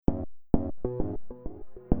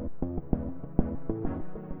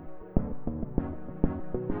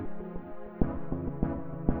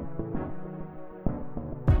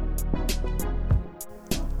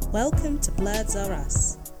Welcome to Blurs Are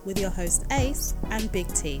Us with your host Ace and Big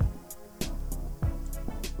T.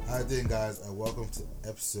 How you doing, guys, and welcome to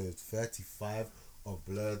episode 35 of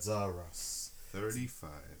Blurs Are Us. 35.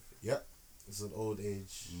 Yep, it's an old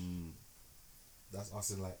age. That's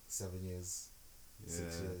us in like 7 years,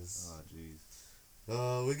 6 years. Oh, jeez.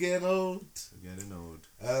 Oh, we're getting old. We're getting old.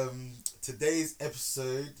 Today's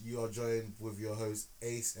episode, you are joined with your host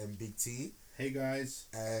Ace and Big T. Hey, guys.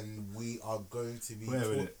 And we are going to be... Wait a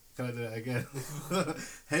minute. Can I do that again?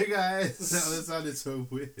 Hey, guys. That sounded so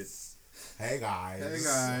weird. Hey, guys. Hey,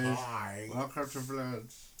 guys. Hi. Welcome to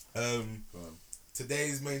Blurs.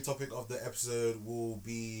 Today's main topic of the episode will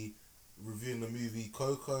be reviewing the movie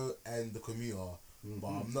Coco and The Commuter. But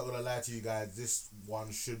I'm not going to lie to you guys, this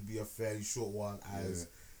one should be a fairly short one as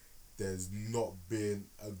there's not been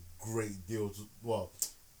a great deal to... Well,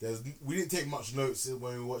 we didn't take much notes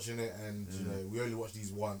when we were watching it, and you know, we only watched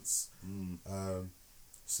these once.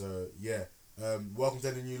 Welcome to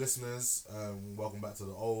any new listeners. Welcome back to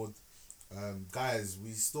the old. Guys,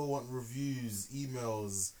 we still want reviews,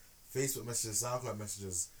 emails, Facebook messages, SoundCloud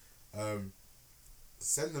messages.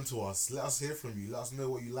 Send them to us. Let us hear from you. Let us know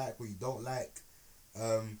what you like, what you don't like.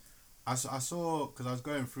 I saw, because I was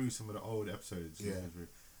going through some of the old episodes. Yeah.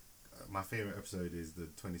 My favourite episode is the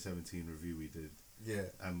 2017 review we did. Yeah.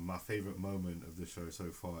 And my favourite moment of the show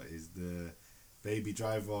so far is the Baby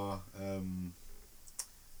Driver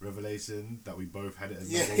revelation that we both had it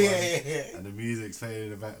as number one. And the music's playing in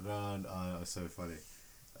the background. Oh, it was so funny.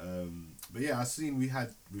 But yeah, I've seen we've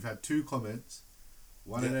had 2 comments.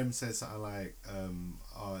 One of them says something like,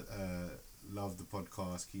 love the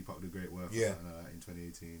podcast, keep up the great work, or something like that in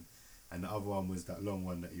 2018. And the other one was that long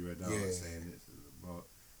one that you read out saying it's about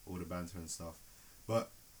all the banter and stuff.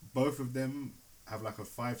 But both of them have like a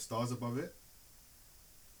 5 stars above it.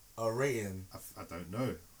 A rating? I don't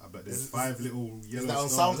know. But there's 5 little yellow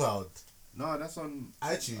stars. Is that on SoundCloud? No, that's on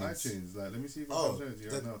iTunes. Like, let me see if I can show it to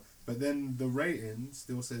you right now. But then the rating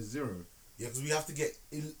still says 0. Yeah, because we have to get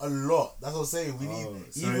a lot. That's what I'm saying. We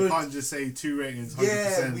need so you can't just say 2 ratings. 100%.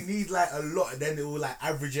 Yeah, we need like a lot, and then it will like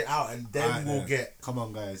average it out, and then we'll get. Come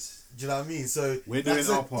on, guys. Do you know what I mean? So we're doing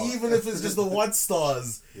our part. Even if it's just the 1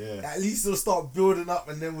 stars, at least it'll start building up,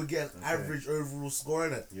 and then we'll get an average overall score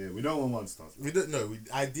in it. Yeah, we don't want 1 stars. We don't know. We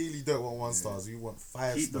ideally don't want 1 stars. We want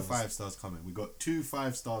 5 Keep stars. the 5 stars coming. We got 2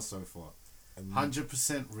 5 stars so far.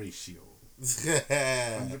 100% ratio.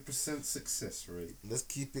 100% success rate. Let's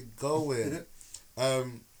keep it going.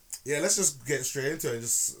 Let's just get straight into it and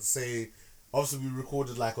just say, obviously we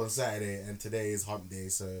recorded like on Saturday, and today is hump day,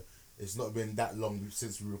 so it's not been that long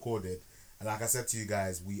since we recorded. And like I said to you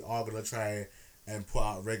guys, we are going to try and put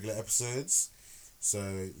out regular episodes, so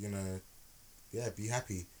be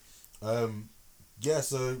happy.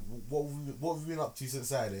 So what have we been up to since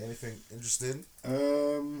Saturday? Anything interesting?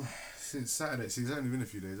 Since Saturday, it's only been a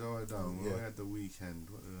few days. I had the weekend.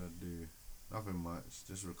 What did I do? Nothing much.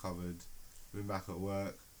 Just recovered. Been back at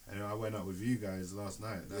work. And I went out with you guys last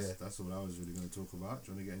night. That's all I was really going to talk about.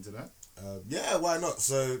 Do you want to get into that? Why not?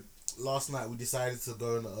 So last night we decided to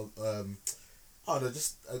go on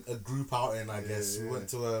just a group outing, I guess. We went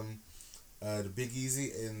to the Big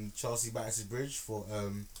Easy in Chelsea Battersea Bridge for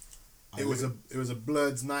it was a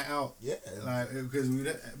Bloods night out. Yeah, like because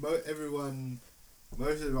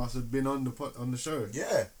most of us have been on the show.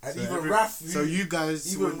 Yeah, and so even Raf. So you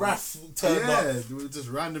guys, even Raf turned up. Yeah, just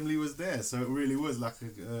randomly was there. So it really was like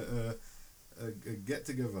a get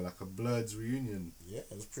together, like a Bloods reunion. Yeah,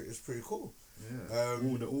 it was pretty cool. Yeah,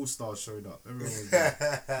 all the all stars showed up. Everyone was there.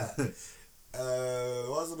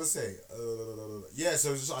 What was I gonna say? So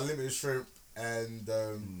it was just unlimited shrimp and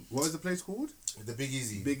what was the place called? The Big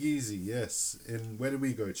Easy. Big Easy, yes. Where did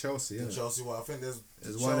we go? Chelsea. In Chelsea. Well, I think there's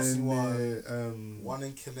Chelsea one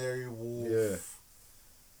in Canary Wharf. Yeah.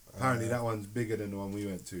 Apparently that one's bigger than the one we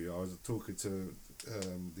went to. I was talking to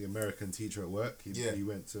the American teacher at work. He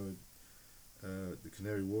went to the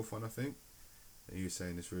Canary Wharf one, I think. And he was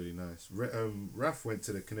saying it's really nice. Raf went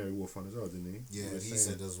to the Canary Wharf one as well, didn't he? Yeah, he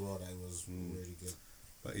said as well that it was really good.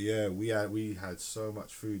 But yeah, we had so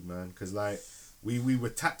much food, man. Because like we were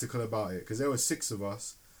tactical about it. Because there were 6 of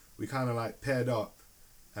us. We kind of like paired up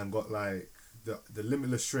and got like the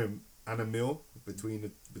limitless shrimp and a meal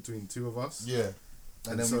between 2 of us. Yeah.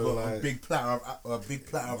 And then we got a big platter of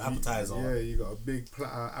appetizer. Yeah, you got a big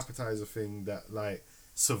platter appetizer thing that like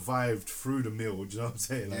survived through the meal. Do you know what I'm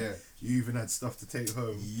saying? Like, you even had stuff to take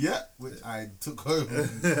home. Yeah, which I took home.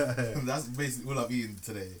 That's basically all I've eaten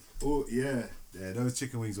today. Oh yeah, those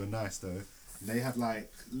chicken wings were nice though. They had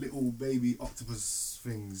like little baby octopus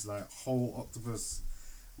things, like whole octopus.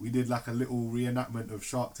 We did like a little reenactment of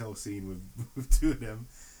Shark Tale scene with 2 of them.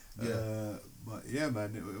 But yeah,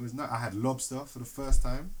 man, it was nice. I had lobster for the first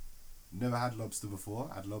time. Never had lobster before.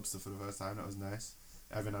 I had lobster for the first time. That was nice.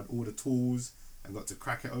 Having had all the tools and got to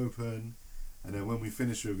crack it open, and then when we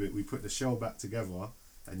finished with it, we put the shell back together,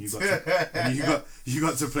 and you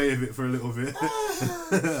got to play with it for a little bit.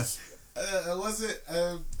 Was it?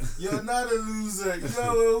 You're not a loser.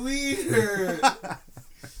 You're a winner.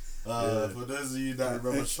 For those of you that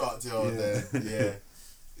remember Shark Tale, there, yeah.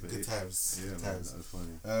 Good times. Yeah, good man, times. that was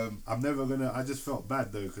funny. I just felt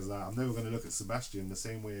bad though, because I'm never gonna look at Sebastian the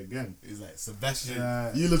same way again. He's like,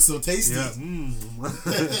 Sebastian, you look so tasty. Yeah.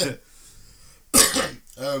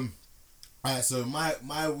 Alright, so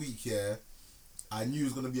my week, I knew it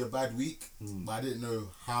was gonna be a bad week, but I didn't know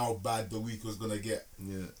how bad the week was gonna get.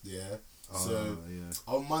 Yeah.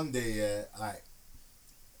 On Monday, I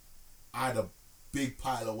had a big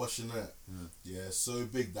pile of washing it. Yeah, so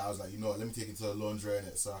big that I was like, you know what, let me take it to the laundry in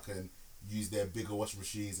it so I can use their bigger washing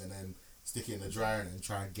machines and then stick it in the dryer and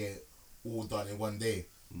try and get it all done in one day.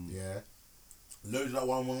 Yeah. Loaded up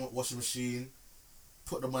one washing machine,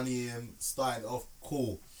 put the money in, started off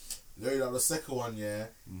cool. Loaded up the second one, and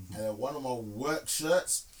then one of my work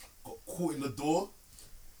shirts got caught in the door.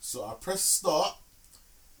 So I pressed start,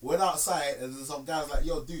 went outside, and then some guy was like,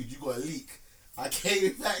 yo dude, you got a leak. I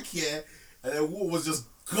came back here and then water was just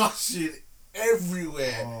gushing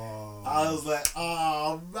everywhere. I was like,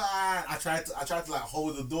 oh man. I tried to like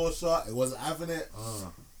hold the door shut. It wasn't having it.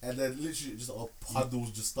 And then literally just a puddle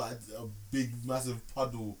just started, a big massive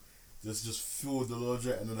puddle just filled the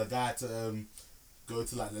laundry. And then the guy had to go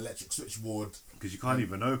to like the electric switchboard. Because you can't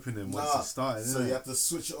even open them once it's started. So you have to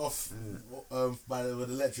switch it off with the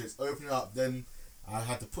electrics, open it up, then I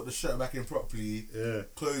had to put the shirt back in properly,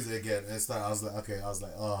 close it again, and start. I was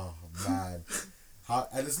like, oh man.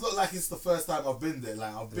 And it's not like it's the first time I've been there.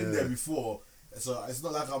 Like I've been there before, so it's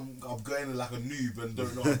not like I'm going in like a noob and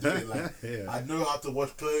don't know how to do it. Like I know how to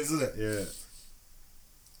wash clothes, innit? Yeah.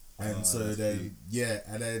 And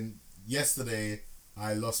and then yesterday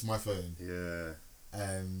I lost my phone. Yeah.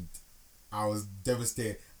 And I was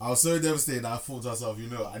devastated. I was so devastated that I thought to myself, you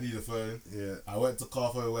know, I need a phone. Yeah. I went to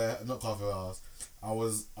not Carfo House. I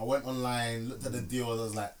went online, looked at the deals. I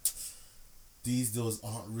was like, these deals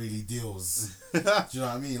aren't really deals. Do you know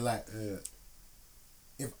what I mean? Like,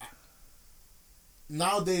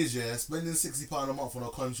 nowadays, spending £60 a month on a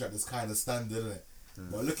contract is kind of standard, isn't it?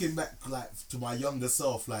 But looking back, like to my younger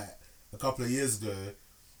self, like a couple of years ago,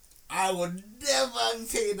 I would never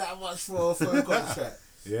pay that much for a phone contract.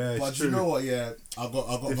 Yeah, but true. You know what? Yeah, I got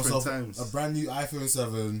Different myself times. a brand new iPhone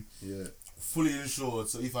 7. Yeah. Fully insured,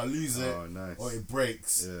 so if I lose it or it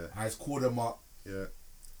breaks, I just call them up. Yeah.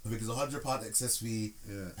 Because £100 excess fee,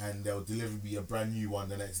 and they'll deliver me a brand new one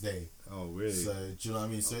the next day. Oh really? So do you know what I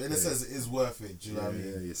mean? So in a sense, it is worth it. Do you know what I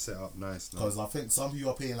mean? Yeah, you're set up nice. Because I think some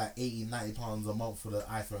people are paying like £80-90 a month for the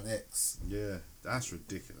iPhone X. Yeah, that's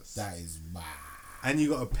ridiculous. That is mad. And you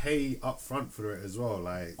got to pay up front for it as well,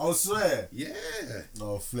 like. I swear. Yeah.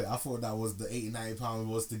 Oh flip! I thought that was the £80-90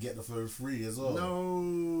 was to get the phone free as well.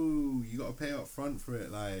 No, you got to pay up front for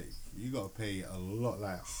it. Like you got to pay a lot,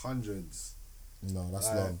 like hundreds. No, that's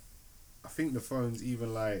long. I think the phone's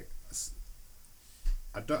even like.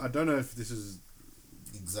 I don't know if this is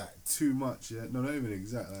exact too much. Yeah, no, not even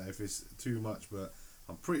exact. Like if it's too much, but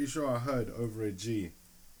I'm pretty sure I heard over a G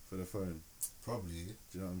for the phone. Probably. Do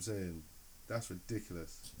you know what I'm saying? That's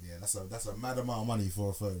ridiculous. Yeah, that's a mad amount of money for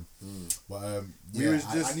a phone. But I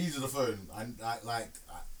needed a phone. I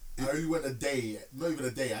only went a day, not even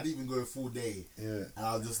a day. I didn't even go a full day. Yeah. And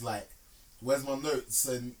I was just like, "Where's my notes?"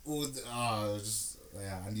 And all.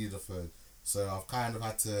 I needed a phone. So I've kind of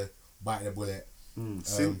had to bite the bullet.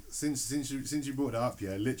 Since you brought that up,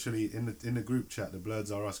 literally in the group chat, the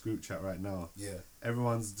Bloods Are Us group chat right now. Yeah.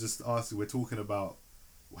 Everyone's just asking. We're talking about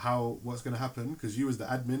what's going to happen because you was the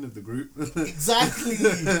admin of the group. Exactly.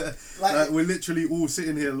 like we're literally all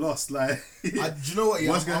sitting here lost. Like, do you know what?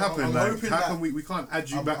 What's going to happen? Like, how come we can't add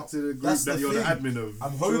you back to the group that you're the admin of?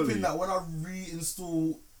 I'm hoping that when I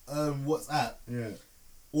reinstall WhatsApp,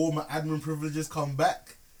 all my admin privileges come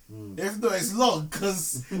back. If not, it's long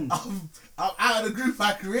because I'm out of the group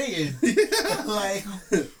I created. Like,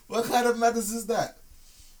 what kind of madness is that?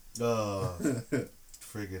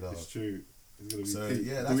 Frig it out. It's true. It's gonna be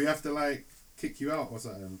do we have to like kick you out or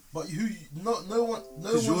something? But no one.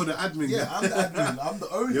 Because you're the admin. Yeah, I'm the admin. I'm the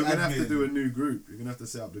only. You're gonna have to do a new group. You're gonna have to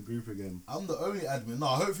set up the group again. I'm the only admin. No,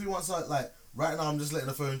 hopefully once right now I'm just letting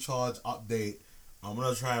the phone charge, update. I'm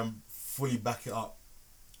gonna try and fully back it up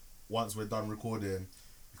once we're done recording,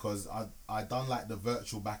 because I done like the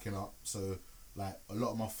virtual backing up, so like a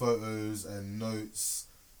lot of my photos and notes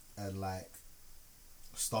and like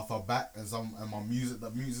stuff are back, and my music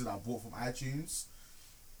that I bought from iTunes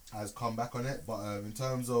has come back on it. But in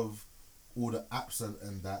terms of all the apps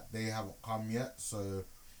and that, they haven't come yet. So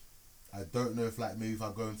I don't know if like maybe if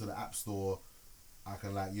I go into the app store, I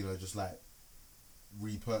can like just like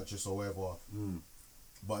repurchase or whatever.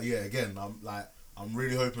 But yeah, again, I'm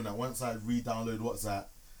really hoping that once I re-download WhatsApp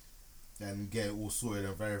and get it all sorted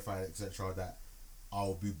and verified, etc., that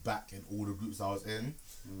I'll be back in all the groups I was in,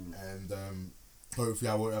 and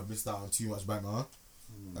hopefully I won't have missed out on too much banter.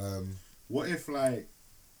 What if like,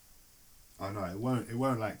 I know it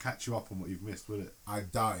won't like catch you up on what you've missed, will it? I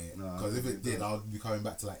doubt it, because if it did, I would be coming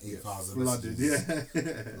back to like 8,000 flooded.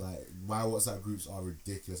 messages. Like my WhatsApp groups are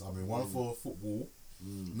ridiculous. I mean, one for football.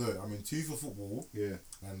 No, I mean 2 for football. Yeah.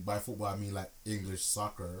 And by football I mean like English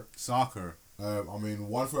soccer. I mean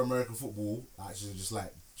 1 for American football, actually just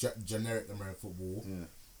like generic American football. Yeah.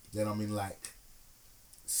 Then I mean like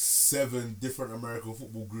 7 different American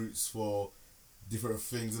football groups for different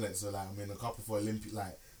things in it. So like I mean a couple for Olympic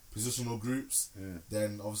like positional groups. Yeah.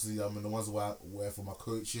 Then obviously I mean the ones where for my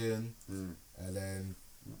coaching. And then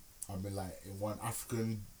I mean like in one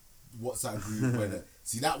African WhatsApp group where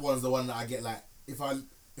see that one's the one that I get like if I'm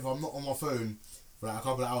not on my phone for like a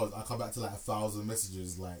couple of hours, I come back to like 1,000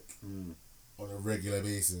 messages like on a regular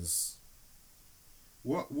basis.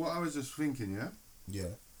 What I was just thinking,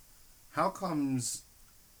 Yeah. How comes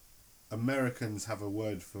Americans have a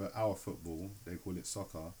word for our football? They call it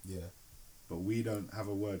soccer. Yeah. But we don't have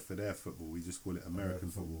a word for their football. We just call it American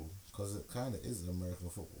football. Because it kind of is American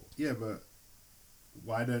football. Yeah, but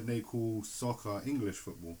why don't they call soccer English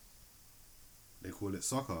football? They call it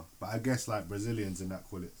soccer. But I guess like Brazilians and that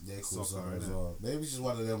call it soccer as well. Maybe it's just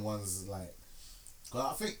one of them ones like... Cause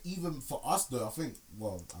I think even for us though,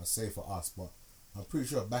 I say for us, but I'm pretty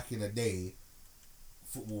sure back in the day,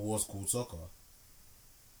 football was called soccer.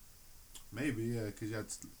 Maybe, yeah, because you had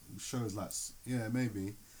shows like... Yeah,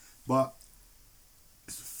 maybe. But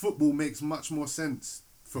football makes much more sense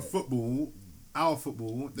for football, our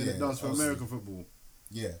football, than it does for American football.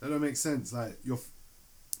 Yeah. That don't make sense. Like,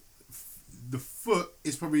 the foot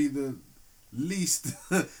is probably the least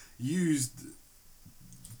used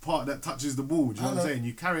part that touches the ball. Do you know what I'm saying?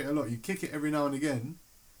 You carry it a lot. You kick it every now and again,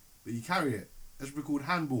 but you carry it. That should be called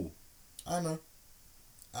handball. I know.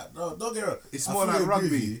 No, don't get it. It's more like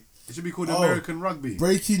rugby. It should be called American rugby.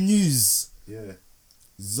 Breaking news. Yeah.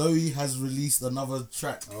 Zoe has released another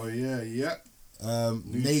track. Oh yeah, yep.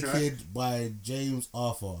 Naked track by James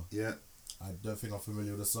Arthur. Yeah. I don't think I'm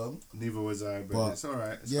familiar with the song. Neither was I, but it's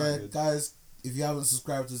alright. Yeah, guys, if you haven't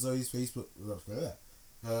subscribed to Zoe's Facebook,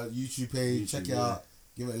 her YouTube page, check it out,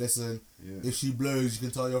 give it a listen. Yeah. If she blows, you can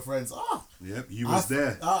tell your friends, yep, you was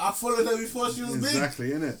there. I followed her before she was big. Exactly,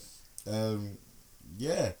 innit?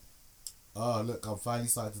 Yeah. Oh, look, I'm finally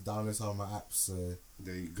starting to download some of my apps, so...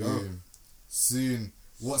 There you go. Soon.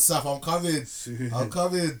 WhatsApp, I'm coming. Soon. I'm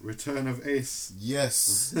coming. Return of Ace.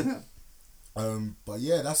 Yes. But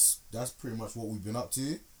yeah, that's pretty much what we've been up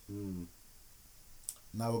to.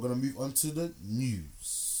 Now we're gonna move on to the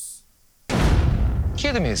news.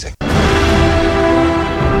 Cue the music.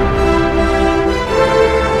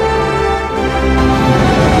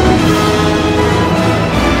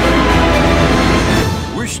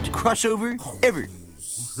 Worst crossover ever.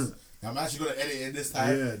 I'm actually gonna edit it this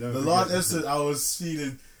time. Yeah, the last episode, I was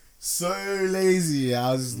feeling so lazy.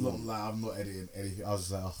 I was just like, I'm not editing anything. I was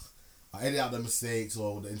just like, ugh. I edit out the mistakes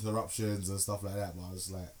or the interruptions and stuff like that, but I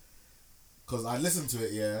was like, because I listened to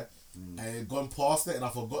it, and it gone past it, and I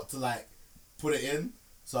forgot to like put it in.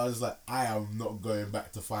 So I was like, I am not going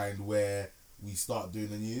back to find where we start doing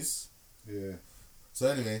the news. Yeah. So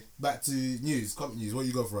anyway, back to news, comic news. What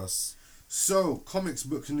you got for us? So, comics,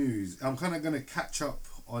 books, news. I'm kind of going to catch up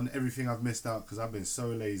on everything I've missed out because I've been so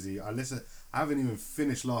lazy. I haven't even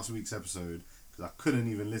finished last week's episode because I couldn't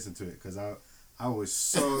even listen to it because I was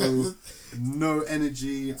so no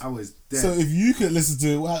energy. I was dead. So if you could listen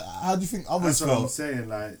to it, how do you think others felt? That's what I'm saying.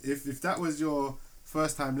 Like, if that was your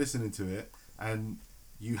first time listening to it and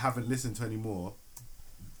you haven't listened to any more,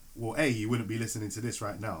 well, A, you wouldn't be listening to this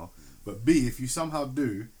right now. But B, if you somehow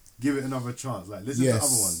do, give it another chance. Like, listen to other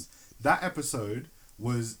ones. That episode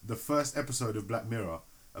was the first episode of Black Mirror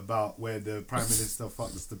about where the Prime Minister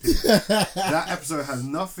fucks the pig. That episode has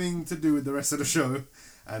nothing to do with the rest of the show.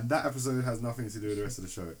 And that episode has nothing to do with the rest of the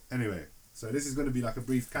show. Anyway, so this is going to be like a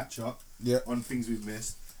brief catch-up on things we've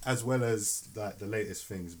missed, as well as like the latest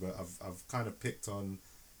things. But I've kind of picked on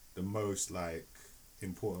the most like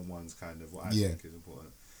important ones, kind of what I think is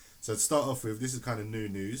important. So to start off with, this is kind of new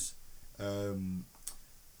news.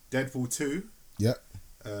 Deadpool 2. Yep.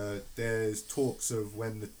 There's talks of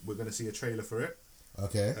when we're going to see a trailer for it.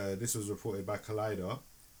 Okay. This was reported by Collider,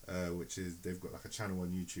 which is they've got like a channel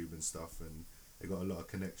on YouTube and stuff, and they got a lot of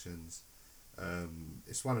connections.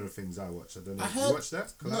 It's one of the things I watch. I don't know. You watch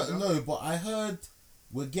that? Collider? No, but I heard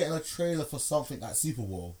we're getting a trailer for something at Super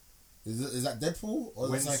Bowl. Is that Deadpool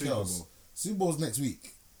or is that something else? Super Bowl's next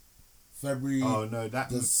week, February. Oh no, that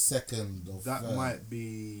the 2nd of that 3rd. might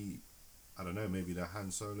be. I don't know, maybe the Han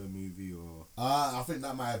Solo movie or. I think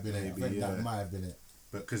that might have been it. I think that might have been it.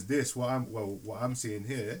 But because this, what I'm seeing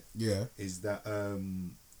here, is that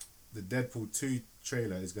the Deadpool 2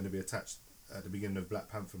 trailer is going to be attached at the beginning of Black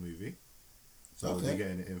Panther movie, so they're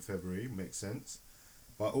getting it in February. Makes sense.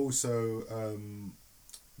 But also,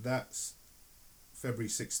 that's February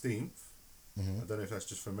 16th. I don't know if that's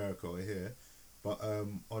just for America or here, but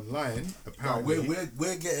online apparently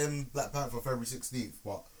we're getting Black Panther February 16th,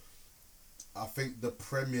 but I think the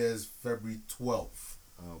premiere is February 12th.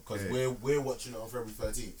 Because we're watching it on February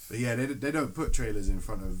 13th. But yeah, they don't put trailers in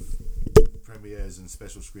front of premieres and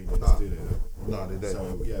special screenings, do they? No, they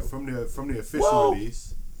don't. So yeah, from the official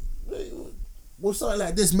release. Well, something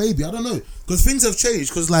like this maybe, I don't know, because things have changed.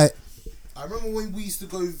 Because like, I remember when we used to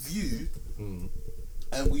go view,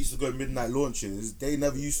 and we used to go midnight launches. They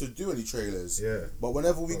never used to do any trailers. Yeah. But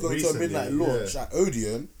whenever we go to a midnight launch at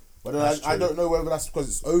Odeon, but then I don't know whether that's because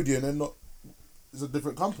it's Odeon and not. It's a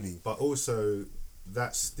different company. But also,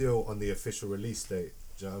 that's still on the official release date.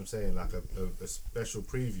 Do you know what I'm saying? Like a special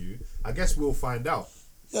preview. I guess we'll find out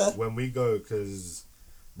when we go, because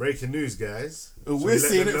breaking news, guys. We're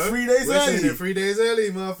seeing it 3 days early. We're seeing it 3 days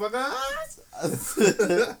early, motherfucker.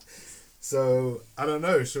 So, I don't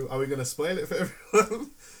know. Are we going to spoil it for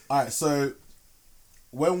everyone? Alright, so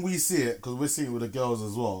when we see it, because we're seeing it with the girls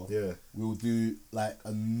as well, we'll do like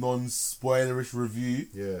a non-spoilerish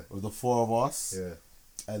review of the four of us. Yeah.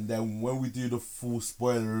 And then when we do the full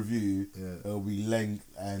spoiler review, it'll be length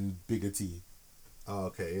and bigger T. Oh,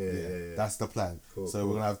 okay, yeah. That's the plan. Cool, so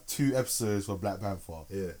we're going to have 2 episodes for Black Panther.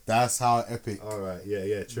 Yeah. That's how epic. Alright,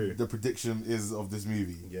 yeah, true. The prediction is of this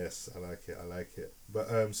movie. Yes, I like it.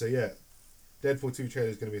 But, so yeah, Deadpool 2 trailer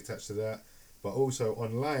is going to be attached to that. But also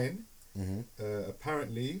online,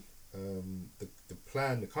 apparently,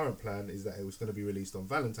 the current plan is that it was going to be released on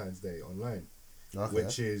Valentine's Day online,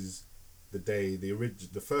 which is the day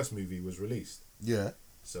the first movie was released. Yeah.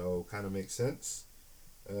 So kind of makes sense.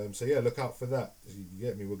 So yeah, look out for that. You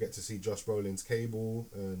get me? We'll get to see Josh Brolin's Cable,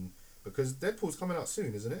 and because Deadpool's coming out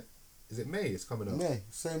soon, isn't it? Is it May? It's coming out. May.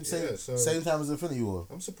 Same time as Infinity War.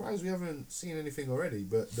 I'm surprised we haven't seen anything already,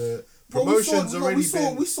 but the promotion's already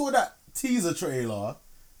been. We saw that teaser trailer.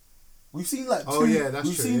 We've seen like 2.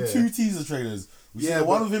 We've seen 2 teaser trailers. We've seen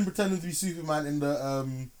one of him pretending to be Superman in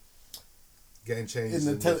the getting changed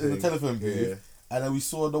in the telephone booth, and then we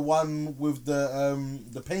saw the one with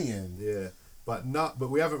the painting. Yeah, but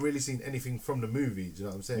we haven't really seen anything from the movie. Do you know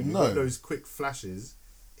what I'm saying? We got those quick flashes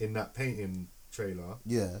in that painting trailer.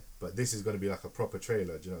 Yeah, but this is going to be like a proper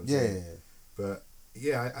trailer. Do you know what I'm saying? Yeah. But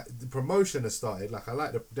yeah, the promotion has started. Like, I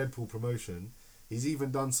like the Deadpool promotion. He's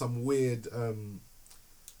even done some weird.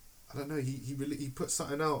 I don't know. He put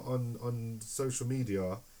something out on social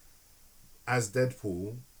media as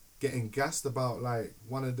Deadpool, getting gassed about like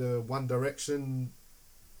one of the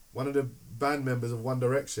band members of One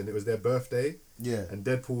Direction. It was their birthday. Yeah. And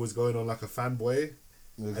Deadpool was going on like a fanboy,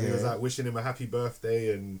 and he was like wishing him a happy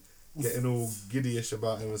birthday and getting all giddyish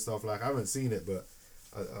about him and stuff. Like, I haven't seen it, but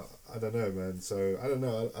I don't know, man. So I don't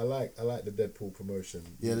know. I like the Deadpool promotion.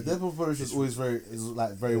 Yeah, the Deadpool promotion is always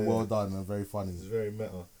very well done and very funny. It's very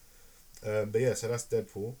meta. But yeah, so that's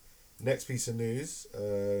Deadpool. Next piece of news.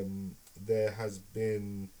 There has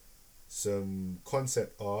been some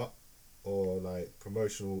concept art or like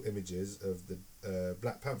promotional images of the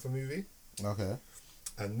Black Panther movie. Okay.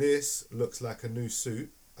 And this looks like a new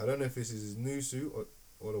suit. I don't know if this is his new suit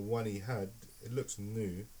or the one he had. It looks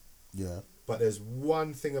new. Yeah. But there's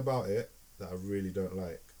one thing about it that I really don't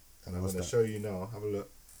like. And I'm going to show you now. Have a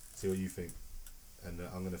look. See what you think. And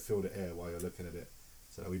I'm going to fill the air while you're looking at it,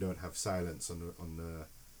 so that we don't have silence on the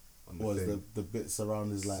what thing. Is the bits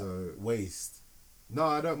around his waist? No,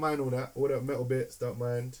 I don't mind all that. All that metal bits, don't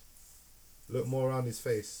mind. Look more around his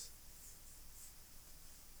face.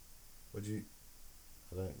 I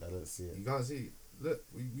don't see it. You can't see. Look,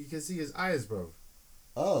 you can see his eyes, bro.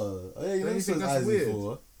 Oh yeah, you didn't see his eyes weird?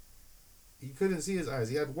 Before. You couldn't see his eyes.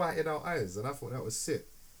 He had whited out eyes, and I thought that was sick.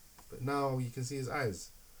 But now you can see his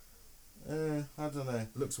eyes. I don't know.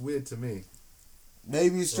 Looks weird to me.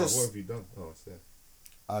 Maybe it's just. What have you done? Oh, it's there.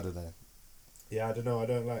 I don't know. Yeah, I don't know. I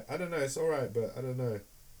don't know. It's alright, but I don't know.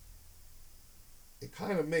 It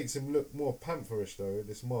kind of makes him look more Pantherish though.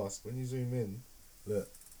 This mask, when you zoom in, look,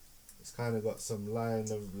 It's kind of got some line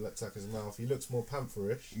that looks like his mouth. He looks more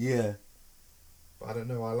pantherish. Yeah. But I don't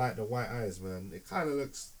know. I like the white eyes, man. It kind of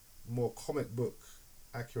looks more comic book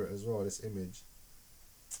accurate as well, this image.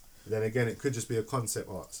 Then again, it could just be a concept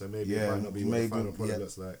art, so maybe it might not be what the final product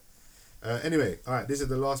looks like. Anyway, all right, this is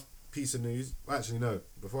the last piece of news. Actually, no,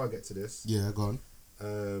 before I get to this. Yeah, go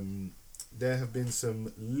on. There have been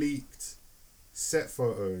some leaked set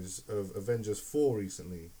photos of Avengers 4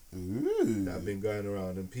 recently. Ooh. That have been going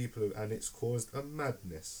around, and it's caused a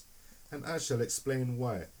madness. And I shall explain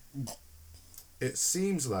why. It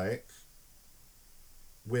seems like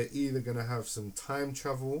we're either going to have some time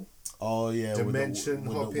travel, dimension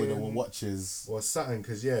hopping, with the watches, or something.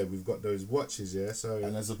 Because we've got those watches, So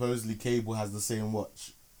and then supposedly Cable has the same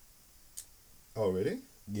watch. Oh really?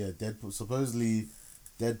 Yeah, supposedly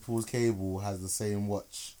Deadpool's Cable has the same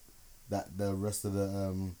watch that the rest of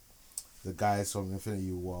the guys from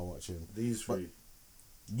Infinity War are watching. These three.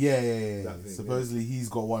 Yeah. Supposedly he's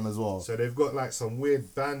got one as well. So they've got like some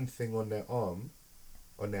weird band thing on their arm,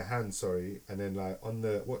 on their hand, sorry, and then like on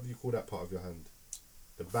the, what do you call that part of your hand?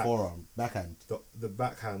 The back. Forearm, backhand. The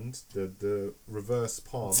backhand, the reverse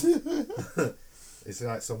palm. It's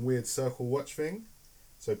like some weird circle watch thing.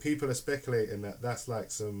 So people are speculating that that's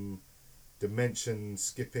like some dimension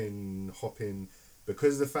skipping, hopping,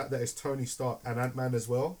 because of the fact that it's Tony Stark and Ant-Man as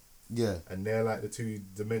well. Yeah. And they're like the two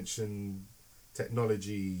dimension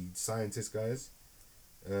technology scientist guys.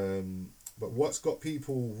 But what's got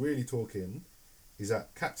people really talking is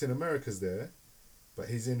that Captain America's there, but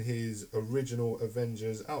he's in his original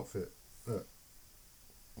Avengers outfit. Look.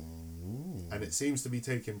 And it seems to be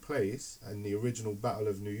taking place in the original Battle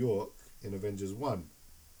of New York in Avengers 1.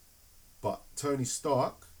 But Tony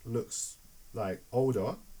Stark looks like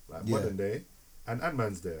older, like modern day, and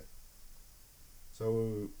Ant-Man's there.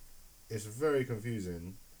 So it's very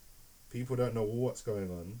confusing. People don't know what's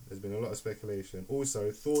going on. There's been a lot of speculation.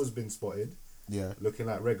 Also, Thor's been spotted. Yeah. Looking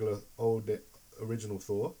like regular old original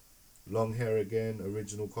Thor. Long hair again,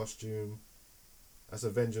 original costume. That's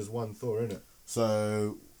Avengers 1 Thor, isn't it?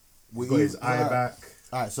 So he's got his eye back.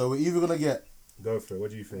 Alright, so we're either gonna get... Go for it,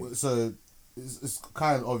 what do you think? So it's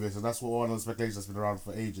kind of obvious, and that's what one of the speculations that's been around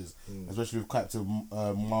for ages, especially with Captain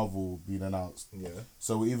Marvel being announced. Yeah.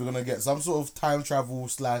 So we're either gonna get some sort of time travel /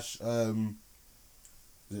 is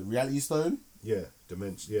it Reality Stone? Yeah,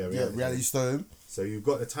 dimension. Yeah, Reality Stone. So you've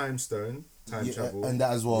got the Time Stone, time travel, and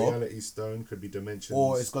that as well. Reality Stone could be dimensions,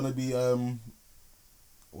 or it's gonna be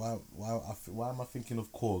why am I thinking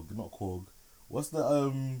of Korg? Not Korg. What's the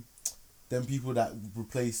them people that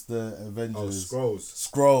replaced the Avengers? Oh,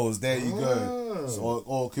 Skrulls. There you go. So,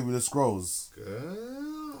 or it could be the Skrulls.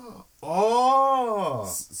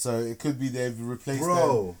 So it could be they've replaced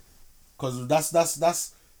them. Because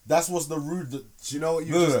that's what's the rude. Do you know what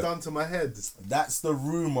you just done to my head? That's the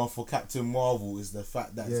rumor for Captain Marvel, is the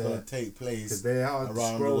fact that it's gonna take place they are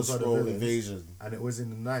around the Skrull invasion, and it was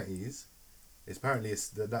in the 90s. It's apparently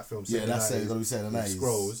that film. That's it. It's gonna be set in the 90s.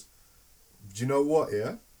 Skrulls. Do you know what?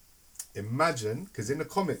 Yeah. Imagine, because in the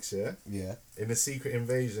comics, in the Secret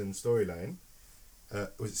Invasion storyline,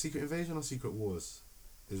 was it Secret Invasion or Secret Wars?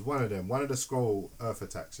 There's one of them. One of the Skrull Earth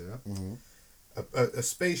attacks. Yeah. Mm-hmm. A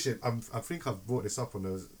spaceship. I think I've brought this up on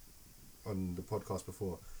the podcast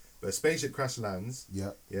before. But a spaceship crash lands.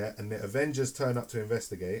 Yeah. Yeah, and the Avengers turn up to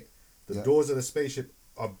investigate. The doors of the spaceship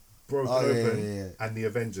are broken open, and the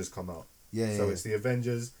Avengers come out. It's the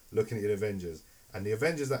Avengers looking at the Avengers. And the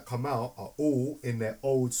Avengers that come out are all in their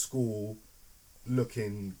old school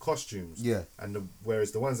looking costumes. Yeah. And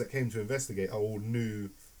whereas the ones that came to investigate are all new,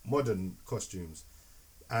 modern costumes.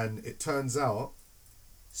 And it turns out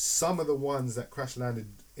some of the ones that crash landed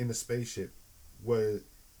in the spaceship were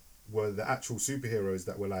the actual superheroes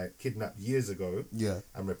that were like kidnapped years ago. Yeah.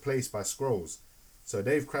 And replaced by Skrulls. So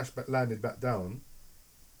they've landed back down,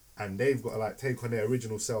 and they've got to like take on their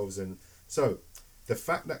original selves. And so the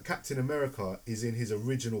fact that Captain America is in his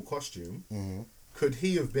original costume, could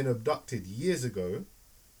he have been abducted years ago,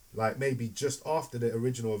 like maybe just after the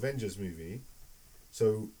original Avengers movie?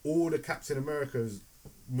 So all the Captain America's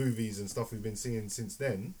movies and stuff we've been seeing since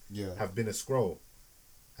then have been a Skrull.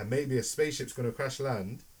 And maybe a spaceship's going to crash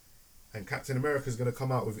land, and Captain America's going to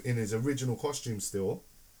come out in his original costume still,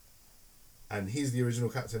 and he's the original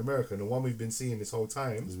Captain America, and the one we've been seeing this whole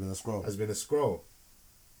time has been a Skrull.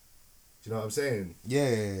 Do you know what I'm saying?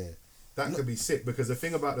 Yeah. That could be sick, because the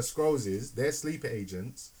thing about the Skrulls is their sleeper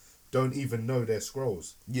agents don't even know they're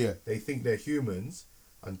Skrulls. Yeah. They think they're humans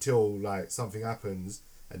until like something happens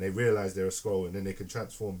and they realise they're a Skrull, and then they can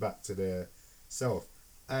transform back to their self.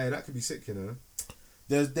 Hey, that could be sick, you know.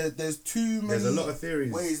 There's too many. There's a lot of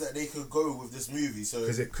theories, ways that they could go with this movie. So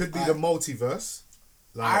because it could be the multiverse.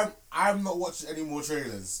 Like, I'm not watching any more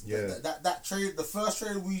trailers. Yeah. That trailer, the first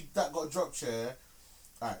trailer that got dropped here.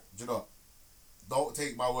 Alright, do you know what? Don't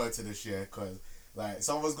take my word to this year, because like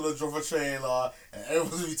someone's gonna drop a trailer and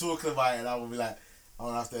everyone's gonna be talking about it, and I'm gonna be like, I'm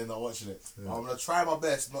gonna have to end up watching it. Yeah. But I'm gonna try my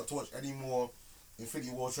best not to watch any more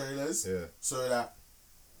Infinity War trailers. Yeah. So that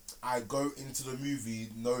I go into the movie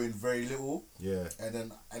knowing very little. Yeah. And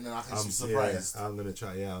then I can be surprised. Yeah, I'm gonna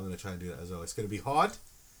try and do that as well. It's gonna be hard,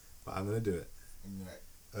 but I'm gonna do it.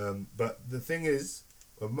 Right. But the thing is,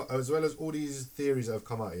 as well as all these theories that have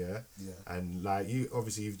come out, Yeah. and like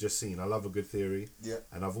you've just seen, I love a good theory. Yeah.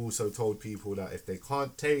 And I've also told people that if they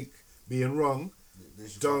can't take being wrong, They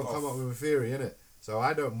should don't fuck come off. up with a theory, innit? So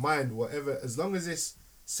I don't mind whatever, as long as it's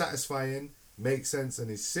satisfying, makes sense,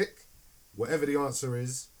 and is sick. Whatever the answer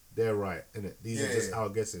is, they're right, innit? These are just our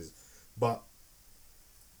guesses. But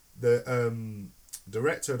the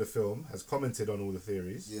director of the film has commented on all the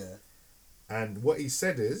theories. Yeah. And what he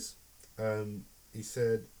said is, he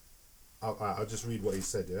said, I'll just read what he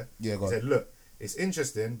said, yeah? Yeah, go He on. said, look, it's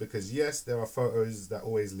interesting because, yes, there are photos that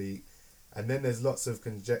always leak, and then there's lots of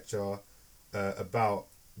conjecture about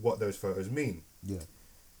what those photos mean. Yeah.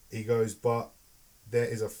 He goes, but there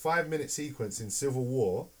is a 5-minute sequence in Civil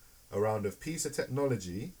War around a piece of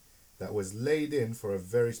technology that was laid in for a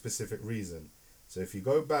very specific reason. So if you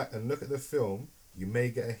go back and look at the film, you may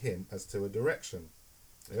get a hint as to a direction.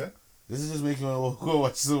 Yeah? This is just making me want to go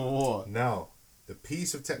watch Civil War. Now, the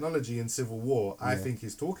piece of technology in Civil War I think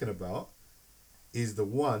he's talking about is the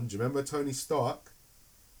one, do you remember Tony Stark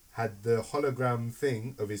had the hologram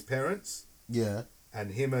thing of his parents? Yeah.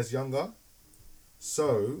 And him as younger?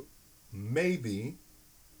 So, maybe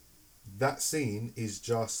that scene is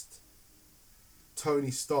just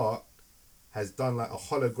Tony Stark has done like a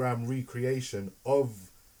hologram recreation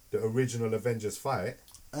of the original Avengers fight.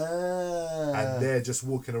 And they're just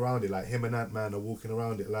walking around it, like him and Ant-Man are walking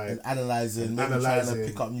around it, like and analysing, trying to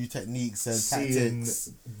pick up new techniques and seeing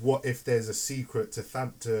tactics. what if there's a secret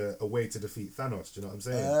to a way to defeat Thanos. Do you know what I'm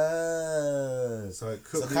saying? So it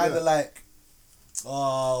could so be kind that. of like,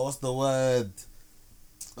 what's the word?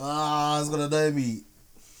 It's gonna know me.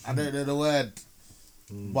 I don't know the word.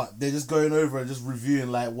 But they're just going over and just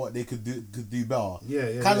reviewing like what they could do better.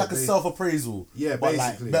 Yeah. Kind of like a self-appraisal. Yeah, but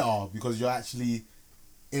basically. like better because you're actually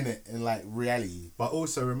in it in like reality. But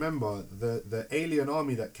also remember the alien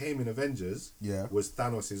army that came in Avengers was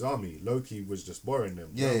Thanos' army. Loki was just borrowing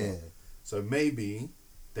them. Yeah. So maybe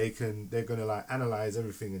they're gonna like analyze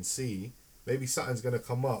everything and see maybe something's gonna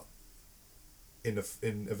come up in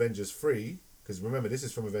Avengers 3, because remember this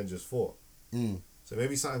is from Avengers 4. So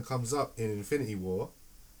maybe something comes up in Infinity War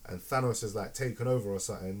and Thanos is like taken over or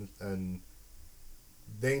something, and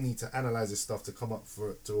they need to analyze this stuff to come up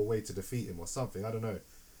to a way to defeat him or something. I don't know.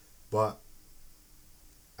 But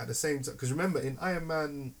at the same time, because remember in Iron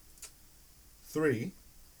Man 3,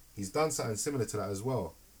 he's done something similar to that as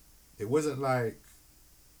well. It wasn't like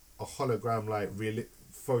a hologram, like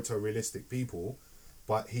photorealistic people,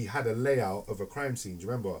 but he had a layout of a crime scene. Do you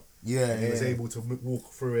remember? Yeah. And he was able to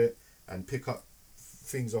walk through it and pick up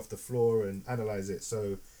things off the floor and analyze it.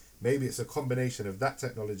 So maybe it's a combination of that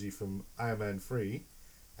technology from Iron Man 3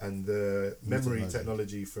 and the memory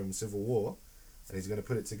technology from Civil War, and he's going to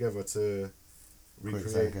put it together to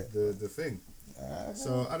recreate the thing.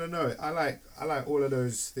 So I don't know. I like all of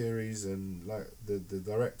those theories, and like the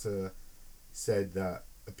director said that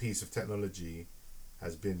a piece of technology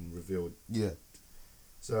has been revealed. Yeah.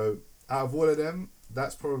 So out of all of them,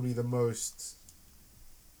 that's probably the most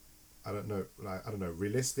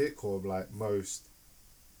realistic or like most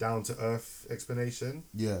down to earth explanation.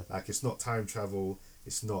 Yeah. Like it's not time travel,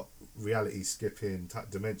 it's not reality skipping,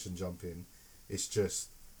 dimension jumping. It's just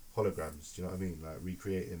holograms. Do you know what I mean? Like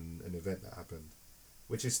recreating an event that happened,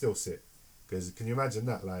 which is still sick. Because can you imagine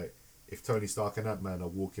that? Like if Tony Stark and Ant-Man are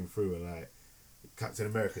walking through and like Captain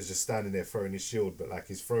America's just standing there throwing his shield, but like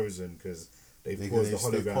he's frozen because they've paused the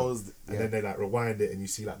hologram, and then they like rewind it and you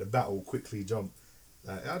see like the battle quickly jump.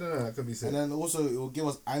 Like, I don't know, that could be sick. And then also it will give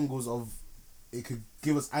us angles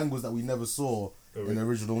that we never saw in the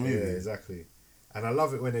original movie. Yeah, exactly. And I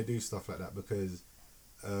love it when they do stuff like that because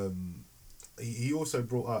he also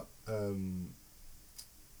brought up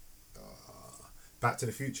Back to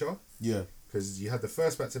the Future. Yeah. Because you had the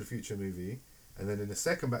first Back to the Future movie, and then in the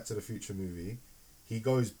second Back to the Future movie, he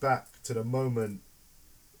goes back to the moment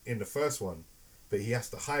in the first one, but he has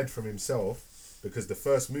to hide from himself because the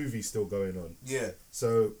first movie's still going on. Yeah.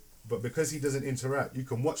 So, but because he doesn't interact, you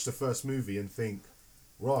can watch the first movie and think,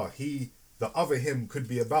 the other him could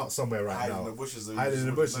be about somewhere right now. Hiding in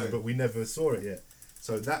the bushes, but we never saw it yet.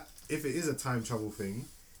 So that, if it is a time travel thing,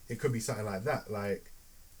 it could be something like that. Like,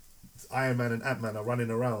 Iron Man and Ant-Man are running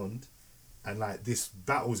around, and like this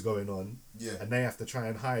battle's going on, and they have to try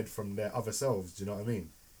and hide from their other selves. Do you know what I mean?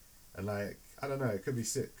 And like, I don't know, it could be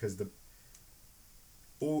sick because the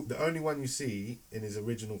only one you see in his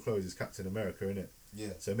original clothes is Captain America, innit?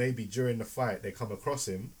 Yeah. So maybe during the fight they come across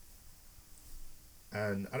him,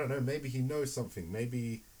 and I don't know, maybe he knows something.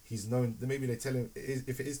 Maybe he's known. Maybe they tell him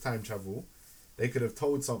if it is time travel, they could have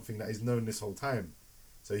told something that he's known this whole time,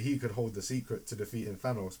 so he could hold the secret to defeating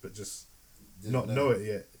Thanos, but just not know it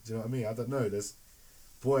yet. Do you know what I mean? I don't know. This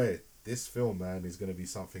film, man, is gonna be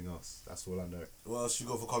something else. That's all I know. What else you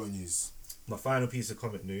got for comic news? My final piece of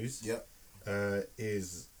comic news. Yep.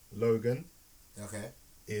 Is Logan. Okay.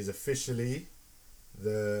 Is officially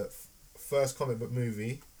the first comic book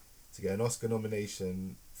movie to get an Oscar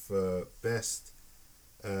nomination for best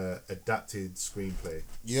adapted screenplay.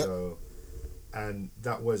 Yep. So, and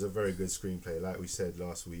that was a very good screenplay, like we said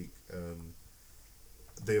last week.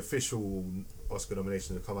 The official Oscar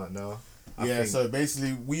nominations have come out now. I think, so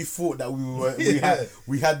basically we thought that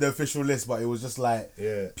we had the official list, but it was just like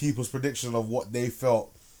people's prediction of what they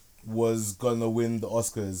felt was gonna win the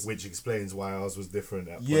Oscars, which explains why ours was different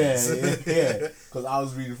at points. Because I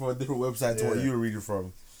was reading from a different website to what you were reading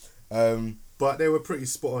from. But they were pretty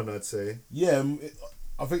spot on, I'd say. Yeah,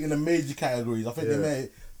 I think in the major categories, I think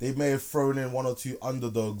they may have thrown in one or two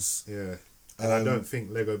underdogs. Yeah, and I don't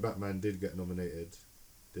think Lego Batman did get nominated,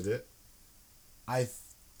 did it? I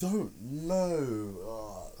don't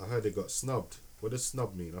know. I heard it got snubbed. What does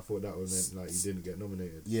snub mean? I thought that meant like you didn't get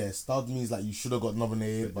nominated. Yeah, snubbed means like you should have got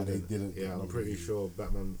nominated, but they didn't. Yeah, I'm pretty sure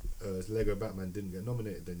Lego Batman didn't get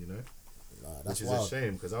nominated then, you know? That's which is wild. a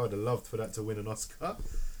shame, because I would have loved for that to win an Oscar.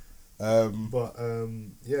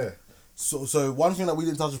 Yeah. So one thing that we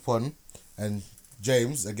didn't touch upon, and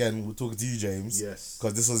James, again, we're talking to you, James. Yes.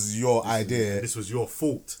 Because this was your idea. This was your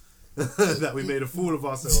fault. That we made a fool of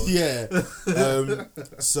ourselves. Yeah.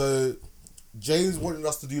 So James wanted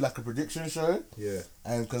us to do like a prediction show. Yeah.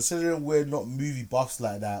 And considering we're not movie buffs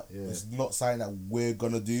like that, it's not something that we're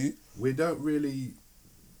gonna do. We don't really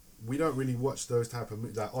watch those type of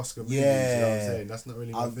movies, like Oscar movies. You know what I'm saying? That's not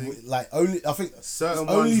really my thing. I think certain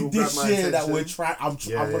only ones will this grab my year that attention. we're trying.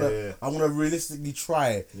 I'm gonna realistically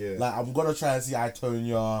try. Yeah. Like I'm gonna try and see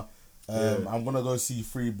Itonia. I'm gonna go see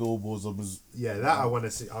 3 Billboards of. That I want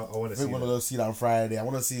to see. I want to see. I'm gonna go see that on Friday. I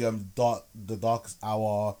want to see The Darkest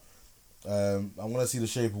Hour. I'm gonna see The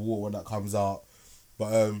Shape of Water when that comes out.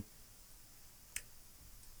 But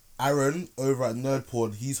Aaron over at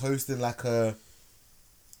Nerdpod, he's hosting like a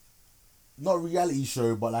not a reality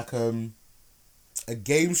show, but like a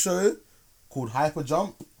game show called Hyper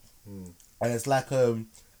Jump, and it's like a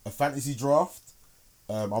fantasy draft.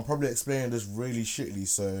 I'm probably explaining this really shitly,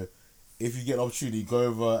 so if you get an opportunity, go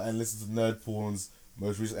over and listen to Nerdporn's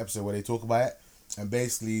most recent episode where they talk about it. And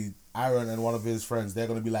basically, Aaron and one of his friends, they're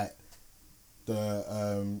gonna be like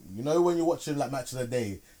the you know when you're watching like Match of the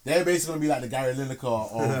Day, they're basically gonna be like the Gary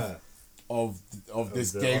Lineker of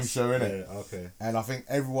this game show, innit? Yeah, okay. And I think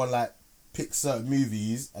everyone like picks certain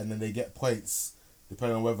movies and then they get points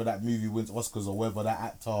depending on whether that movie wins Oscars or whether that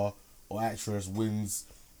actor or actress wins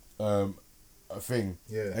a thing.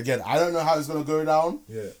 Yeah. Again, I don't know how it's gonna go down.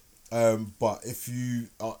 Yeah. But if you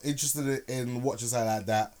are interested in watching something like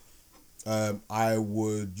that, I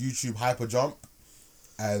would YouTube Hyper Jump,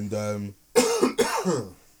 and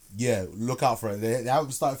yeah, look out for it. They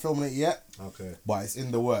haven't started filming it yet. Okay. But it's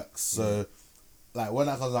in the works. So, like when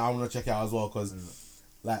that comes out, I'm gonna check it out as well because,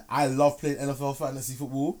 like, I love playing NFL fantasy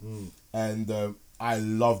football, and I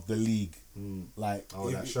love the league. Like,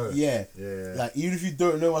 that show. Yeah. Yeah. Like even if you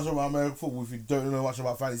don't know much about American football, if you don't know much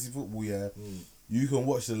about fantasy football, you can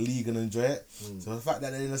watch the league and enjoy it. So the fact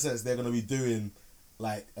that in a sense they're gonna be doing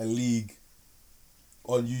like a league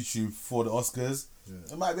on YouTube for the Oscars,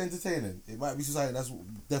 it might be entertaining. It might be something that's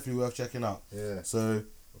definitely worth checking out. Yeah. So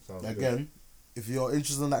again, good. if you're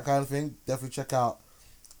interested in that kind of thing, definitely check out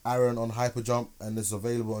Aaron on Hyper Jump, and it's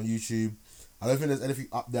available on YouTube. I don't think there's anything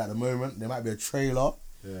up there at the moment. There might be a trailer.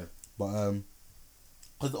 Yeah. But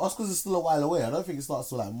because the Oscars is still a while away. I don't think it starts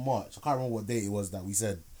till like March. I can't remember what date it was that we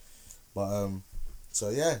said. But so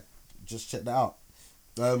yeah, just check that out.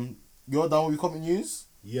 You're done with your comic news?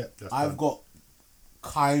 Yep. I've got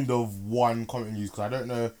kind of one comic news because I don't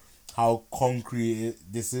know how concrete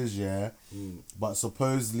this is, but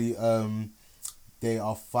supposedly they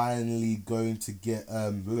are finally going to get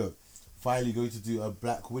finally going to do a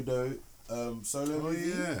Black Widow solo movie.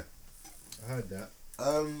 Yeah, I heard that.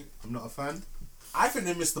 I'm not a fan. I think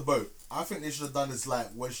they missed the boat. I think they should have done this like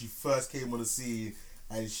when she first came on the scene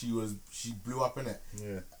and she blew up in it.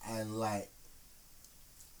 Yeah. And like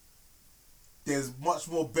there's much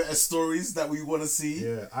more better stories that we want to see.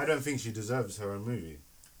 Yeah, I don't think she deserves her own movie.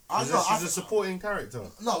 She's a supporting character.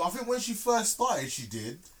 No, I think when she first started, she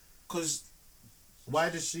did. Because... Why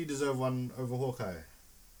does she deserve one over Hawkeye?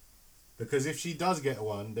 Because if she does get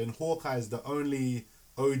one, then Hawkeye is the only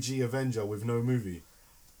OG Avenger with no movie.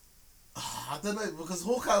 I don't know, because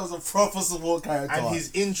Hawkeye was a proper support character. And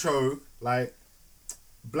his intro, like,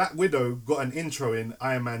 Black Widow got an intro in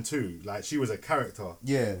Iron Man 2. Like, she was a character.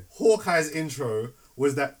 Yeah. Hawkeye's intro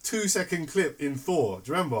was that 2-second clip in Thor.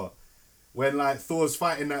 Do you remember? When, like, Thor's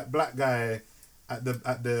fighting that black guy at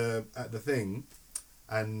the thing,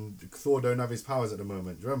 and Thor don't have his powers at the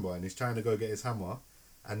moment. Do you remember? And he's trying to go get his hammer,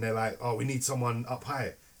 and they're like, "Oh, we need someone up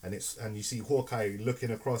high." And you see Hawkeye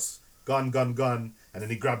looking across, gun, and then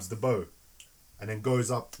he grabs the bow, and then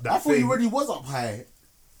goes up that. I thought thing. he already was up high,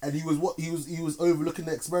 and he was overlooking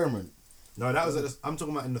the experiment. No, that was I'm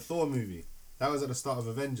talking about in the Thor movie. That was at the start of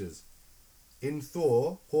Avengers. In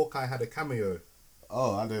Thor, Hawkeye had a cameo.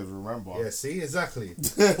 Oh, I don't even remember. Yeah, see, exactly.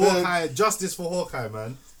 Hawkeye, justice for Hawkeye,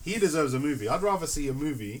 man. He deserves a movie. I'd rather see a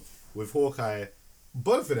movie with Hawkeye,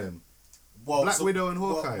 both of them. Well, Black Widow and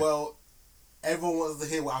Hawkeye. Well, everyone wants to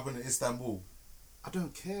hear what happened in Istanbul. I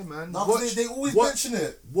don't care, man. No, they always mention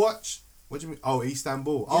it. What do you mean? Oh,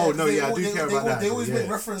 Istanbul. Yeah, oh, no, I do care about that. They always make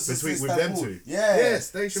references to with Istanbul. them two. Yeah.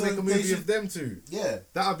 Yes, they should make a movie of them two. Yeah.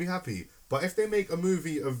 That I'd be happy. But if they make a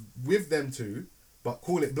movie with them two, but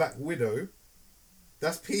call it Black Widow,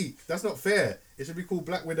 that's peak. That's not fair. It should be called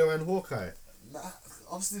Black Widow and Hawkeye. Nah,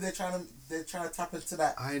 obviously they're trying to tap into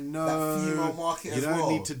that. I know that female market as well. You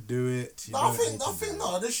don't need to do it. I think no.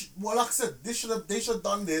 Well, like I said, they should have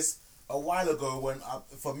done this a while ago. When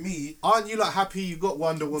for me, aren't you like happy you got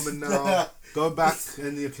Wonder Woman now? Go back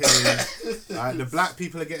in the occasion. Right, the black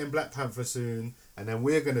people are getting Black Panther soon, and then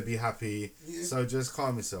we're gonna be happy. Yeah. So just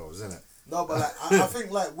calm yourselves, innit? No, but like I think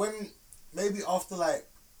like when maybe after like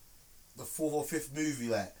the 4th or 5th movie,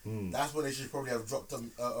 like that's when they should probably have dropped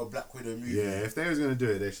a Black Widow movie. Yeah, if they was gonna do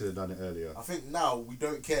it, they should have done it earlier. I think now we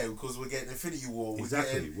don't care because we're getting Infinity War.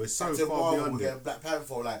 We're so far beyond we're getting Black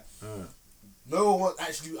Panther. Like no one wants,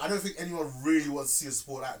 actually. I don't think anyone really wants to see a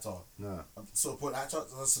support actor. No, support actor,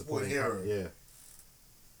 a support hero. Yeah.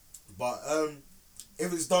 But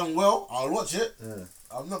if it's done well, I'll watch it. Yeah.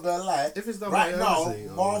 I'm not gonna lie. If it's done right well,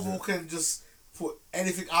 now, Marvel can just put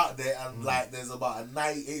anything out there and like there's about a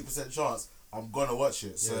 98% chance I'm gonna watch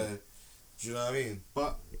it. So, do you know what I mean?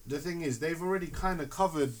 But the thing is, they've already kind of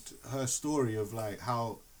covered her story of like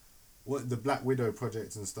how what the Black Widow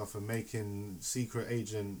project and stuff are making secret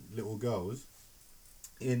agent little girls.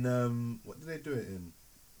 In what did they do it in?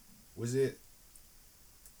 Was it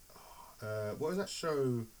what was that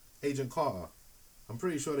show? Agent Carter. I'm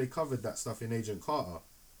pretty sure they covered that stuff in Agent Carter.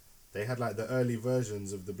 They had like the early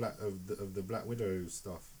versions of the Black Widow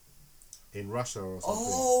stuff in Russia or something.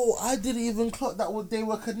 Oh, I didn't even clock that they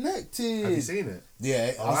were connected. Have you seen it?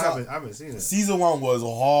 Yeah, I haven't seen it. Season 1 was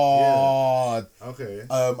hard. Yeah. Okay.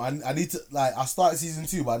 I need to I started season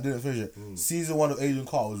 2, but I didn't finish it. Season 1 of Agent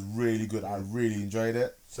Carter was really good. I really enjoyed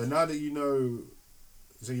it. So now that you know,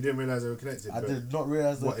 so you didn't realize they were connected. I did not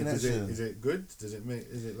realize they were connected. Is it good? Does it make?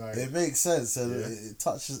 Is it like? It makes sense. So it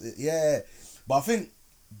touches it. Yeah, but I think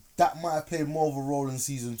that might have played more of a role in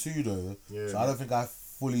season 2 though. Yeah. So I don't think I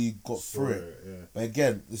fully got through it. Yeah. But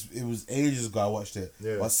again, it was ages ago I watched it.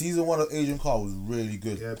 Yeah. But season 1 of Agent Carter was really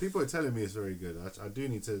good. Yeah, people are telling me it's very good. I do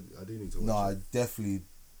need to watch it. No, I definitely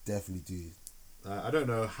do. I don't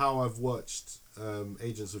know how I've watched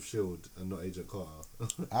Agents of S.H.I.E.L.D. and not Agent Carter.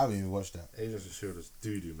 I haven't even watched that. Agents of S.H.I.E.L.D. was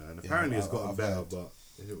doo-doo, man. Apparently it's gotten better, but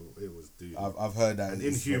it was doo-doo. I've heard that. And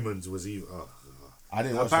Inhumans was even... I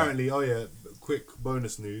didn't watch apparently, that. Oh yeah, quick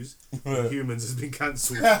bonus news. Inhumans has been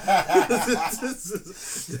cancelled.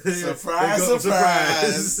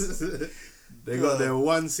 Surprise. They got their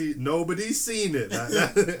one season. Nobody's seen it. Like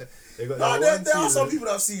that. They got there are some people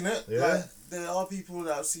that have seen it. Yeah? Like, there are people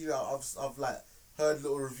that have seen it. I've like heard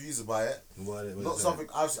little reviews about it. Not something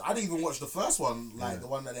I've seen. I didn't even watch the first one, like the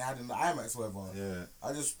one that they had in the IMAX or whatever. Yeah.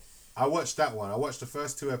 I watched that one. I watched the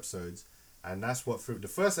first 2 episodes, and that's what through the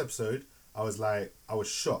first episode I was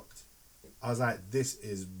shocked. I was like, this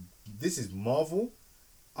is Marvel.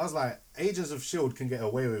 I was like, Agents of S.H.I.E.L.D. can get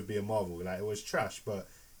away with being Marvel. Like, it was trash, but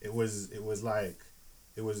it was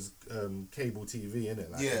cable TV, innit?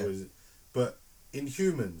 Like, it was, but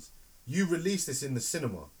Inhumans, you released this in the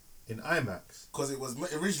cinema in IMAX because it was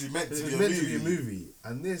originally meant to be a movie,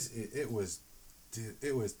 and it was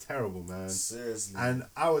terrible, man. Seriously. And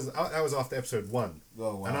that was after episode 1.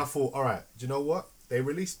 Oh, wow. And I thought, all right, do you know what? They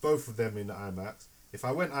released both of them in the IMAX. If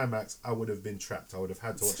I went IMAX, I would have been trapped. I would have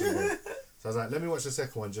had to watch it again. So I was like, let me watch the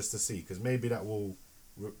second one just to see, because maybe that will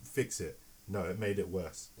fix it. No, it made it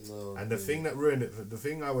worse. No. And the thing that ruined it, the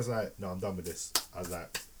thing I was like, no, I'm done with this. I was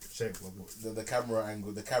like, shake my book. The camera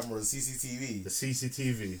angle, the CCTV. The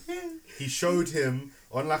CCTV. He showed him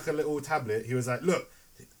on like a little tablet. He was like, look,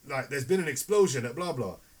 like there's been an explosion at blah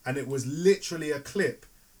blah, and it was literally a clip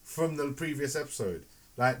from the previous episode.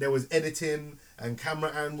 Like there was editing and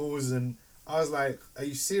camera angles, and I was like, are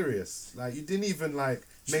you serious? Like you didn't even like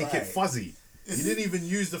make it fuzzy. You didn't even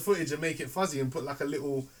use the footage and make it fuzzy and put like a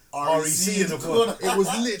little REC in the corner. It was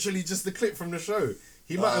literally just the clip from the show.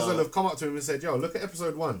 He might as well have come up to him and said, yo, look at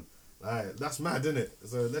episode 1. Like, that's mad, isn't it?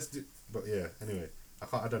 So let's do... But yeah, anyway.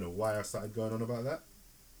 I don't know why I started going on about that.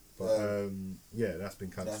 But yeah, that's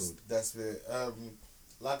been cancelled. That's it.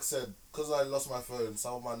 Like I said, because I lost my phone,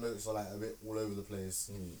 some of my notes are like a bit all over the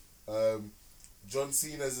place. John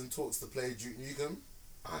Cena's in talks to play Duke Nukem.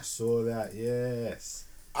 I saw that, yes.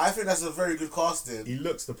 I think that's a very good casting. He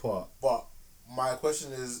looks the part. But my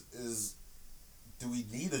question is do we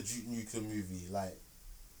need a Duke Nukem movie? Like,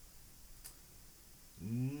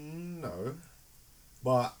 no.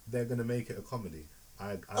 But they're going to make it a comedy.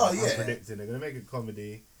 I'm predicting they're going to make it a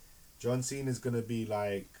comedy. John Cena's going to be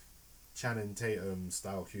like Channing Tatum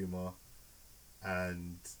style humour.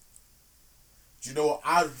 And... do you know what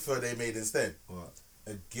I prefer they made instead? What?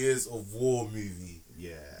 A Gears of War movie.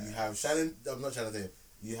 Yeah. You have not Channing Tatum.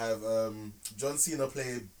 You have John Cena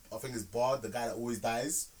play, I think it's Bard, the guy that always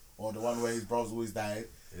dies, or the one where his brothers always died.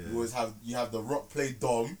 Yeah. You have The Rock play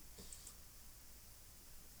Dom.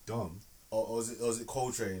 Dom? Or is it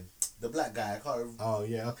Coltrane? The black guy, I can't remember. Oh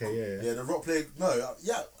yeah, okay, yeah. Yeah, The Rock played I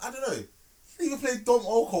don't know. He didn't even play Dom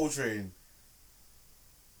or Coltrane.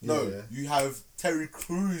 No, yeah. You have Terry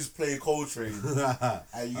Crews play Coltrane,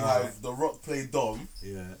 and you have The Rock play Dom.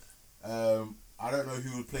 Yeah. I don't know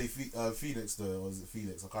who would play Phoenix though, or is it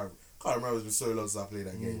Felix? I can't remember. It's been so long since I played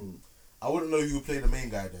that game. I wouldn't know who would play the main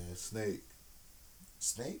guy there. Snake.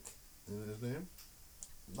 Snake? Is that his name?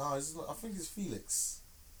 No, I think it's Felix.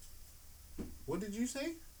 What did you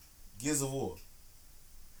say? Gears of War.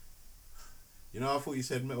 You know, I thought you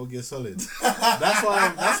said Metal Gear Solid. That's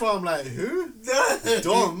why I'm like, who?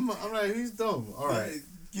 Dom? I'm like, who's Dom? All right.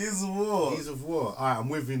 Gears of War. Gears of War. All right, I'm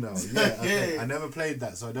with you now. Yeah, okay. I never played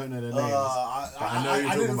that, so I don't know the names. I know who you're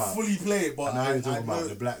talking about. I didn't fully play it, but I know who you're talking about.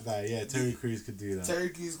 The black guy. Yeah, Terry Crews could do that. Terry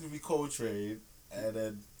Crews could be Coltrane, and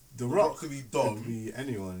then The Rock could be Dom. Could be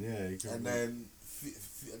anyone, yeah. And then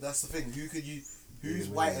that's the thing. Who's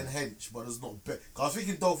white and hench, but is not bare? Cause I was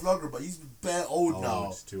thinking Dolph Lundgren, but he's bare old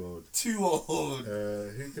now. Too old. Too old.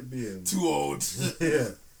 Who could be him? Too old. Yeah.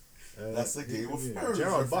 That's the Game of Thrones.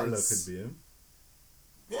 Gerard Butler could be him.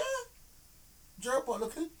 Yeah. Gerard Butler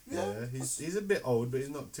could. Yeah. He's a bit old, but he's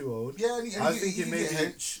not too old. Yeah, and I was thinking maybe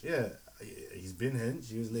hench. Yeah, he's been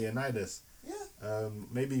hench. He was Leonidas. Yeah.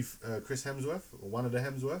 Maybe Chris Hemsworth or one of the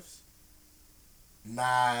Hemsworths.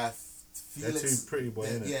 Nah. Felix, they're too pretty boy,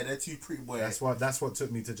 innit? Yeah, they're too pretty boy. That's what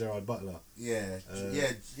took me to Gerard Butler. Yeah,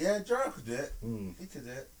 Gerard could do it. He could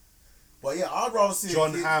do it. But yeah, I'd rather see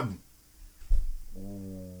John Hamm.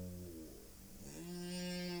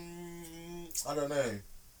 I don't know.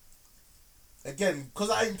 Again, because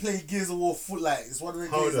I ain't played Gears of War it's one of the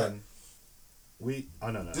games. Hold on.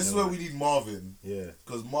 This is where we need Marvin. Yeah.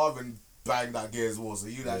 Because Marvin banged that Gears of War, so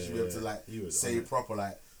you'd actually be able to say proper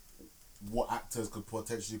what actors could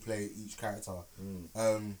potentially play each character.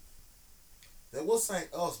 There was something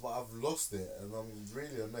else, but I've lost it, and I'm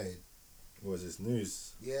really annoyed. What was this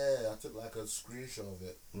news? Yeah, I took a screenshot of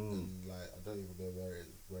it, and I don't even know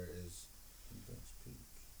where it is.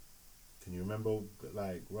 Can you remember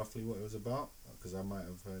roughly what it was about? Because I might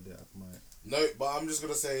have heard it. No, but I'm just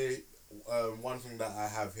gonna say one thing that I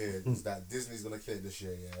have here is that Disney's gonna kill it this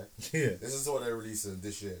year. Yeah. Yeah. This is what they're releasing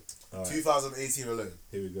this year. Right. 2018 alone.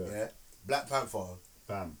 Here we go. Yeah. Black Panther.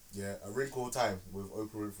 Bam. Yeah. A Wrinkle of Time with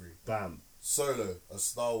Oprah Winfrey. Bam. Solo. A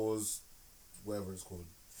Star Wars, whatever it's called.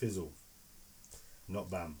 Fizzle.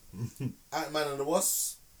 Not bam. Ant-Man and the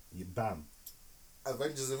Wasp. Yeah, bam.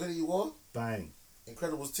 Avengers Infinity War. Bang.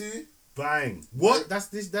 Incredibles 2. Bang. What? That's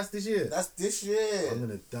this year? That's this year. I'm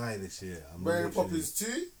going to die this year. Mary Poppins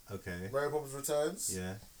 2. Okay. Mary Poppins Returns.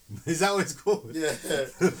 Yeah. Is that what it's called? Yeah.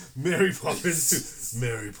 Mary Poppins 2.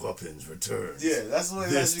 Mary Poppins Returns. Yeah, that's what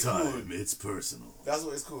it's this actually time, called. it's personal. That's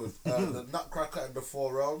what it's called. The Nutcracker and the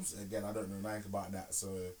Four Realms. Again, I don't know nothing about that,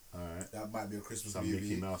 so that might be a Christmas movie.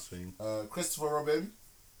 Mickey Mouse thing. Christopher Robin.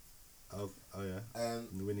 Oh yeah. And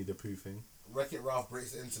the Winnie the Pooh thing. Wreck-It Ralph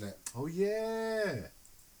Breaks the Internet. Oh yeah.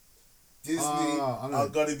 Disney are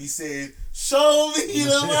gonna be saying, "Show me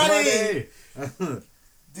the money."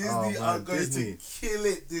 Disney are going to kill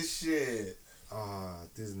it this year.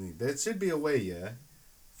 Disney. There should be a way,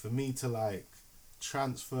 for me to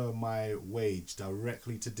transfer my wage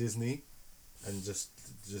directly to Disney, and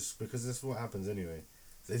just because this is what happens anyway.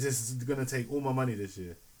 They're just gonna take all my money this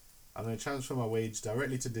year. I'm gonna transfer my wage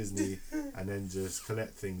directly to Disney, and then just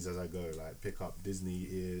collect things as I go. Like pick up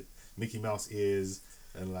Mickey Mouse ears,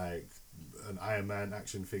 and like an Iron Man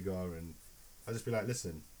action figure, and I'll just be like,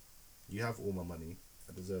 listen, you have all my money.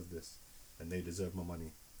 I deserve this, and they deserve my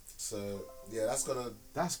money. So yeah,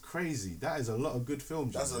 that's crazy. That is a lot of good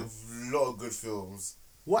films. That's a lot of good films.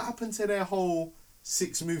 What happened to their whole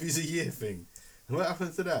 6 movies a year thing? What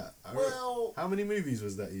happened to that? Well, how many movies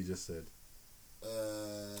was that you just said?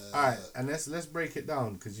 Alright, and let's break it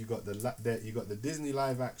down, because you got the Disney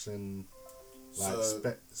live action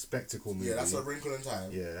spectacle movie. Yeah, that's A Wrinkle in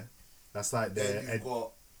Time. Yeah, that's like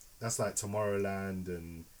that's like Tomorrowland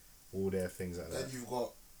and all their things like that. Then you've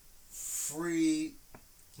got 3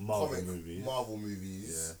 Marvel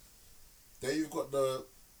movies. Yeah. Then you've got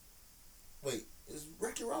is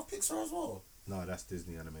Wreck-It Ralph Pixar as well? No, that's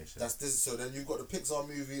Disney animation. That's this. So then you've got the Pixar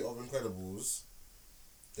movie of Incredibles.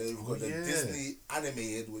 Then you've got the Disney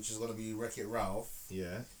animated, which is going to be Wreck-It Ralph.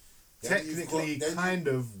 Yeah. Then Technically,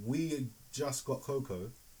 we just got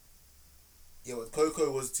Coco. Yeah, but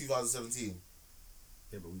Coco was 2017.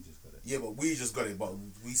 Yeah, but we just got it. Yeah, but we just got it, but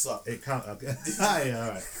we suck. It counts. Yeah,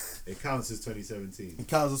 alright. It counts as 2017. It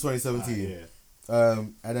counts as 2017. Yeah.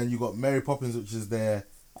 And then you got Mary Poppins, which is their...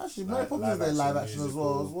 Actually, Mary Poppins is their live action as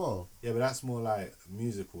well. Yeah, but that's more like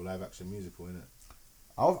live action musical, isn't it?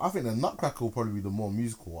 I think the Nutcracker will probably be the more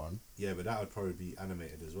musical one. Yeah, but that would probably be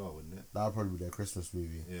animated as well, wouldn't it? That would probably be their Christmas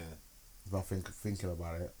movie. Yeah. If I thinking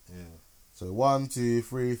about it. Yeah. So 1, 2,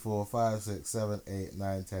 3, 4, 5, 6, 7, 8,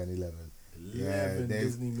 9, 10, 11. 11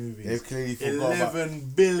 Disney movies. They've clearly forgot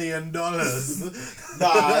 $11 billion.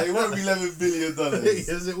 Nah, it won't be $11 billion.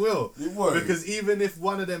 Yes, it will. It won't. Because even if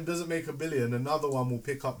one of them doesn't make $1 billion, another one will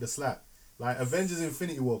pick up the slack. Like Avengers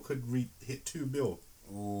Infinity War could hit $2 billion.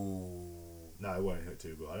 Ooh. No, it won't hit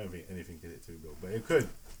 $2 billion. I don't think anything can hit $2 billion, but it could.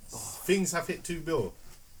 Things have hit $2 billion.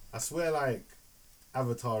 I swear, like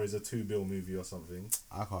Avatar is a $2 billion movie or something.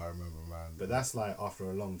 I can't remember, man. But that's like after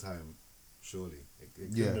a long time. Surely it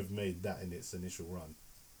couldn't have made that in its initial run.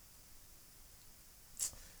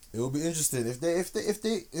 It will be interesting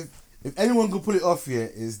if anyone could pull it off here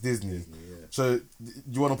is Disney. Yeah. So do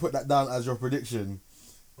you want to put that down as your prediction?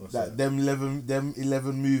 What's that them 11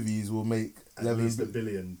 movies will make at least $1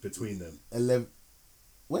 billion between them. 11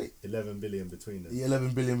 billion between them.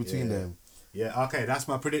 11 billion between them. Yeah, okay, that's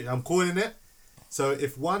my prediction. I'm calling it. So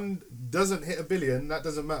if one doesn't hit $1 billion, that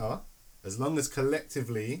doesn't matter, as long as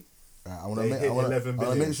collectively. I want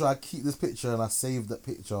to make sure I keep this picture and I save that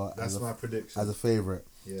picture. That's my prediction as a favorite.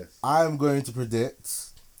 Yes, I'm going to predict.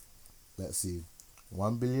 Let's see,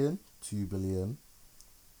 1 billion, 2 billion.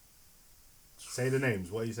 Say the names.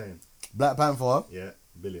 What are you saying? Black Panther. Yeah,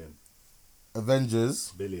 billion.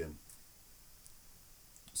 Avengers. Billion.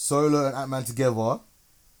 Solo and Ant-Man together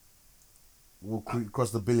will cross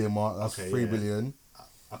the $1 billion mark. That's okay, 3 billion.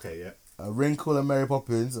 Okay, yeah. A Wrinkle and Mary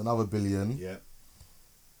Poppins, another $1 billion. Yeah.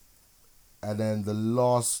 And then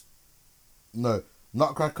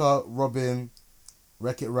Nutcracker, Robin,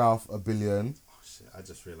 Wreck-It Ralph, $1 billion. Oh shit! I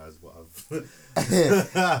just realised what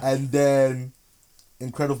I've. And then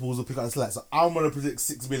Incredibles will pick up the slack. So I'm gonna predict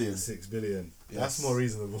 6 billion. 6 billion. Yes. That's more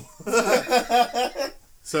reasonable.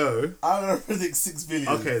 So I'm gonna predict 6 billion.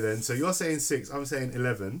 Okay then. So you're saying 6. I'm saying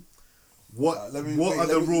 11. What are the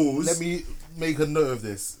rules? rules? Let me make a note of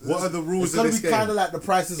this. What are the rules of this It's game? gonna be kind of like The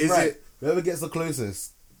Price is Right. It, whoever gets the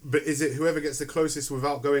closest. But is it whoever gets the closest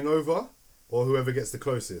without going over, or whoever gets the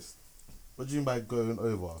closest? What do you mean by going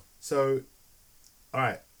over? So,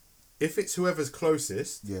 alright, if it's whoever's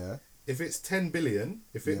closest, yeah. If it's 10 billion,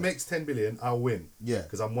 if it makes 10 billion, I'll win. Yeah.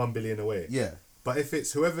 Because I'm 1 billion away. Yeah. But if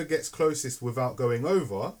it's whoever gets closest without going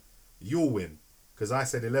over, you'll win. Because I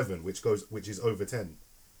said 11, which is over 10.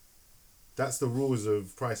 That's the rules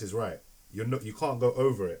of Price is Right. You can't go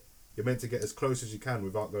over it. You're meant to get as close as you can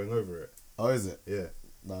without going over it. Oh, is it? Yeah.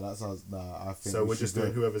 No, that sounds... I think so we're just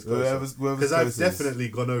doing whoever's closest. Because I've definitely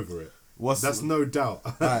gone over it. That's no doubt.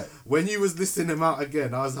 Right. When you was listing them out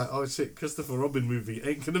again, I was like, oh shit, Christopher Robin movie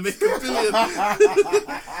ain't gonna make $1 billion.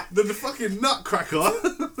 Then the fucking Nutcracker.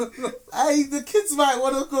 Hey, the kids might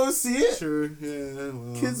want to go see it. True, yeah.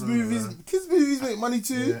 Well, kids movies make money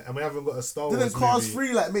too. Yeah, and we haven't got a Star Wars Didn't Cars movie.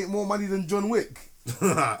 3 like make more money than John Wick?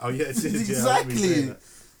 Oh yeah, it did, exactly. Yeah,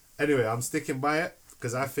 anyway, I'm sticking by it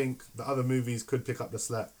because I think the other movies could pick up the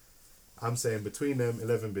slack. I'm saying between them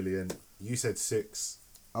 11 billion. You said 6.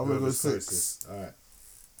 I'm gonna go 6. All right,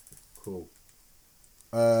 cool.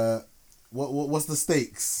 What's the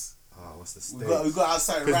stakes? Oh, what's the stakes? We got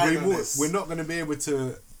outside right on this. We're not gonna be able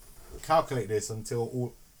to calculate this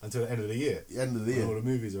until the end of the year. The end of the when year. all the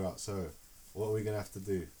movies are out. So, what are we gonna have to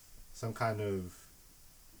do? Some kind of,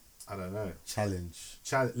 I don't know. Challenge.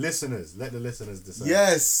 Listeners, let the listeners decide.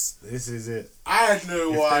 Yes. This is it. I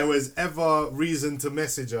know If why. there was ever reason to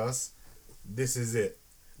message us, this is it.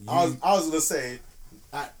 I was gonna say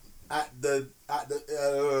at the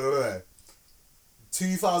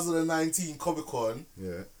 2019 Comic Con,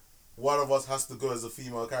 Yeah. one of us has to go as a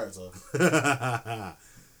female character.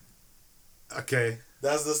 Okay.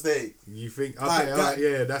 That's the stake. You think? Okay, Guys, alright,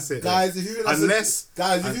 yeah, that's it. Guys, if you think that's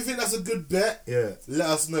if you think that's a good bet, Yeah. let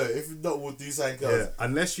us know. If not, we'll do something else. Yeah.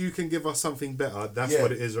 Unless you can give us something better, that's Yeah.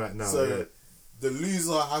 what it is right now. So yeah. the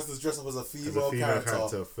loser has to dress up as a female,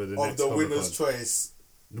 character for the of next the Comic-Con. winner's choice.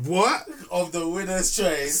 What? Of the winner's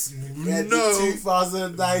choice in No. the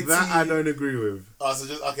 2019. That I don't agree with. Oh, so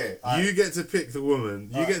just okay. You get to pick the woman.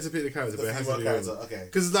 You get to pick the character, The but it has to female be character, a woman. okay.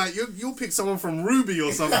 Because like you'll pick someone from Ruby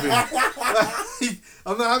or something. Like,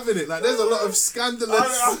 I'm not having it. Like there's a lot of scandalous.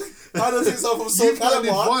 I don't think so from Soul You've got an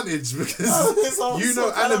Calibur. advantage I don't because think so from you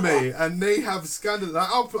know Soul anime Calibur. and they have scandal. Like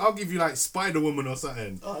I'll give you like Spider Woman or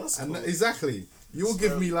something. Oh, that's and cool. exactly. You'll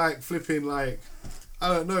give me like flipping like I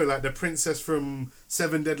don't know like the princess from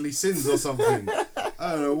Seven Deadly Sins or something.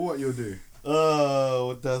 I don't know what you'll do.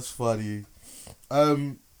 Oh, that's funny.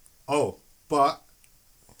 Oh, but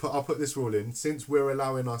I'll put this rule in. Since we're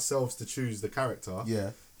allowing ourselves to choose the character,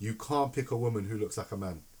 Yeah. you can't pick a woman who looks like a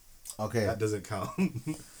man. Okay. That doesn't count.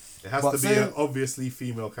 It has But to be saying- an obviously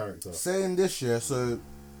female character. Saying this year, so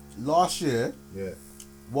last year, Yeah.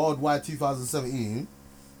 worldwide 2017,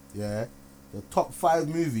 yeah, the top 5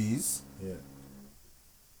 movies, Yeah.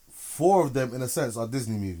 4 of them in a sense are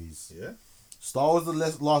Disney movies. Yeah. Star Wars: The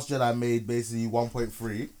Last Jedi made basically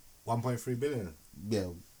 1.3. 1.3 billion. Yeah,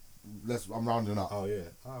 I'm rounding up. Oh yeah.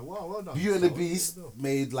 Oh, well done. Beauty and the Oh, Beast well done.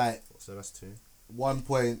 made like So that's 2. 1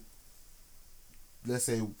 point. Let's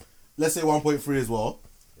say 1.3 as well.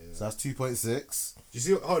 Yeah. So that's 2.6. Do you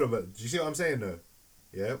see? Hold on, but do you see what I'm saying though?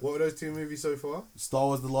 Yeah. What were those 2 movies so far? Star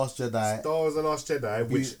Wars: The Last Jedi. Star Wars: The Last Jedi,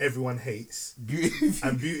 which everyone hates, Beauty.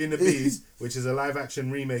 and Beauty and the Beast, which is a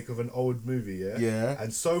live-action remake of an old movie. Yeah. Yeah.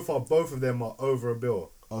 And so far, both of them are over $1 billion.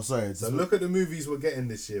 Oh, sorry. So look at the movies we're getting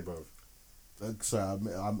this year, bro. Sorry,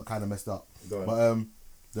 I'm kind of messed up. Go on.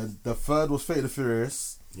 But the third was Fate of the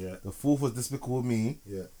Furious. Yeah. The fourth was Despicable Me,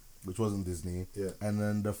 Yeah. which wasn't Disney. Yeah. And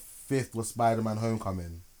then the fifth was Spider-Man: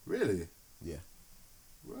 Homecoming. Really? Yeah.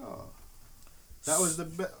 Wow. That was the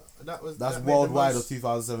best. That's that made the worldwide most- of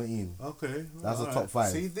 2017. Okay. That's the alright. top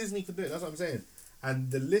 5. See, Disney could do it. That's what I'm saying. And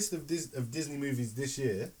the list of Disney movies this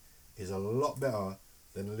year is a lot better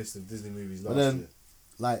than the list of Disney movies last But then, year.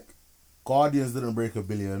 like, Guardians didn't break $1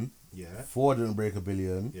 billion. Yeah. 4 didn't break $1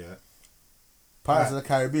 billion. Yeah. Pirates of the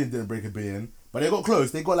Caribbean didn't break $1 billion. But they got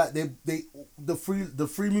close. They got like the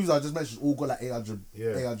three movies I just mentioned all got like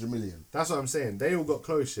 800 million. That's what I'm saying. They all got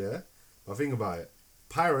close, yeah? But think about it.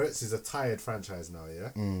 Pirates is a tired franchise now,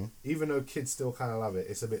 yeah? Even though kids still kind of love it,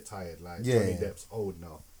 it's a bit tired. Like, Johnny Depp's old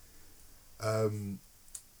now.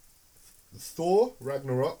 Thor,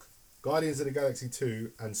 Ragnarok, Guardians of the Galaxy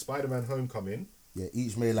 2, and Spider-Man Homecoming. Yeah,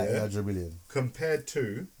 each made like 800 million. Compared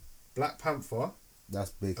to Black Panther,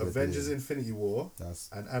 That's big. Avengers Infinity War,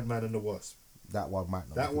 and Ant-Man and the Wasp. That one might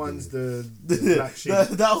not. That make one's $1 the billion. black sheep.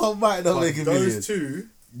 that one might not But make $1 billion. those 2,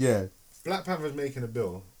 Yeah. Black Panther's making $1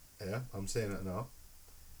 billion. Yeah, I'm saying that now.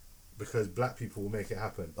 Because black people will make it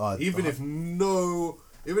happen. Even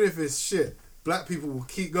if it's shit, black people will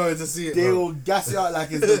keep going to see it. They bro. will gas it out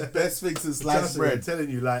like it's the best thing since sliced Trust me, I'm bread. telling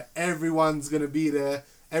you, like, everyone's going to be there.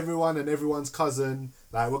 Everyone and everyone's cousin.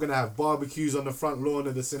 Like, we're going to have barbecues on the front lawn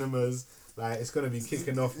of the cinemas. Like, it's going to be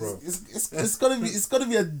kicking off, bro. It's gonna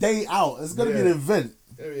be a day out. It's gonna be an event.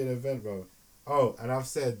 It's going to be an event, bro. Oh, and I've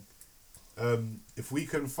said, if we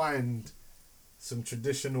can find some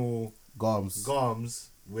traditional Garms.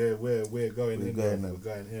 we're going in. Going We're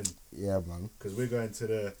going in. Yeah, man. Because we're going to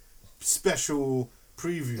the special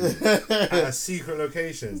preview at a secret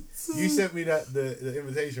location. You sent me the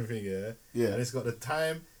invitation thing, yeah? Yeah. And it's got the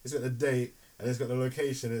time, it's got the date, and it's got the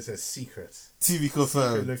location, and it says secret. To be Secret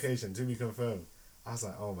confirmed. location, to be confirmed. I was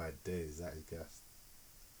like, oh my days, that is gas.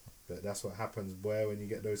 But that's what happens, boy, when you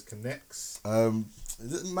get those connects.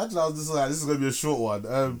 Imagine I was just like, this is gonna be a short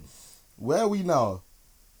one. Where are we now?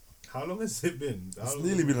 How long has it been? It's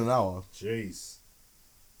nearly been an hour. Jeez.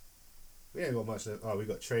 We ain't got much left. Oh, we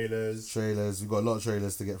got trailers. We've got a lot of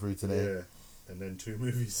trailers to get through today. Yeah. And then 2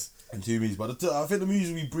 movies. And 2 movies. But I think the movies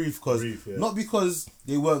will be brief because not because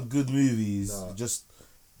they weren't good movies, just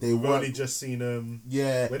they We've weren't. only just seen them.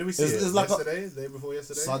 Yeah. When did we see it? It's like yesterday? The day before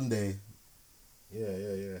yesterday? Sunday.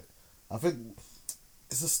 Yeah. I think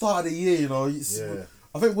it's the start of the year, you know.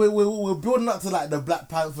 I think we're building up to like the Black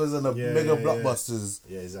Panthers and the mega blockbusters.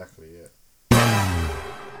 Yeah, exactly. Yeah.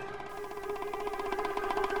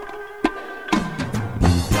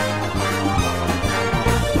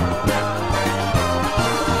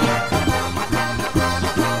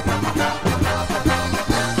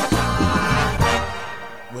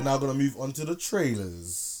 We're now gonna move on to the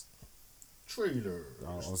trailers.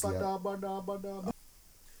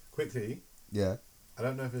 Quickly. Yeah. I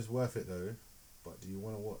don't know if it's worth it though, but do you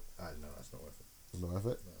want to watch? No, that's not worth it. It's not worth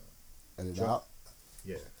it. No. Edit it out.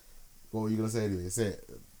 Yeah. What were you gonna say anyway? Say it.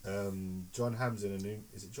 John Hamm's in a new.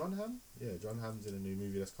 Is it John Hamm? Yeah, John Hamm's in a new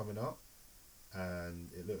movie that's coming out,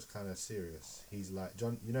 and it looks kind of serious. He's like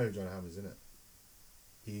John. You know who John Hamm is, isn't it?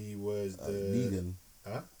 He was the Negan.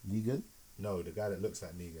 Huh? Negan? No, the guy that looks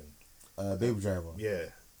like Negan. Baby Driver. Yeah.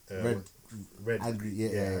 Red. Angry.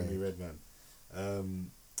 Yeah. Angry Red Man.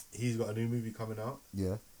 He's got a new movie coming out.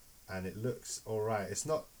 Yeah. And it looks alright. It's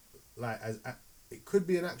not like it could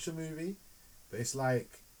be an action movie, but it's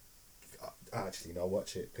like actually no,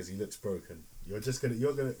 watch it because he looks broken. You're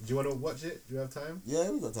gonna. Do you want to watch it? Do you have time? Yeah,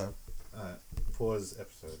 we got time. Alright. Pause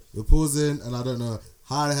episode. We're pausing, and I don't know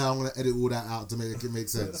how the hell I'm gonna edit all that out to make it make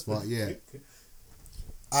sense. But yeah.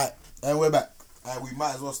 Alright, and we're back. We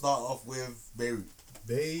might as well start off with Beirut.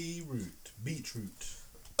 Beetroot.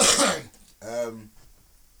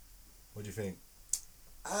 What do you think?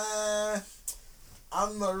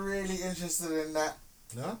 I'm not really interested in that.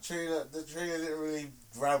 No? The trailer didn't really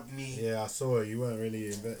grab me. Yeah, I saw it. You weren't really.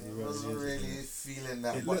 I wasn't really feeling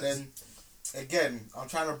that. But then, again, I'm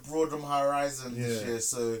trying to broaden my horizon this year,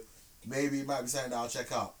 so maybe it might be something that I'll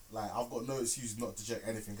check out. Like, I've got no excuse not to check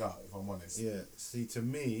anything out, if I'm honest. Yeah. See, to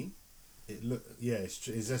me,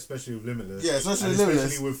 it's especially with Limitless. Yeah, especially with Limitless.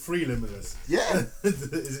 Especially with Free Limitless. Yeah.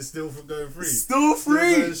 Is it still going free? Still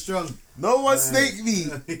free. Still going strong. No one snaked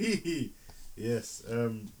me. Yes.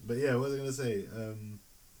 But yeah, what was I going to say?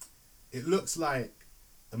 It looks like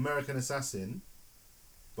American Assassin,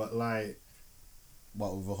 but like...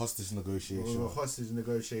 What, with a hostage negotiation? With a hostage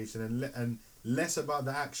negotiation and less about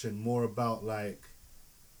the action, more about like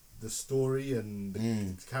the story and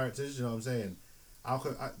the characters, you know what I'm saying?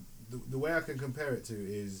 The way I can compare it to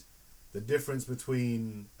is the difference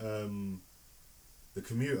between The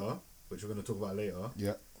Commuter, which we're going to talk about later,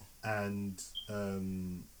 and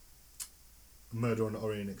Murder on the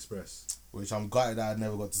Orient Express. Which I'm gutted that I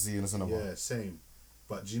never got to see in the cinema. Yeah, same.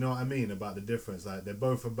 But do you know what I mean about the difference? Like, they're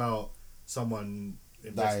both about someone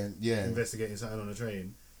investigating something on a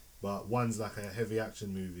train, but one's like a heavy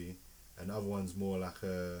action movie and the other one's more like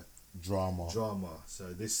a drama.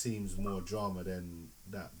 So this seems more drama than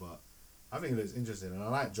that, but I think it looks interesting, and I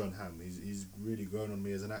like John Hamm. He's really grown on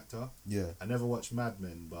me as an actor. Yeah. I never watched Mad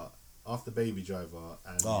Men, but after Baby Driver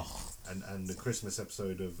and the Christmas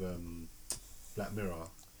episode of Black Mirror,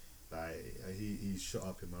 like he shot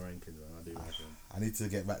up in my rankings, and I do like him. I need to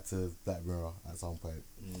get back to Black Mirror at some point.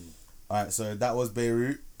 Alright, so that was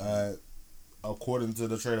Beirut. According to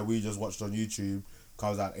the trailer we just watched on YouTube,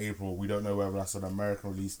 comes out April. We don't know whether that's an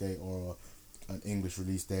American release date or an English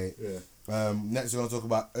release date. Yeah. Next we're going to talk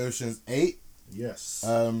about Ocean's 8. Yes.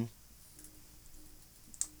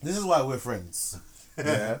 This is why we're friends.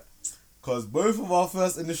 Yeah. Because both of our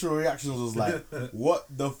first initial reactions was like, what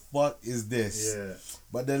the fuck is this? Yeah.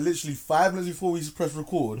 But then literally 5 minutes before we press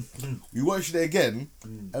record, we watched it again,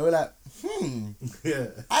 and we're like, yeah.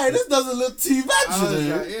 Hey, this doesn't look too bad,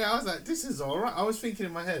 I was like, this is alright. I was thinking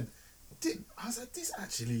in my head, I was like, this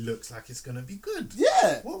actually looks like it's going to be good.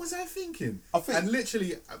 Yeah. What was I thinking? And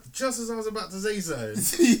literally, just as I was about to say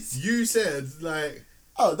something, you said, like...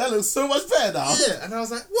 Oh, that looks so much better now. Yeah, and I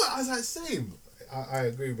was like, what? I was like, same. I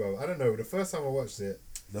agree, bro. I don't know. The first time I watched it...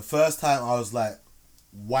 The first time I was like,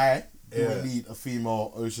 why do we need a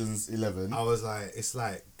female Ocean's 11? I was like, it's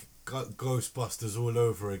like Ghostbusters all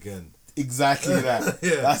over again. Exactly that.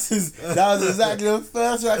 Yeah. That was exactly the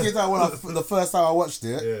first reaction the first time I watched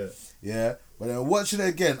it. Yeah. Yeah. But then watching it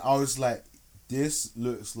again, I was like, this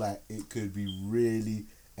looks like it could be really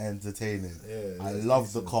entertaining. Yeah. I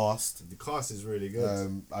love the cast. The cast is really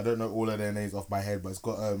good. I don't know all of their names off my head, but it's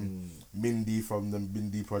got Mindy from the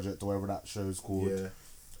Mindy Project or whatever that show's called. Yeah.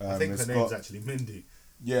 I think her name's actually Mindy.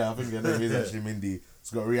 Yeah, I think her name is actually Mindy. It's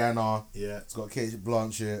got Rihanna. Yeah. It's got Kate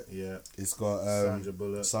Blanchett. Yeah. It's got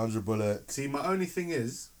Sandra Bullock. See, my only thing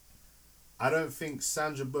is, I don't think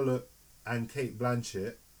Sandra Bullock and Kate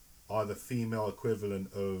Blanchett are the female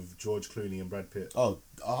equivalent of George Clooney and Brad Pitt. Oh,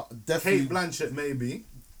 definitely. Kate Blanchett maybe.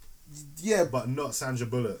 Yeah, but not Sandra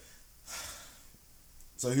Bullock.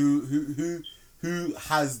 So who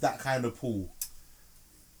has that kind of pull?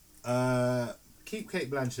 Keep Kate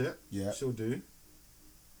Blanchett. Yeah, she'll do.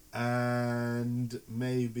 And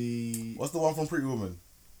maybe... What's the one from Pretty Woman?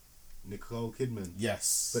 Nicole Kidman.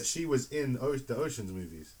 Yes. But she was in the Ocean's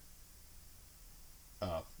movies.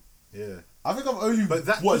 Oh. Yeah. I think I've only But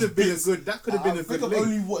that watched could have been bits. a good... That could have been a good I think link.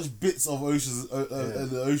 I've only watched bits of Ocean's,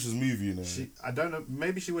 the Ocean's movie, you know. I don't know.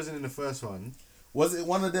 Maybe she wasn't in the first one. Was it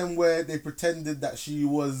one of them where they pretended that she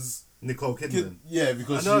was... Nicole Kidman. Yeah,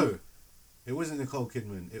 because I know. It wasn't Nicole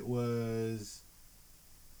Kidman. It was...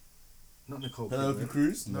 Not Nicole Penelope Kidman.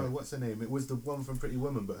 Cruz? No, what's her name? It was the one from Pretty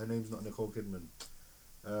Woman, but her name's not Nicole Kidman.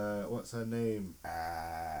 What's her name?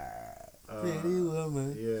 Pretty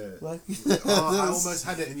Woman. Yeah. I almost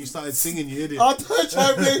had it and you started singing, you idiot. I don't try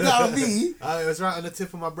to blame that on me. It was right on the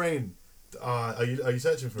tip of my brain. Are you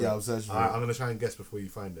searching for it? Yeah, I'm searching for it. I'm going to try and guess before you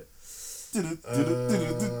find it. No,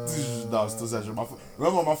 I'm still searching.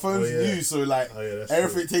 Remember, my phone's new, so like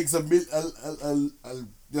everything takes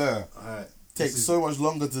takes so much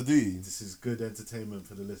longer to do. This is good entertainment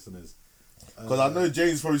for the listeners. Because I know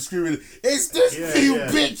James is probably screaming, "It's this you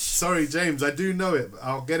bitch!" Sorry, James, I do know it, but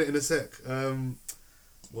I'll get it in a sec.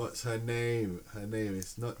 What's her name? Her name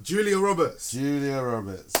is not Julia Roberts. Julia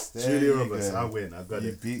Roberts. Julia Roberts. I win. I got it.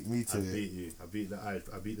 You beat me to it. I beat you.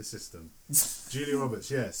 I beat the system. Julia Roberts.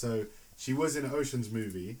 Yeah. So she was in an Ocean's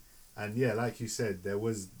movie, and yeah, like you said, there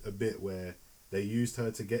was a bit where they used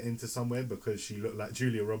her to get into somewhere because she looked like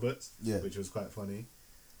Julia Roberts. Yeah. Which was quite funny.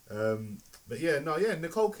 But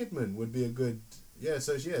Nicole Kidman would be a good... Yeah,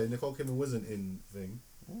 so Nicole Kidman wasn't in Thing.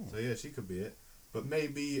 So yeah, she could be it. But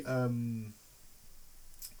maybe...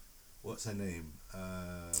 what's her name?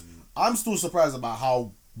 I'm still surprised about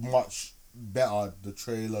how much better the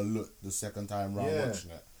trailer looked the second time round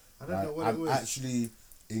watching it. I don't know what it was. I'm actually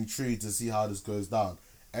intrigued to see how this goes down.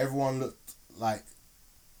 Everyone looked like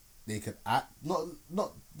they could act.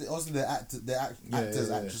 Obviously they're actors,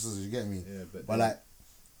 actresses, you get me? Yeah, but like...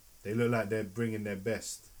 They look like they're bringing their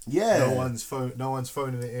best. Yeah. No one's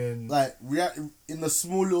phoning it in. Like, in the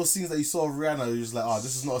small little scenes that you saw of Rihanna, you're just like, oh,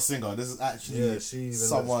 this is not a singer. This is actually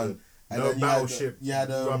someone. And no Battleship. You had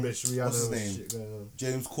rubbish Rihanna. What's his name? Shit going on.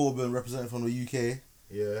 James Corbin, representing from the UK.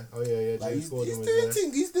 Yeah. Oh yeah. Like, James Corbin was doing there.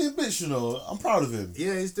 things. He's doing bits, you know. I'm proud of him.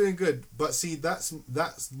 Yeah, he's doing good. But see, that's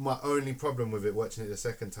my only problem with it. Watching it the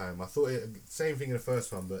second time, I thought same thing in the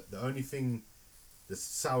first one, but the only thing, the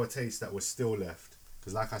sour taste that was still left.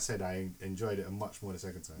 Because like I said, I enjoyed it much more the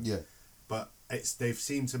second time. Yeah. But they've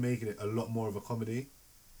seemed to make it a lot more of a comedy,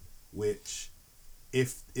 which,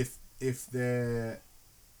 if it's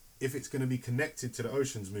going to be connected to the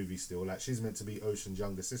Ocean's movie still, like she's meant to be Ocean's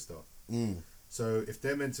younger sister. So if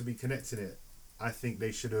they're meant to be connecting it, I think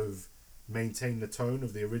they should have maintained the tone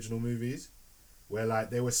of the original movies, where like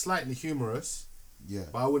they were slightly humorous. Yeah.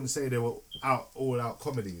 But I wouldn't say they were all out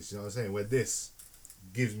comedies. You know what I'm saying? Where this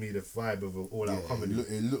gives me the vibe of an all-out comedy.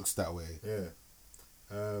 It looks that way. Yeah.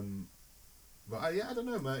 But I don't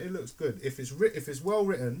know, man. It looks good. If it's well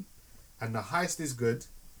written, and the heist is good,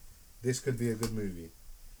 this could be a good movie.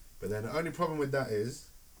 But then the only problem with that is,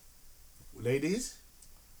 ladies,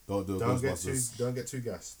 don't get too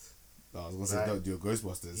gassed. No, I was gonna say don't do a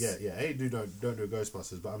Ghostbusters. Yeah. Don't do a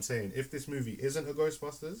Ghostbusters. But I'm saying if this movie isn't a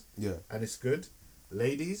Ghostbusters, and it's good,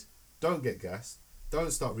 ladies, don't get gassed.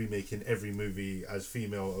 Don't start remaking every movie as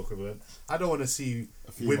female equivalent. I don't want to see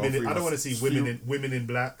women. I don't want to see women in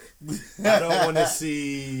black. I don't want to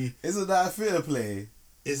see. Isn't that a fair play?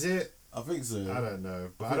 Is it? I think so. I don't know,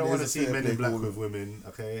 but I don't want to see men in black with women.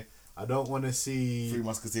 Okay, I don't want to see Three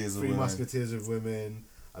Musketeers with women.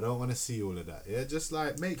 I don't want to see all of that. Yeah, just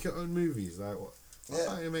like make your own movies. Like what?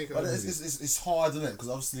 Yeah, but it's hard, isn't it? Because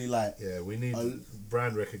obviously, like, we need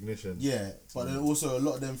brand recognition. Yeah, but then also a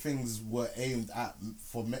lot of them things were aimed at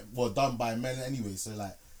done by men anyway. So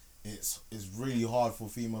like, it's really hard for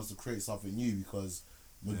females to create something new because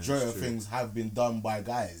majority of things have been done by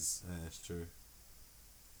guys. Yeah, that's true.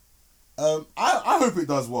 I hope it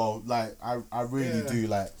does well. Like, I really do.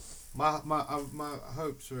 Like, my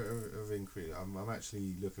hopes have increased. I'm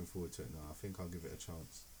actually looking forward to it now. I think I'll give it a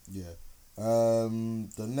chance. Yeah.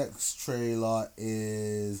 The next trailer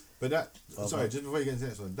is... But just before you get into the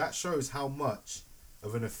next one, that shows how much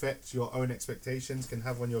of an effect your own expectations can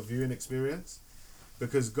have on your viewing experience.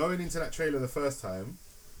 Because going into that trailer the first time,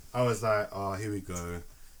 I was like, oh, here we go.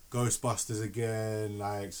 Ghostbusters again,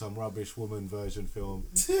 like some rubbish woman version film.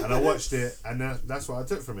 And I watched it, and that's what I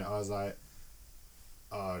took from it. I was like,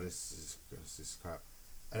 oh, this is crap.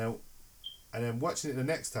 And then watching it the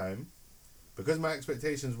next time, because my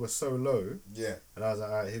expectations were so low, and I was like,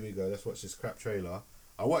 alright, here we go, let's watch this crap trailer.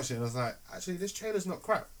 I watched it and I was like, actually, this trailer's not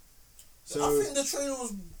crap. So I think the trailer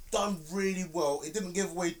was done really well. It didn't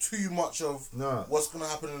give away too much of what's going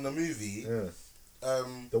to happen in the movie. Yeah.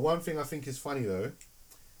 The one thing I think is funny though,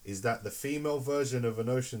 is that the female version of an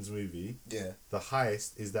Ocean's movie, the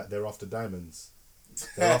heist is that they're after diamonds.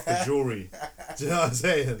 They're after jewelry. Do you know what I'm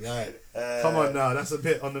saying? Like, come on now, that's a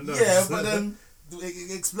bit on the nose. Yeah, but then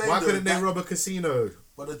explain. Why couldn't they rob a casino?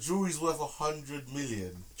 But the jewelry's worth 100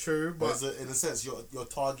 million. True, but in a sense, you're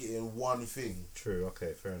targeting one thing. True.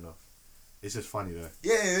 Okay, fair enough. It's just funny though.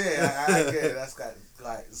 Yeah, I get it. That's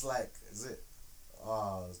like it's like, is it?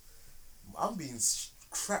 I'm being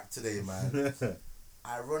crap today, man.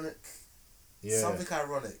 Ironic. Yeah. Something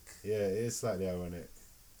ironic. Yeah, it is slightly ironic.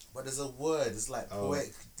 But there's a word. It's like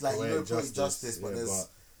poetic, like poetic justice. But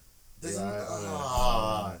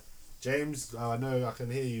James, I know I can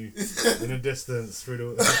hear you in the distance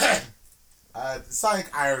through the.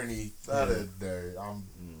 Something irony. I don't know.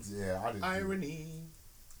 I didn't. Irony.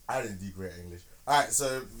 I didn't do great English. All right,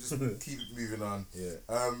 so just keep it moving on. Yeah.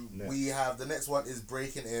 We have the next one is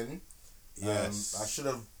Breaking In. Yes. I should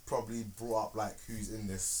have probably brought up like who's in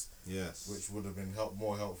this. Yes. Which would have been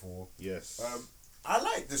more helpful. Yes. I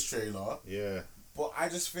like this trailer. Yeah. But I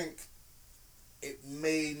just think it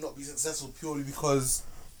may not be successful purely because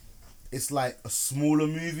it's like a smaller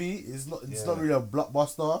movie. It's not really a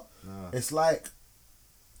blockbuster. Nah. It's like,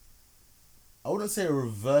 I wouldn't say a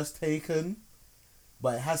reverse Taken,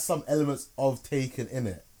 but it has some elements of Taken in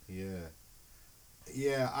it. Yeah.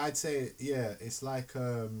 Yeah, I'd say it's like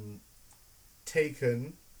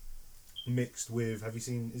Taken mixed with, have you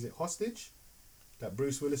seen, is it Hostage? That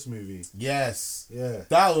Bruce Willis movie. Yes. Yeah.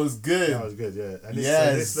 That was good. That was good, yeah. And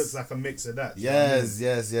this looks like a mix of that.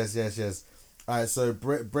 Yes. Alright, so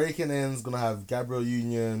Breaking In's gonna have Gabrielle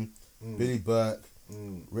Union, Billy Burke,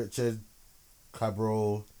 Richard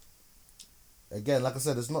Cabral. Again, like I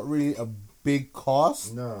said, it's not really a big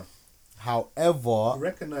cast. No. However, I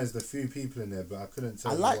recognised a few people in there, but I couldn't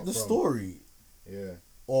tell. I like the story. Yeah.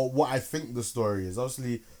 Or what I think the story is.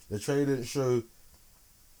 Obviously, the trailer didn't show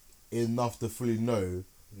enough to fully know,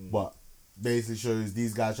 but basically shows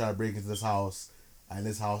these guys trying to break into this house, and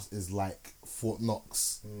this house is like Fort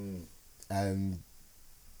Knox, and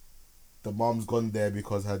the mom's gone there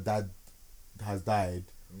because her dad has died.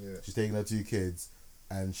 Yeah. She's taking her 2 kids,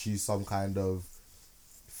 and she's some kind of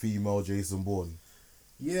female Jason Bourne.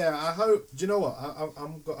 Yeah, I hope. Do you know what?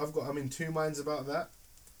 I'm in two minds about that.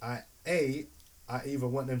 I either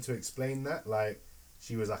want them to explain that, like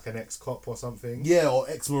she was like an ex-cop or something. Yeah, or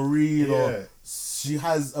ex-marine, Yeah. or she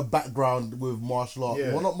has a background with martial arts.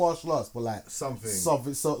 Yeah. Well, not martial arts, but like something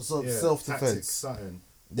self-defense. Tactics, something.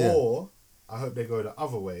 Yeah. Or I hope they go the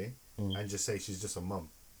other way and just say she's just a mum,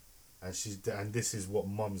 and this is what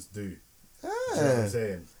mums do. Yeah. You know what I'm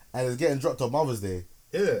saying? And it's getting dropped on Mother's Day.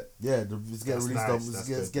 Yeah. Yeah, it's getting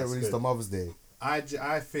released on Mother's Day. I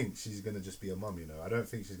think she's gonna just be a mum. You know, I don't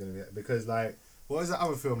think she's gonna be, because like, what was that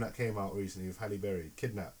other film that came out recently with Halle Berry,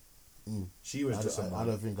 Kidnap? She was just a mum. I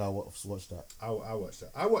don't think I watched that. I watched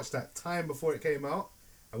that. I watched that time before it came out,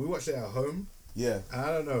 and we watched it at home. Yeah. And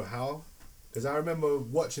I don't know how, because I remember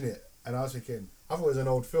watching it and I was thinking, I thought it was an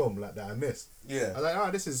old film like that I missed. Yeah. I was like,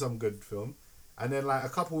 oh, this is some good film. And then like a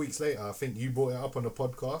couple weeks later, I think you brought it up on the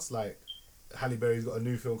podcast, like Halle Berry's got a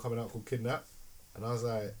new film coming out called Kidnap, and I was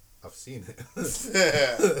like, I've seen it.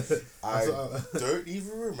 I don't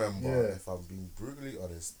even remember, if I'm being brutally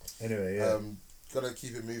honest. Anyway, yeah. Gotta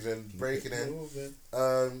keep it moving. Breaking In.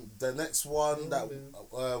 The next one that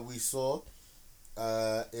we saw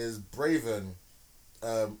is Braven.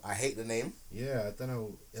 I hate the name. Yeah, I don't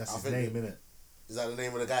know. That's his name, innit? Is that the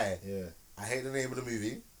name of the guy? Yeah. I hate the name of the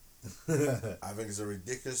movie. I think it's a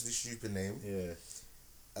ridiculously stupid name.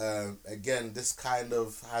 Yeah. Again, this kind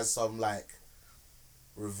of has some like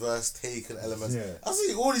reverse Taken elements. Yeah. I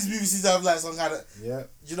see all these movies seem to have like some kind of,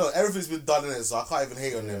 you know, everything's been done in it, so I can't even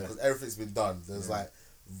hate on them because everything's been done. There's like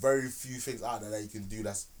very few things out there that you can do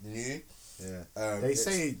that's new. Yeah. They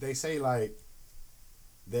say like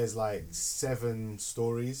there's like 7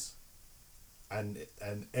 stories, and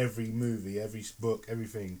every movie, every book,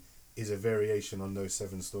 everything is a variation on those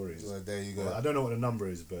 7 stories. So there you go. Well, I don't know what the number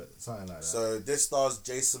is, but something like that. So this stars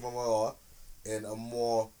Jason Momoa in a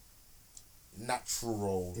more natural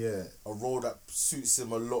role. Yeah. A role that suits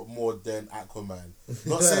him a lot more than Aquaman.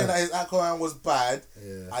 Not saying that his Aquaman was bad.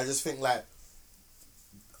 Yeah. I just think like,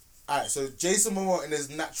 alright, so Jason Momoa in his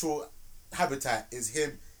natural habitat is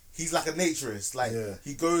him. He's like a naturist. Like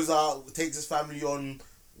he goes out, takes his family on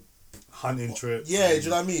hunting trips. Yeah, do you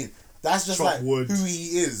know what I mean? That's just like who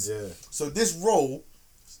he is. Yeah. So this role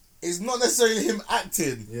is not necessarily him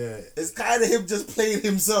acting. Yeah. It's kind of him just playing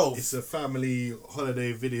himself. It's a family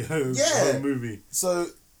holiday video movie. So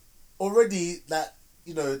already that,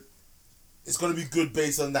 you know, it's gonna be good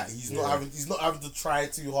based on that. He's not having to try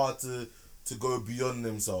too hard to go beyond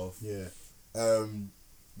himself. Yeah.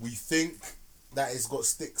 We think that it's got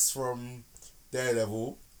sticks from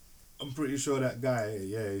Daredevil. I'm pretty sure that guy,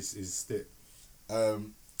 is Stick.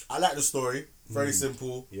 I like the story. Very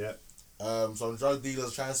simple. Yeah. Some drug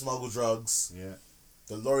dealers trying to smuggle drugs. Yeah.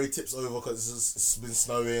 The lorry tips over because it's been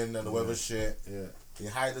snowing and the weather's shit. Yeah. They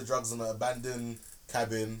hide the drugs in an abandoned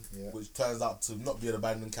cabin, which turns out to not be an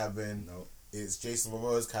abandoned cabin. No. It's Jason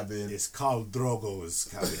Momoa's cabin. It's Khal Drogo's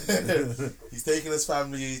cabin. He's taking his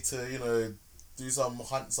family to,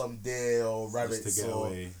 hunt some deer or rabbits just to get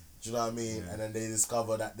away. Do you know what I mean? Yeah. And then they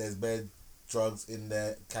discover that there's bad drugs in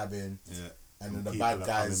their cabin. Yeah. And then the bad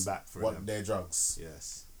guys want their drugs.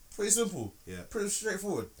 Yes. Pretty simple. Yeah. Pretty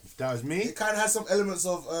straightforward. If that was me. It kind of has some elements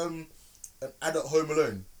of an adult Home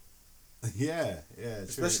Alone. Yeah.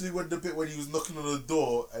 Especially when the bit when he was knocking on the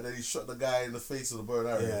door and then he shot the guy in the face with a bow and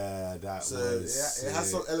arrow. Yeah, it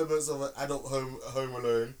has some elements of an adult Home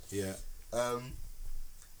Alone. Yeah.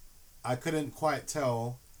 I couldn't quite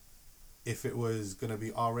tell if it was gonna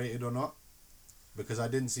be R-rated or not because I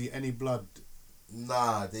didn't see any blood.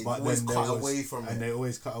 Nah, they always cut away from it. And they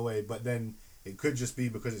always cut away, but then it could just be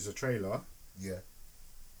because it's a trailer. Yeah.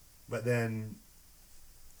 But then...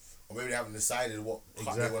 Or maybe they haven't decided what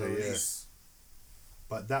cut they want to release.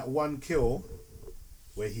 But that one kill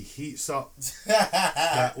where he heats up...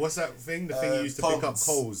 what's that thing? The thing he used to pick up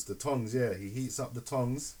coals. The tongs, yeah. He heats up the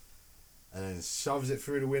tongs and then shoves it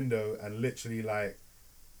through the window and literally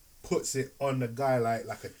puts it on the guy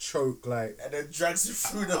like a choke, and then drags it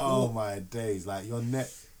through the wall. Oh my days!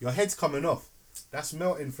 Your head's coming off. That's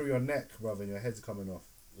melting through your neck, brother, and your head's coming off.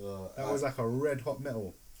 That was like a red hot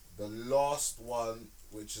metal. The last one,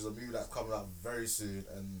 which is a movie that's coming out very soon,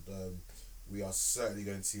 and we are certainly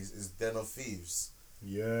going to see, is Den of Thieves.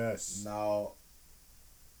 Yes. Now,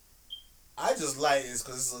 I just like it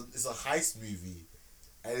because it's a heist movie,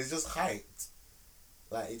 and it's just hyped.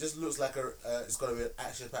 It just looks like it's gonna be an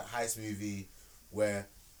action-packed heist movie where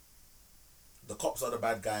the cops are the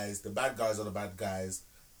bad guys are the bad guys.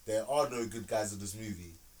 There are no good guys in this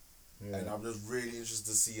movie, and I'm just really interested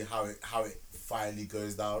to see how it finally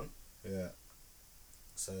goes down. Yeah.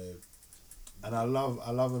 So. And I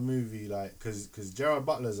love a movie because Gerard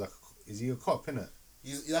Butler's is he a cop, innit?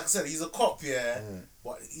 He's like I said, he's a cop, yeah.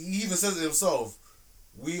 But he even says it himself.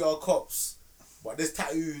 We are cops. But this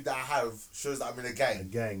tattoo that I have shows that I'm in a gang. A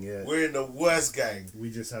gang, yeah. We're in the worst gang. We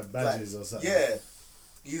just have badges or something. Yeah.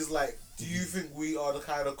 He's like, do you think we are the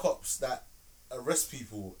kind of cops that arrest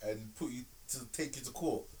people and take you to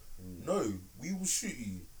court? No, we will shoot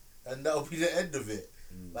you, and that'll be the end of it.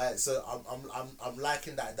 So I'm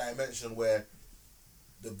liking that dimension where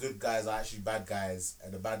the good guys are actually bad guys,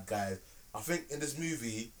 and the bad guys. I think in this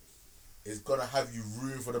movie, it's gonna have you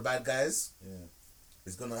rooting for the bad guys. Yeah.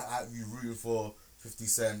 It's gonna have you rooting for 50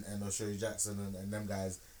 Cent and O'Shea Jackson and them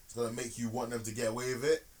guys. It's gonna make you want them to get away with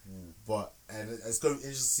it. And it's gonna be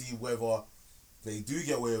interesting to see whether they do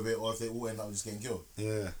get away with it or if they all end up just getting killed.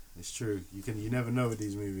 Yeah, it's true. You never know with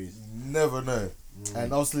these movies. You never know.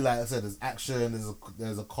 And obviously, like I said, there's action.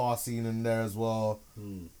 There's a car scene in there as well.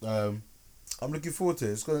 I'm looking forward to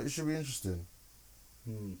it. It should be interesting.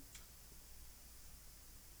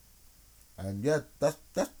 And yeah,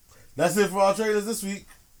 that's it for our trailers this week.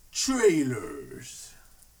 Trailers.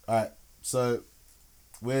 Alright, so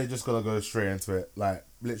we're just gonna go straight into it.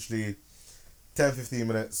 Literally 10-15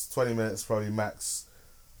 minutes, 20 minutes probably max.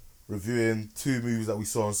 Reviewing 2 movies that we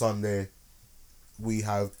saw on Sunday. We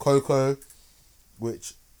have Coco,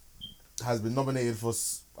 which has been nominated for,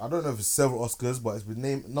 I don't know if it's several Oscars, but it's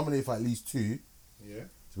been nominated for at least 2. Yeah.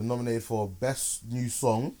 It's been nominated for Best New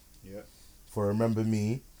Song. Yeah. For Remember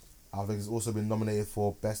Me. I think it's also been nominated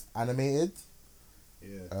for Best Animated.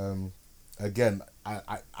 Yeah. Again,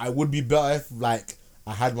 I would be better if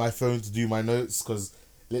I had my phone to do my notes, because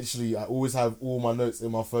literally I always have all my notes in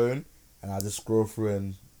my phone and I just scroll through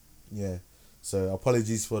and yeah. So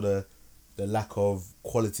apologies for the lack of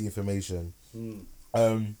quality information.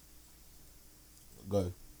 Go.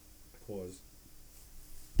 Pause.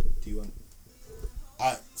 Do you want?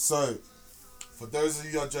 Alright, so for those of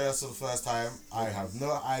you who are joining us for the first time, I have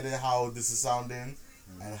no idea how this is sounding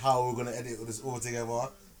and how we're gonna edit this all together.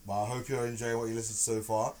 But I hope you're enjoying what you listened to so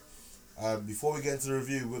far. Before we get into the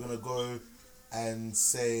review, we're gonna go and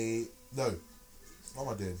say no. What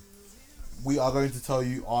am I doing? We are going to tell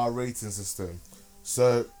you our rating system.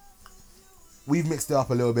 So we've mixed it up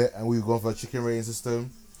a little bit and we've gone for a chicken rating system.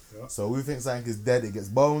 Yeah. So we think something is dead, it gets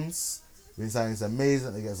bones. We think something is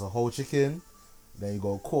amazing, it gets a whole chicken. Then you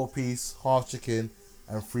go quarter piece, half chicken,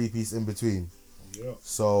 and 3 piece in between. Yeah.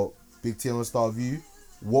 So Big T, on start with you.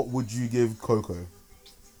 What would you give Coco?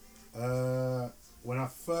 When I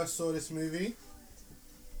first saw this movie,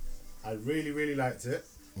 I really, really liked it.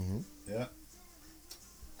 Yeah.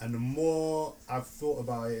 And the more I've thought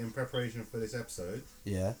about it in preparation for this episode,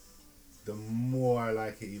 Yeah. the more I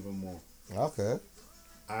like it even more. Okay.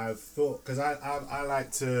 I've thought, because I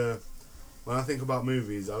like to, when I think about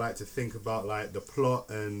movies, I like to think about like the plot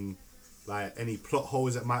and like any plot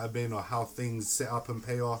holes that might have been or how things set up and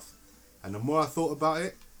pay off. And the more I thought about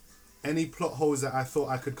it, any plot holes that I thought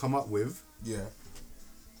I could come up with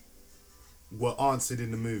were answered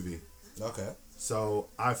in the movie. Okay. So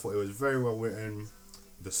I thought it was very well written.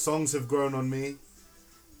 The songs have grown on me.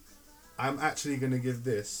 I'm actually going to give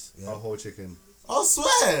this a whole chicken. I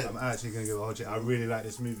swear! I'm actually going to give it a whole chicken. I really like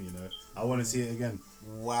this movie, you know. I want to see it again.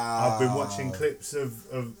 Wow. I've been watching clips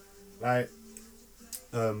of like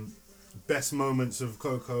best moments of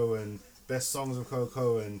Coco and best songs of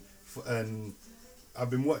Coco and I've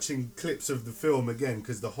been watching clips of the film again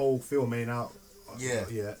because the whole film ain't out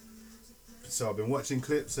yet. So I've been watching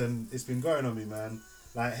clips and it's been growing on me, man.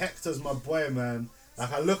 Like Hector's my boy, man.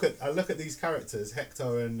 Like I look at these characters,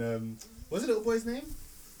 Hector and what's the little boy's name?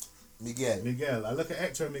 Miguel. I look at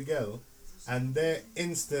Hector and Miguel, and they're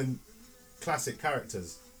instant classic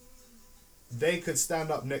characters. They could stand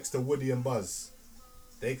up next to Woody and Buzz.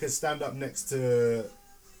 They could stand up next to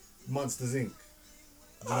Monsters Inc.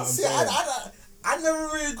 I never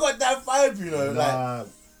really got that vibe, you know.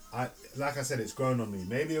 Like I said, it's grown on me.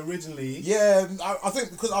 Maybe originally. Yeah, I think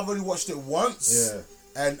because I've only watched it once. Yeah.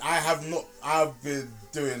 And I've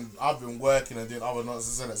been working and doing other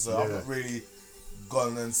nonsense in it, so I've not really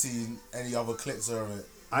gone and seen any other clips of it.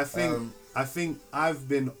 I think I've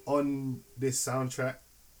been on this soundtrack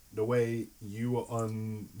the way you were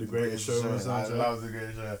on The Greatest Showman soundtrack. I love The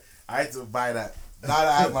Greatest Showman. I had to buy that. Now that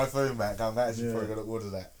I have my phone back, I'm actually probably gonna order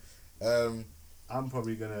that. I'm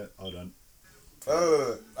probably gonna hold on.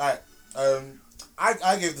 Alright.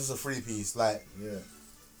 I gave this a 3-piece. Like,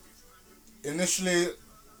 initially,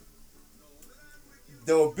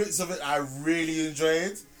 there were bits of it I really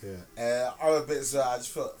enjoyed. Yeah. Other bits that I just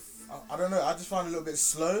felt, I don't know, I just found it a little bit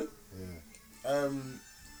slow. Yeah.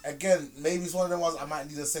 Again, maybe it's one of them ones I might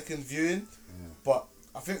need a second viewing. Yeah. But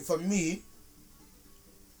I think for me,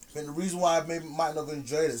 the reason why I might not have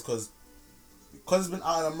enjoyed it is because it's been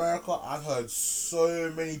out in America, I've heard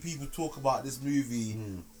so many people talk about this movie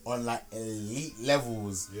on like elite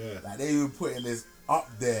levels. Yeah. Like they were putting this up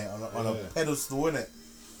there on a pedestal, innit?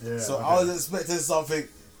 Yeah. So I was expecting something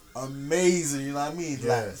amazing, you know what I mean?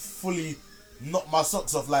 Yeah. Like fully knock my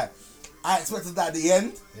socks off. Like I expected that at the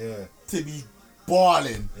end to be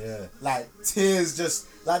bawling. Yeah. Like tears just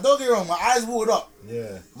like, don't get me wrong, my eyes watered up.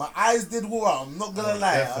 Yeah. My eyes did water up, I'm not gonna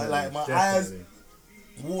lie. My eyes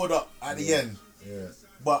watered up at the end. Yeah.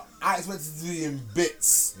 But I expected it to be in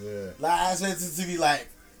bits. Yeah. Like I expected it to be like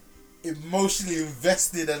emotionally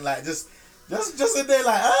invested and like just in there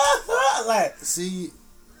like like. See,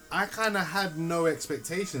 I kind of had no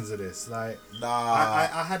expectations of this. Like,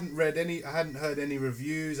 I hadn't heard any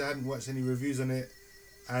reviews. I hadn't watched any reviews on it,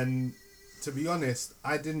 and to be honest,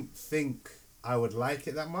 I didn't think I would like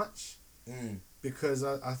it that much because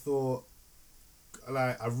I thought,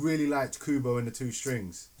 like, I really liked Kubo and the Two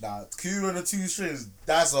Strings. Nah, Kubo and the Two Strings,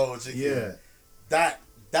 that's all chicken. Yeah, that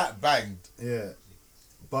banged. Yeah,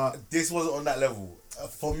 but this wasn't on that level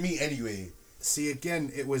for me anyway. See,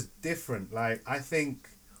 again, it was different. Like, I think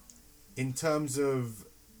in terms of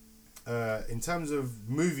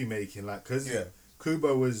movie making, like, because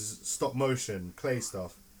Kubo was stop motion clay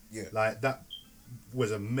stuff. Yeah, like that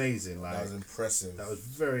was amazing. Like, that was impressive. That was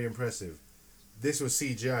very impressive. This was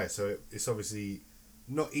CGI, so it's obviously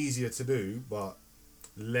not easier to do, but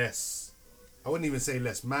less. I wouldn't even say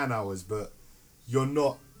less man hours, but you're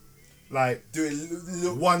not like doing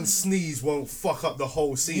one sneeze won't fuck up the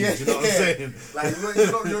whole scene. Yeah, you know what I'm saying? Like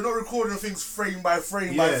you're not recording things frame by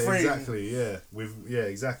frame by frame. Exactly. Yeah,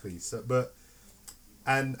 exactly. So, but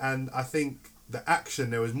and I think the action,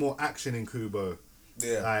 there was more action in Kubo.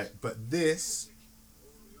 Yeah. Like, but this,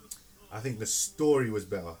 I think the story was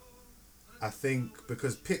better. I think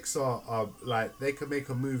because Pixar are like, they can make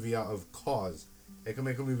a movie out of cars, they can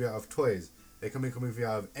make a movie out of toys, they can make a movie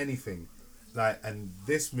out of anything. Like, and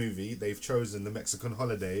this movie, they've chosen the Mexican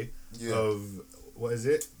holiday of, what is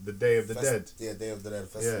it? The Day of the Dead. Yeah, Day of the Dead,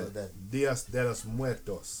 Festival of the Dead. Dias de los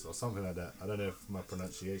Muertos, or something like that. I don't know if my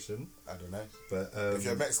pronunciation. I don't know. But if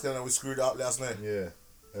you're Mexican and we screwed up, let us know.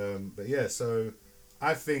 Yeah. But yeah, so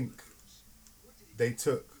I think they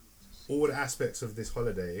took all the aspects of this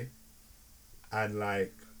holiday and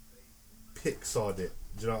like Pixar'd it.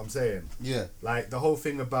 Do you know what I'm saying? Yeah. Like the whole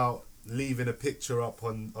thing about leaving a picture up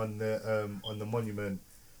on the monument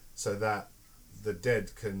so that the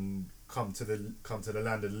dead can come to the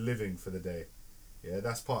land of the living for the day. Yeah,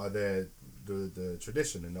 that's part of the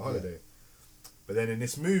tradition and the holiday. But then in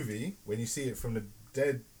this movie, when you see it from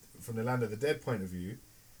the land of the dead point of view,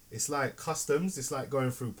 it's like customs. It's like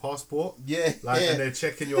going through passport. Yeah. And they're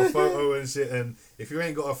checking your photo and shit. And if you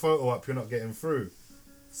ain't got a photo up, you're not getting through.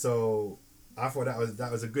 So I thought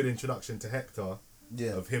that was a good introduction to Hector.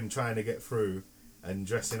 Yeah. Of him trying to get through and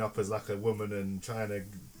dressing up as like a woman and trying to.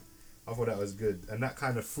 I thought that was good, and that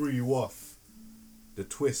kind of threw you off the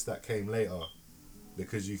twist that came later,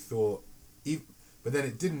 because you thought, but then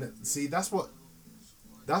it didn't. See, that's what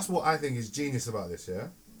I think is genius about this. Yeah,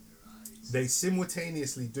 they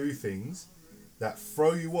simultaneously do things that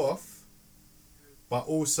throw you off, but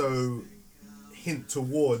also hint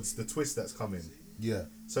towards the twist that's coming. Yeah.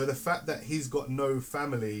 So the fact that he's got no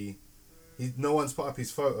family, no one's put up his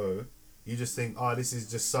photo, you just think, this is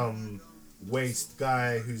just some waste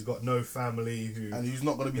guy who's got no family, and he's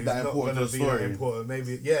not going to be that important to the story.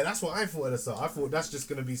 Maybe, yeah, that's what I thought at the start. I thought that's just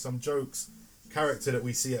going to be some jokes character that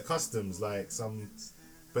we see at customs, like some.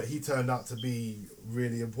 But he turned out to be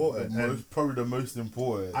really important. Probably the most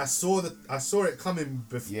important. I saw it coming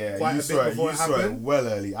quite a bit before it happened. Saw it well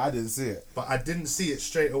early. I didn't see it, but I didn't see it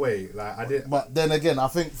straight away. Like I did. But then again, I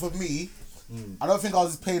think for me, I don't think I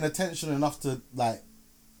was paying attention enough to like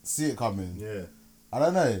see it coming. Yeah. I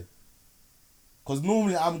don't know. Because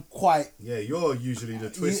normally I'm quite... Yeah, you're usually the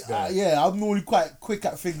twist guy. Yeah, I'm normally quite quick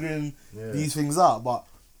at figuring these things out. But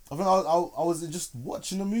I think I was just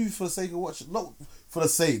watching the movie for the sake of watching. Not for the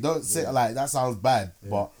sake. Don't say like that sounds bad. Yeah.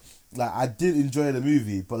 But like I did enjoy the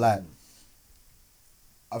movie. But like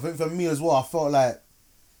I think for me as well, I felt like,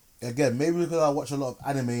 again, maybe because I watch a lot of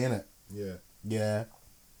anime in it. Yeah. Yeah.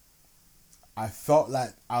 I felt like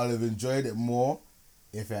I would have enjoyed it more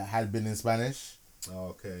if it had been in Spanish.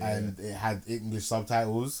 Okay. And it had English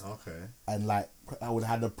subtitles. Okay. And like I would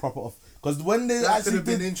have had the proper because when they that actually could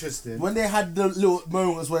have been interesting. When they had the little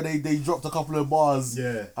moments where they dropped a couple of bars.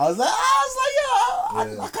 Yeah. I was like,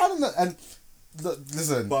 I kind of know. And look,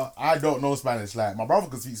 listen, but I don't know Spanish. Like my brother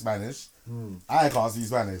could speak Spanish. I can't speak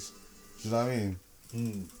Spanish. Do you know what I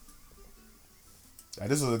mean? Like,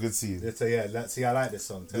 this was a good scene. Let's see. I like this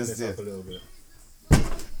song. Turn this up a little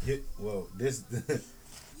bit. Well, this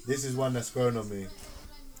is one that's grown on me.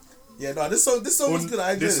 Yeah, no, this song was good.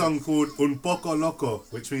 I enjoyed this song called Un Poco Loco,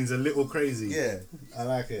 which means a little crazy. Yeah, I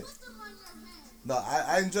like it. No,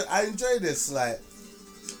 I enjoy this. Like,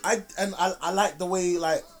 I like the way,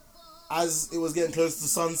 like, as it was getting close to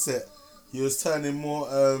sunset, he was turning more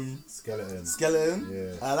skeleton.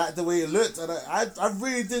 Yeah, I like the way it looked, and I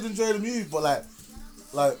really did enjoy the movie. But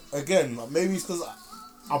like again, maybe it's because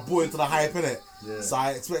I bought into the hype in it. Yeah. So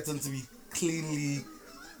I expect them to be cleanly,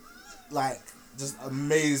 like, just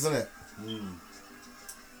amazing it.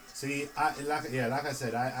 See, like I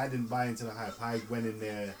said, I didn't buy into the hype. I went in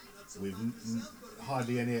there with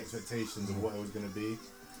hardly any expectations of what it was going to be.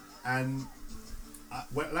 And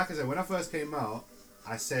like I said, when I first came out,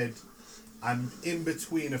 I said I'm in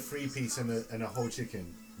between a 3-piece and a whole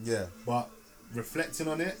chicken. Yeah. But reflecting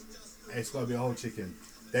on it, it's got to be a whole chicken.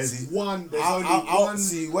 There's only one.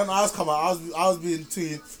 See, when I was coming out, I was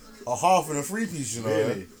between a half and a 3-piece, you know.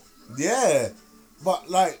 Really? Yeah. But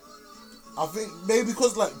like, I think maybe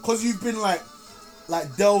because you've been like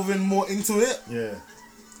delving more into it. Yeah.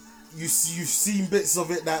 You've seen bits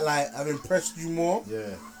of it that like have impressed you more.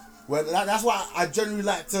 Yeah. Well, that's why I generally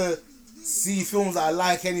like to see films that I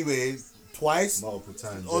like anyway twice. Multiple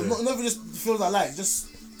times. Or not even just films I like, just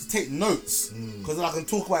to take notes, because then I can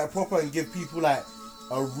talk about it proper and give people like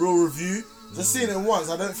a real review. Just seeing it once,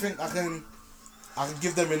 I don't think I can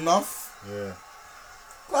give them enough. Yeah.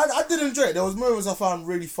 I did enjoy it. There was moments I found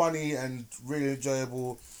really funny and really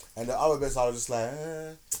enjoyable, and the other bits I was just like,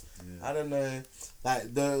 I don't know. Like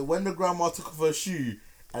when the grandma took off her shoe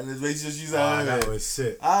and the way she just used that was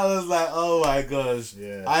sick. I was like, oh my gosh,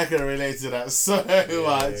 I can relate to that so much.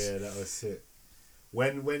 Yeah, that was sick.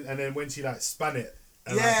 When she like span it.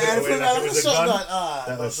 And yeah, like, put it away like it was a gun.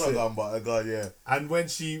 That was a gun, but a gun, yeah. And when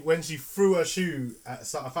she threw her shoe at,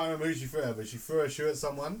 I can't remember who she threw it at, but she threw her shoe at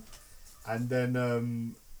someone, and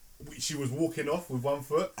then she was walking off with one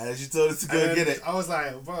foot, and then she told her to go and get it. I was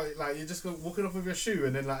like, bro, like you're just walking off with your shoe,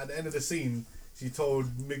 and then like at the end of the scene, she told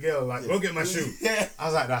Miguel like, go get my shoe. Yeah. I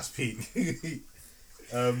was like, that's peak.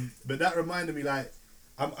 But that reminded me, like,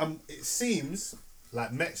 it seems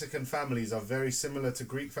like Mexican families are very similar to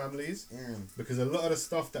Greek families, because a lot of the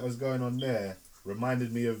stuff that was going on there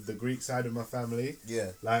reminded me of the Greek side of my family.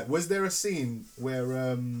 Yeah. Like, was there a scene where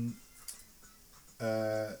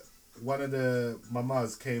one of the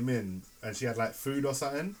mamas came in and she had like food or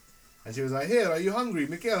something, and she was like, "Here, are you hungry,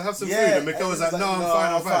 Miguel? Have some food." And Miguel was like, "No,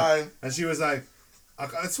 I'm fine. And she was like,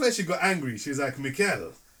 I swear she got angry. She was like,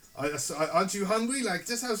 Mikel, aren't you hungry? Like,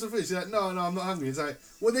 just have some food. She's like, no, I'm not hungry. It's like,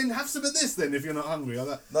 well, then have some of this then if you're not hungry. I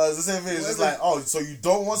was like, no, it's the same thing. It's just like, oh, so you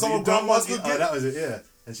don't want some of grandma's cooking? Oh, that was it, yeah.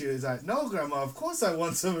 And she was like, no, grandma, of course I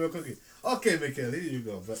want some of your cooking. Okay, Mikel, here you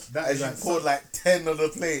go. But that and is like, poured like 10 on the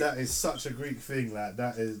plate. That is such a Greek thing. Like,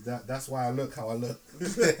 that's why I look how I look.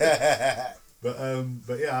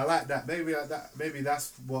 But yeah, I like that. Maybe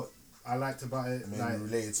that's what I liked about it. Maybe like,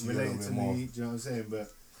 related to me. More. Do you know what I'm saying?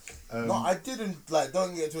 But no, I didn't like.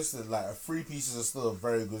 Don't get twisted. Like, 3 pieces are still a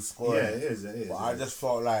very good score. Yeah, it is. But I just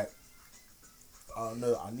felt like, I don't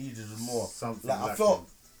know. I needed more. Something like I felt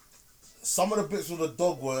some of the bits with the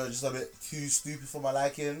dog were just a bit too stupid for my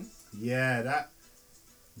liking. Yeah,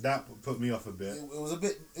 that put me off a bit. It was a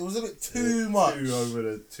bit too much.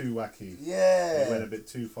 Too wacky. Yeah. It went a bit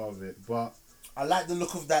too far with it, but I like the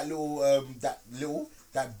look of that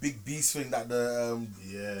big beast thing that the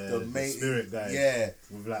spirit guy. Yeah.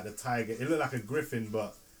 With like the tiger. It looked like a griffin,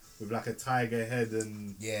 but with like a tiger head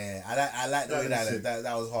and. Yeah, I like the way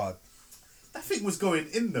that was hard. That thing was going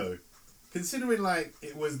in though, considering like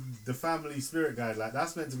it was the family spirit guide. Like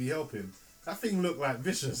that's meant to be helping. That thing looked like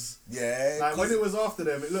vicious. Yeah. Like when it was after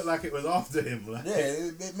them, it looked like it was after him. Like, yeah,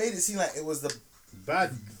 it made it seem like it was the bad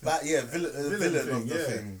villain thing, of the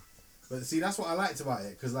thing. But see, that's what I liked about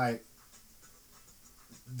it, because like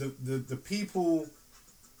the people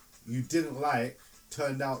you didn't like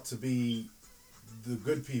turned out to be the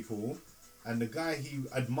good people, and the guy he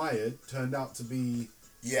admired turned out to be.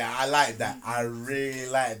 Yeah, I like that. I really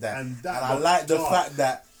like that. And I like the fact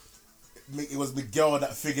that it was Miguel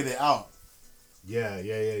that figured it out. Yeah.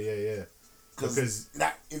 Because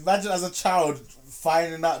like, imagine as a child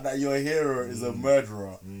finding out that your hero is a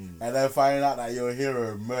murderer, and then finding out that your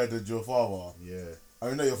hero murdered your father. Yeah. I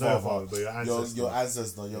mean, not your father, but your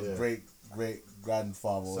ancestor, your great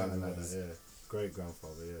grandfather. Something like that, yeah. Great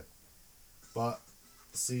grandfather, yeah. But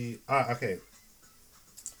see, okay.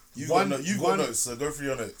 You've got notes, so go through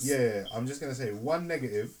your notes. Yeah, I'm just gonna say one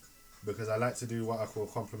negative, because I like to do what I call a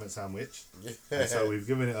compliment sandwich. And so I've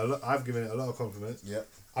given it a lot of compliments. Yep.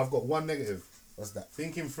 I've got one negative. What's that?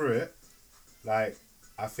 Thinking through it, like,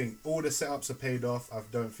 I think all the setups are paid off. I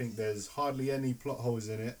don't think there's hardly any plot holes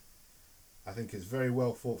in it. I think it's very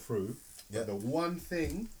well thought through. Yep. But the one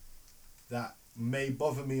thing that may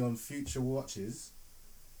bother me on future watches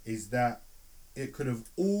is that it could have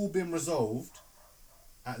all been resolved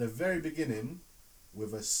at the very beginning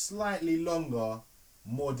with a slightly longer,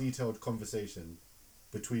 more detailed conversation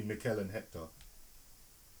between Mikel and Hector.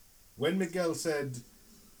 When Miguel said,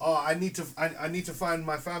 "Oh, I need to find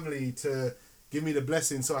my family to give me the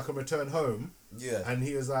blessing so I can return home." Yeah. And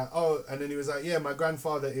he was like, "Oh," and then he was like, "Yeah, my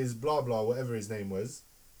grandfather is blah blah, whatever his name was,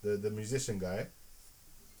 the musician guy."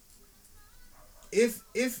 If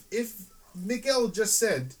Miguel just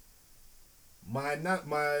said, my nana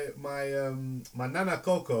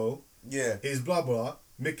Coco is blah blah,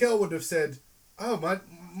 Miguel would have said, "Oh,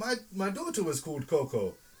 my daughter was called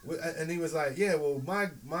Coco," and he was like, "Yeah, well,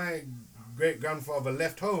 my great grandfather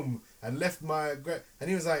left home and left and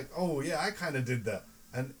he was like, "Oh yeah, I kind of did that."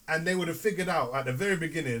 And they would have figured out at the very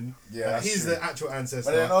beginning that he's the actual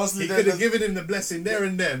ancestor. He could have given him the blessing there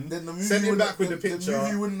and then the sent him back with the picture. The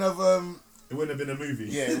movie wouldn't have. It wouldn't have been a movie.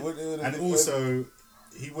 Yeah, it wouldn't and also,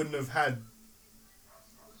 he wouldn't have had.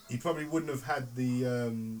 He probably wouldn't have had the.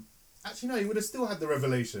 Actually, no, he would have still had the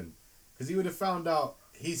revelation, because he would have found out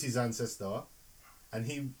he's his ancestor,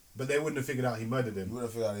 but they wouldn't have figured out he murdered him. He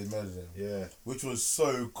wouldn't have figured out he murdered him. Yeah, which was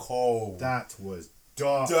so cold. That was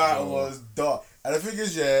dark. Was dark. And the thing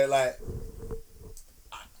is, like,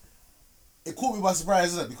 it caught me by surprise,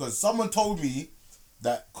 isn't it? Because someone told me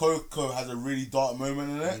that Coco has a really dark moment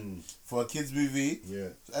in it for a kids movie. Yeah.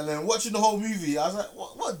 And then watching the whole movie, I was like,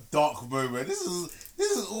 what dark moment? This is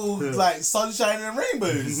all like sunshine and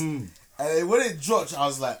rainbows. And then when it dropped, I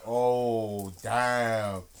was like, oh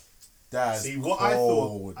damn, that's see what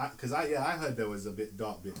cold. I thought, because I heard there was a bit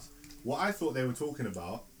dark bits. What I thought they were talking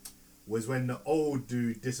about was when the old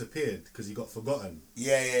dude disappeared because he got forgotten.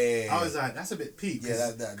 Yeah. I was like, that's a bit peak.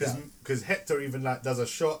 Because Hector even like does a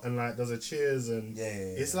shot and like does a cheers and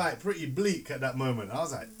it's like pretty bleak at that moment. I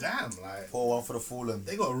was like, damn, like pour one for the fallen.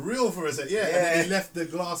 They got real for a second, and then he left the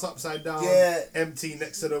glass upside down, empty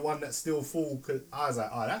next to the one that's still full. Cause I was like,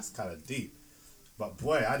 oh, that's kind of deep. But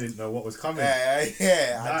boy, I didn't know what was coming.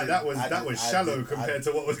 That was shallow compared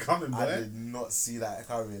to what was coming, boy. I did not see that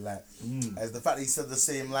coming. Like, as the fact that he said the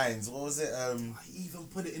same lines. What was it? He even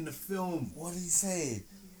put it in the film. What did he say?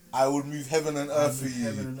 I would move heaven and earth for you.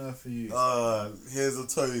 Heaven and earth for you. Here's a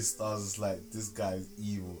toast. I was just like, this guy's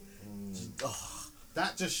evil.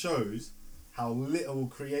 That just shows how little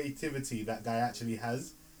creativity that guy actually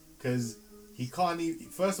has, because he can't even.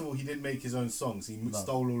 First of all, he didn't make his own songs. He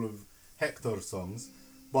stole all of Hector's songs,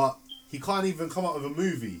 but he can't even come up with a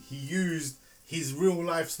movie. He used his real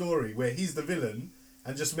life story where he's the villain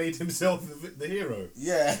and just made himself the hero.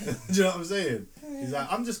 Yeah. Do you know what I'm saying? He's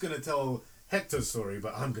like, I'm just gonna tell Hector's story,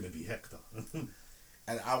 but I'm gonna be Hector.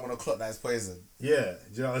 And I want to clock that as poison. Yeah,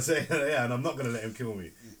 do you know what I'm saying? Yeah, and I'm not gonna let him kill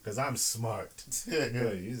me because I'm smart.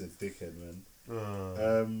 Yeah, he's a dickhead,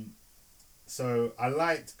 man. So I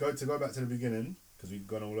liked go back to the beginning because we've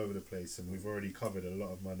gone all over the place and we've already covered a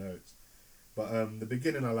lot of my notes. But the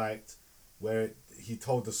beginning I liked where he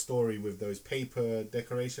told the story with those paper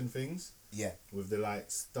decoration things. Yeah. With the like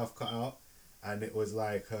stuff cut out, and it was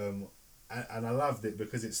like and I loved it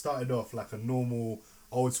because it started off like a normal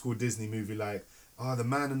old school Disney movie, like the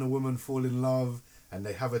man and the woman fall in love and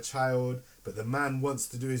they have a child, but the man wants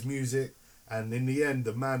to do his music, and in the end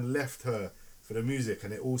the man left her for the music,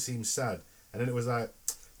 and it all seems sad. And then it was like,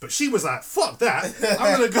 but she was like, fuck that,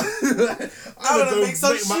 I'm gonna go I'm gonna make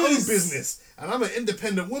my own business, and I'm an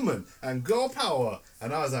independent woman and girl power.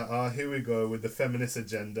 And I was like, here we go with the feminist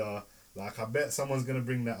agenda. Like, I bet someone's gonna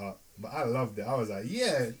bring that up. But I loved it. I was like,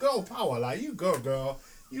 yeah, girl power. Like, you go, girl.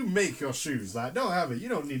 You make your shoes. Like, don't have it. You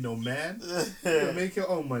don't need no man. You make your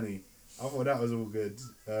own money. I thought that was all good.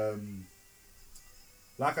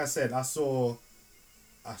 Like I said, I saw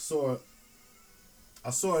a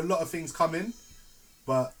lot of things coming,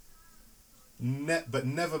 but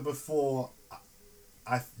never before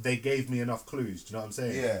they gave me enough clues. Do you know what I'm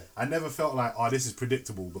saying? Yeah. I never felt like, this is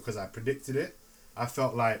predictable because I predicted it. I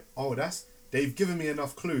felt like, they've given me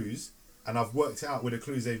enough clues and I've worked it out with the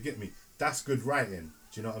clues they've given me. That's good writing.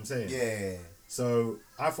 Do you know what I'm saying? Yeah. So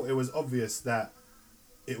I thought it was obvious that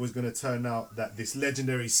it was going to turn out that this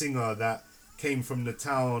legendary singer that came from the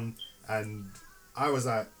town, and I was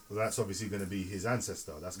like, well, that's obviously going to be his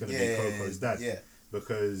ancestor. That's going to be Coco's dad. Yeah.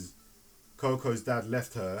 Because Coco's dad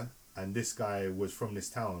left her and this guy was from this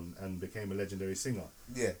town and became a legendary singer.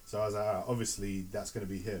 Yeah. So I was like, obviously that's going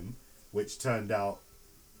to be him, which turned out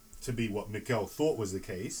to be what Miguel thought was the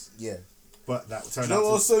case. Yeah. But that turned out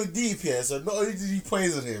to... was so deep here. So not only did he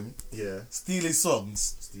poison him, steal his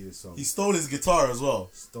songs, he stole his guitar as well.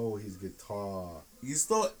 Stole his guitar. He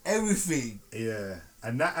stole everything. Yeah.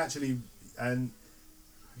 And that actually... And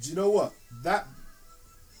do you know what? That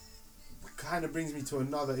kind of brings me to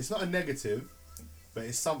another... It's not a negative, but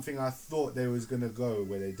it's something I thought they was going to go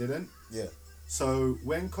where they didn't. Yeah. So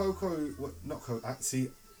when Coco... Not Coco... See,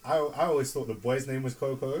 I always thought the boy's name was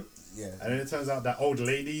Coco. Yeah. And then it turns out that old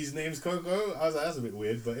lady's name's Coco. I was like, that's a bit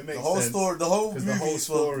weird, but it makes sense. The whole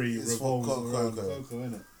story revolves around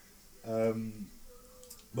Coco, innit?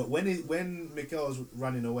 But when Miguel's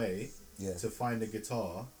running away to find the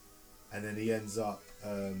guitar, and then he ends up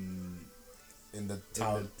in the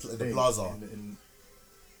town, in the plaza.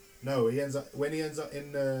 No, he ends up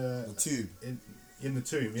in the tomb. In the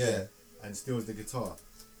tomb, yeah, and steals the guitar.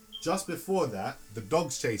 Just before that, the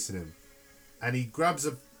dog's chasing him, and he grabs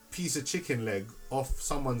a piece of chicken leg off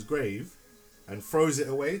someone's grave and throws it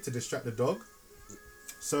away to distract the dog.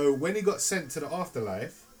 So when he got sent to the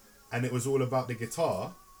afterlife and it was all about the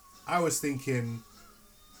guitar, I was thinking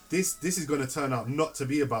this is going to turn out not to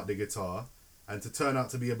be about the guitar and to turn out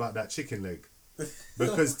to be about that chicken leg,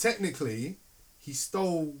 because technically he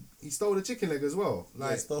stole the chicken leg as well.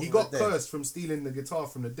 Like, he got cursed from stealing the guitar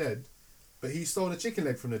from the dead, but he stole the chicken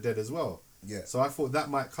leg from the dead as well. Yeah. So I thought that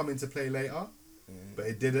might come into play later. But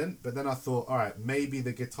it didn't. But then I thought, alright, maybe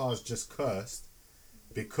the guitar's just cursed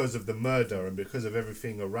because of the murder and because of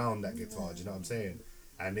everything around that guitar. Do you know what I'm saying?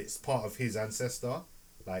 And it's part of his ancestor,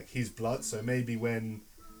 like his blood. So maybe when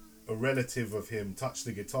a relative of him touched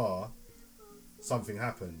the guitar, something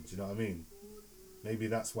happened. Do you know what I mean? Maybe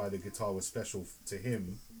that's why the guitar was special to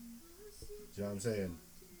him. Do you know what I'm saying?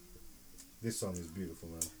 This song is beautiful,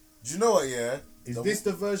 man. Do you know what, yeah? Is this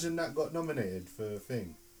the version that got nominated for a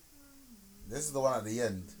thing? This is the one at the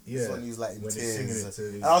end. Yeah. This one he was like in tears.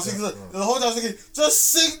 And I was thinking, the whole time I was thinking,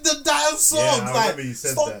 just sing the damn song. Yeah, like,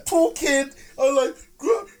 stop talking. I'm like,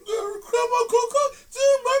 Grandma Coco, do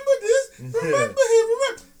you remember this? Remember him,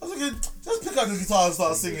 remember. I was thinking, just pick up the guitar and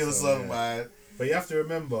start singing the song, man. But you have to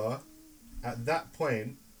remember, at that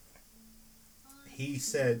point, he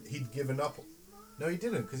said he'd given up. No, he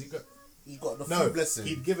didn't, because he got the full blessing.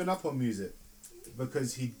 He'd given up on music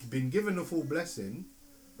because he'd been given the full blessing.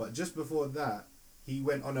 But just before that, he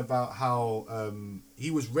went on about how he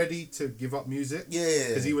was ready to give up music. Yeah.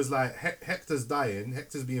 Because he was like, Hector's dying.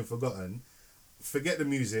 Hector's being forgotten. Forget the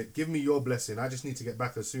music. Give me your blessing. I just need to get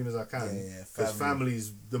back as soon as I can. Because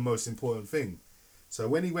family's the most important thing. So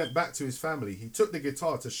when he went back to his family, he took the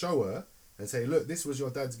guitar to show her. and say, look, this was your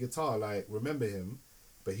dad's guitar, like, remember him.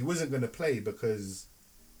 But he wasn't going to play because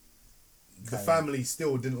the family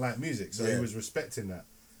still didn't like music, so he was respecting that.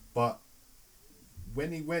 But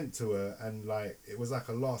when he went to her and, like, it was like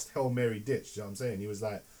a last Hail Mary ditch, you know what I'm saying? He was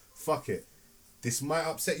like, fuck it. This might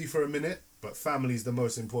upset you for a minute, but family's the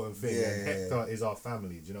most important thing. And Hector is our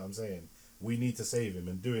family, do you know what I'm saying? We need to save him,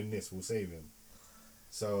 and doing this will save him.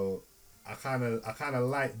 So I kind of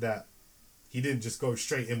like that he didn't just go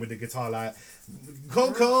straight in with the guitar like,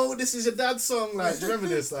 Coco, this is your dad's song. Like, do you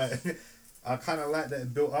remember this? Like, I kind of like that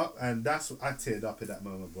it built up, and I teared up at that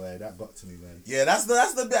moment, boy. That got to me, man. Yeah, that's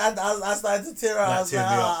the bit I started to tear up.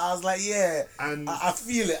 I was like, yeah, and I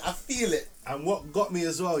feel it. And what got me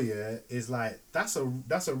as well, yeah, is like that's a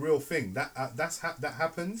real thing. That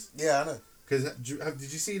happens. Yeah, I know. Because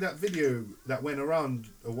did you see that video that went around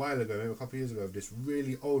a while ago, maybe a couple of years ago, of this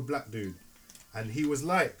really old black dude, and he was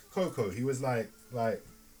like Coco. He was like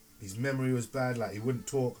his memory was bad. Like, he wouldn't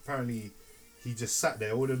talk. Apparently, he just sat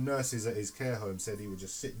there. All the nurses at his care home said he would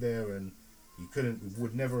just sit there and he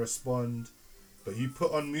would never respond. But you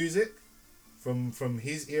put on music from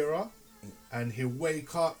his era, and he'll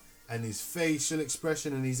wake up, and his facial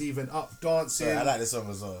expression, and he's even up dancing. Yeah, I like this song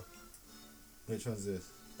as well. Which one's this?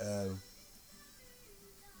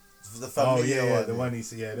 The familiar one. The one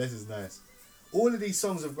this is nice. All of these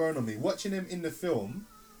songs have grown on me. Watching them in the film,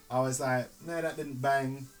 I was like, no, that didn't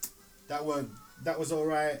bang. That was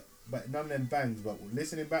alright, but none of them banged. But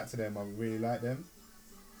listening back to them, I really like them.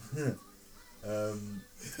 I'm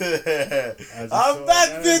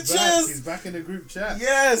back, bitches! He's back in the group chat.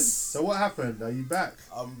 Yes! So what happened? Are you back?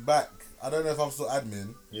 I'm back. I don't know if I'm still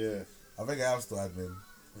admin. Yeah. I think I am still admin.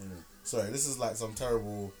 Sorry, this is like some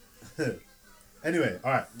terrible... Anyway,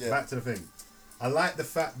 alright, back to the thing. I like the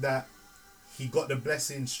fact that he got the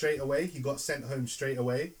blessing straight away. He got sent home straight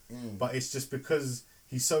away. But it's just because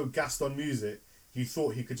he's so gassed on music, he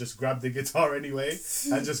thought he could just grab the guitar anyway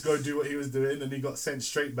and just go do what he was doing, and he got sent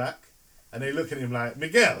straight back. And they look at him like,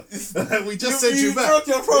 Miguel, we just sent you back. Broke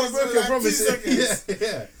your promise. You broke your promise. 2 seconds.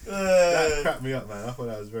 Yeah. That cracked me up, man. I thought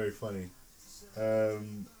that was very funny.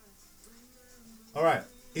 Alright.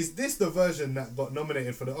 Is this the version that got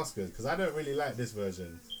nominated for the Oscars? Because I don't really like this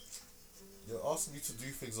version. You're asking me to do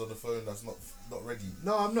things on the phone that's not ready.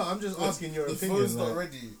 No, I'm not. I'm just asking your opinion. The phone's not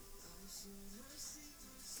ready.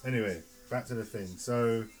 Anyway, back to the thing.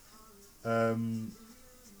 So,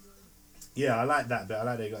 yeah, I like that bit. I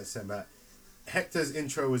like that he got sent back. Hector's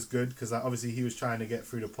intro was good because obviously he was trying to get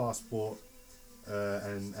through the passport,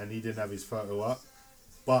 and he didn't have his photo up.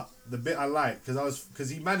 But the bit I liked because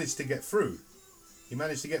he managed to get through. He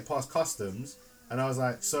managed to get past customs, and I was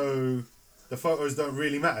like, so the photos don't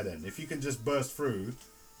really matter then. If you can just burst through,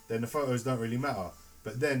 then the photos don't really matter.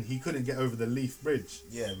 But then he couldn't get over the leaf bridge.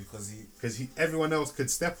 Yeah, because everyone else could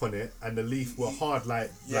step on it, and the leaf were hard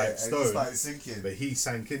like stone. And it started sinking. But he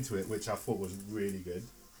sank into it, which I thought was really good.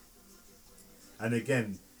 And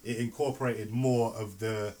again, it incorporated more of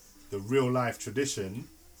the real life tradition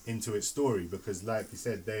into its story, because like you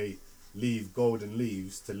said, they leave golden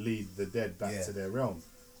leaves to lead the dead back to their realm.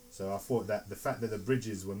 So I thought that the fact that the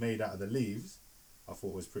bridges were made out of the leaves, I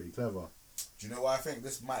thought was pretty clever. Do you know what I think?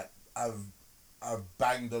 This might have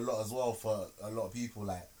banged a lot as well for a lot of people.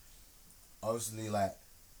 Like, obviously, like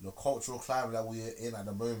the cultural climate that we're in at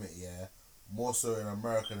the moment, more so in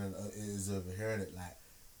America than it is over here, innit? Like,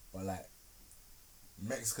 but like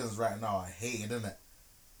Mexicans right now are hated, innit?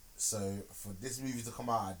 So for this movie to come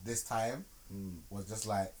out at this time was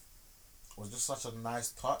just such a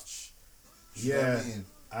nice touch. You know what I mean?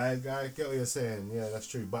 I get what you're saying. Yeah, that's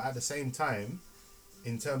true. But at the same time,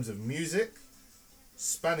 in terms of music,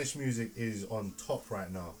 Spanish music is on top right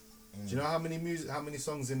now. Do you know how many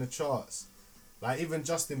songs in the charts? Like, even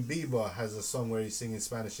Justin Bieber has a song where he's singing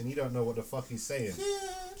Spanish and he don't know what the fuck he's saying. Do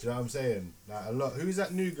you know what I'm saying? Like, a lot. Who's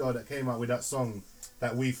that new girl that came out with that song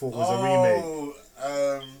that we thought was a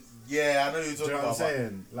remake? Yeah, I know you're talking about. Do you know what I'm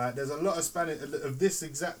saying? Like, there's a lot of Spanish of this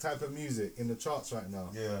exact type of music in the charts right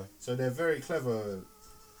now. Yeah. So they're very clever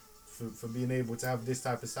for being able to have this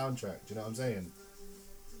type of soundtrack. Do you know what I'm saying?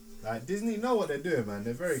 Like, Disney know what they're doing, man.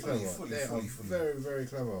 They're very clever. They are very, very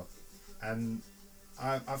clever. And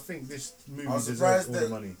I think this movie deserves all the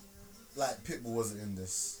money. Like, Pitbull wasn't in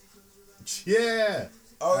this. Yeah,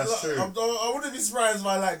 that's true. I wouldn't be surprised if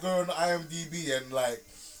I like go on IMDb and like.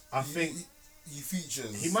 I think he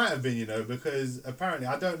features. He might have been, because apparently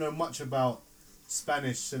I don't know much about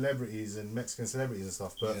Spanish celebrities and Mexican celebrities and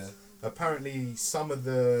stuff, but apparently some of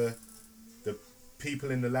the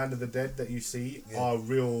people in the land of the dead that you see are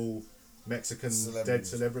real Mexican dead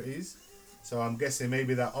celebrities. So I'm guessing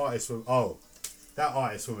maybe that artist will. Oh, That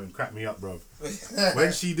artist woman cracked me up, bro.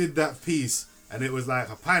 When she did that piece, and it was like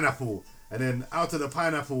a pineapple, and then out of the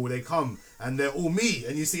pineapple they come, and they're all me,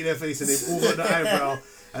 and you see their face, and they've all got the eyebrow,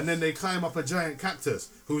 and then they climb up a giant cactus,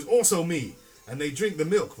 who's also me, and they drink the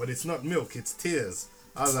milk, but it's not milk, it's tears.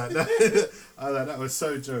 I was like, that was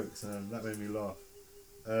so jokes, man. That made me laugh.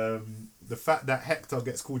 The fact that Hector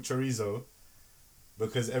gets called chorizo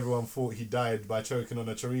because everyone thought he died by choking on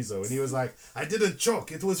a chorizo, and he was like, I didn't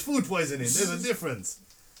choke, it was food poisoning, there's a difference.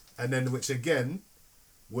 And then, which again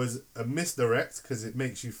was a misdirect because it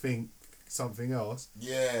makes you think something else.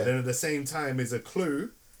 Yeah. But then at the same time is a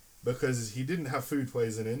clue because he didn't have food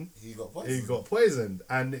poisoning. He got poisoned.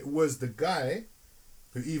 And it was the guy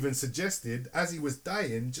who even suggested, as he was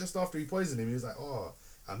dying, just after he poisoned him, he was like, oh,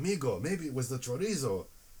 amigo, maybe it was the chorizo.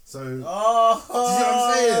 So, do you know what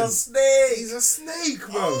I'm saying? Snake. He's a snake,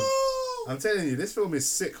 bro. Oh. I'm telling you, this film is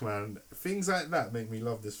sick, man. Things like that make me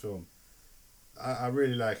love this film. I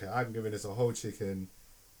really like it. I'm giving this a whole chicken.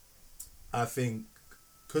 I think,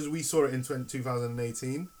 because we saw it in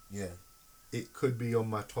 2018, yeah, it could be on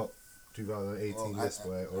my top 2018 list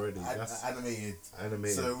already. That's animated.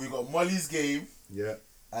 So we got Molly's Game. Yeah.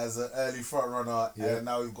 As an early front runner, and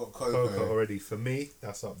now we've got Coco. Coco already. For me,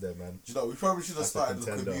 that's up there, man. Do you know, we probably should have started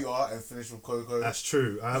with Commuter and finished with Coco. That's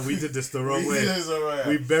true. We did this the wrong way. Right.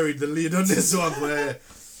 We buried the lead on this one, boy.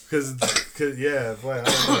 Because, yeah, boy, I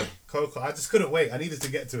don't know. Coco, I just couldn't wait. I needed to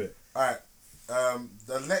get to it. Alright.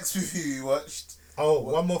 The next movie we watched. Oh,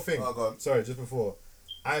 one more thing. Oh, go on. Sorry, just before.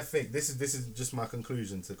 I think this is just my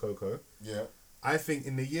conclusion to Coco. Yeah. I think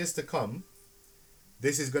in the years to come,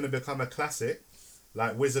 this is going to become a classic,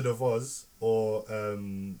 like Wizard of Oz, or do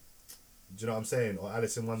you know what I'm saying, or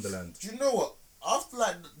Alice in Wonderland. Do you know what? After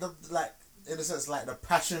in a sense, like the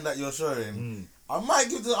passion that you're showing, I might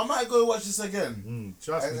go watch this again.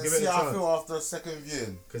 Trust me, and give it a see chance. how I feel after a second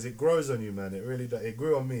viewing. Because it grows on you, man. It really does. It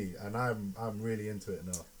grew on me, and I'm really into it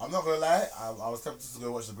now. I'm not gonna lie. I was tempted to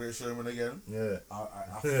go watch The Great Showman again. Yeah.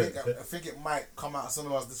 I think it might come out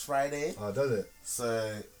cinemas this Friday. Oh, does it?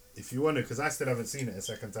 So if you want to, because I still haven't seen it a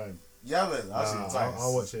second time. You haven't? I've seen it twice.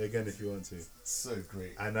 I'll watch it again if you want to. So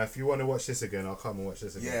great. And if you want to watch this again, I'll come and watch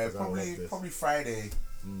this again. Yeah, probably Friday.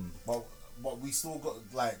 But we still got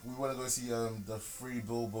we want to go see the free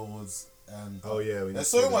billboards and. Oh yeah, there's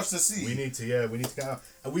so much to see. We need to get out.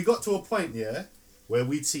 And we got to a point where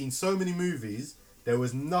we'd seen so many movies. There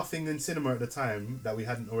was nothing in cinema at the time that we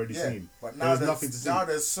hadn't already seen. But now there was nothing to see. Now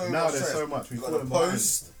there's so much. We got the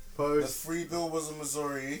Post. The free billboards in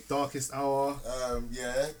Missouri. Darkest Hour.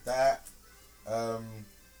 That.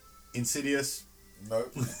 Insidious.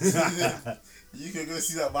 Nope. You can go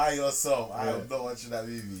see that by yourself. I am not watching that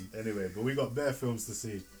movie. Anyway, but we got bare films to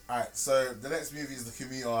see. Alright, so the next movie is The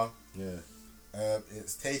Commuter. Yeah.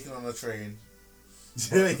 It's Taken on a Train.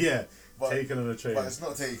 Taken on a Train. But it's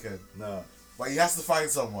not taken. No. But he has to find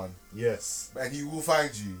someone. Yes. And he will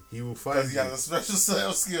find you. He will find you. Because he has a special set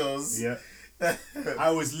of skills. Yeah.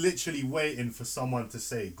 I was literally waiting for someone to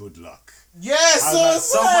say good luck. Yes,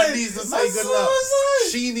 someone needs to say good luck.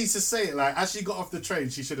 She needs to say it. Like, as she got off the train,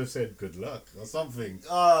 she should have said good luck or something.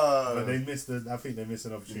 But they missed it. I think they missed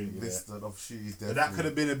an opportunity. An opportunity, definitely. But that could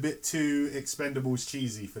have been a bit too Expendables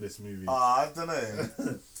cheesy for this movie. I don't know.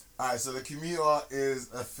 Alright, so The Commuter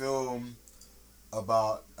is a film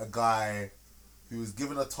about a guy who was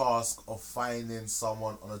given a task of finding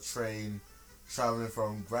someone on a train traveling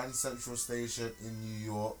from Grand Central Station in New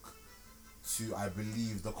York to, I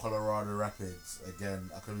believe, the Colorado Rapids. Again,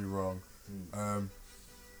 I could be wrong. We're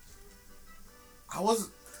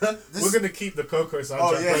going to keep the Coco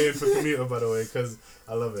soundtrack playing for Commuter, by the way, because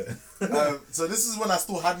I love it. So this is when I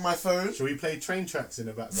still had my phone. Should we play train tracks in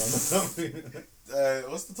the background or something?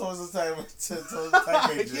 What's the Thomas Time?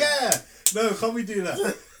 Yeah! No, can't we do that?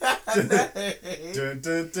 That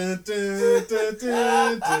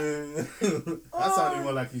sounded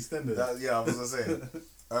more like EastEnders. I was gonna say.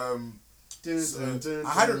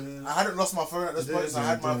 I hadn't lost my phone at this point, so I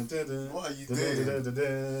had my. What are you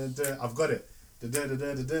doing? I've got it.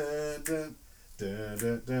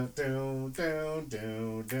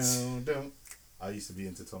 I used to be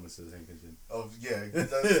into Thomas's Handkerchief. Oh yeah,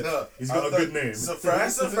 he's got a good name.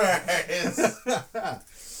 Surprise!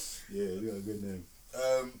 Yeah, he's got a good name.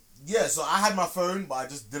 So I had my phone, but I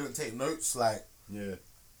just didn't take notes. I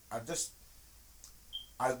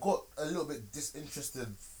got a little bit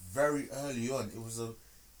disinterested very early on. It was a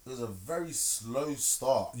very slow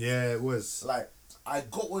start. Yeah, it was. I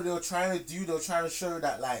got what they were trying to do. They were trying to show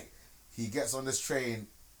that he gets on this train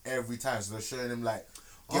every time. So they're showing him get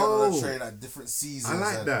on the train at different seasons.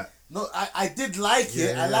 I like that. No, I did like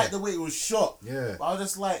it. I like the way it was shot. Yeah. But I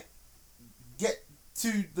was just get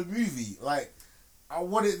to the movie. I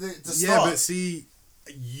wanted it to start. Yeah, but see,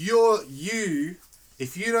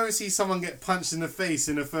 if you don't see someone get punched in the face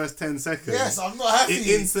in the first 10 seconds, yes, I'm not happy.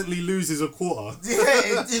 It instantly loses a quarter.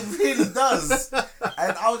 Yeah, it really does.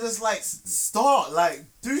 And I was just like, start, like,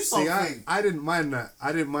 do something. See, I didn't mind that.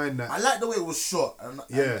 I like the way it was shot.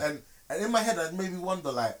 And in my head, it made me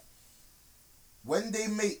wonder, like, when they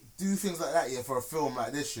do things like that, for a film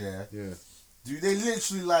like this, do they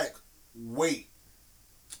literally, like, wait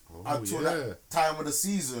until that time of the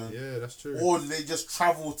season? Yeah, that's true. Or do they just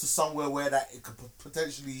travel to somewhere where that it could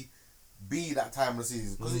potentially be that time of the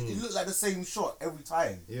season? Because it looked like the same shot every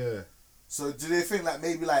time. Yeah. So do they think, like,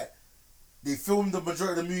 maybe, like, they filmed the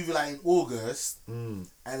majority of the movie, like, in August, and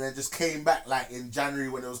then just came back, like, in January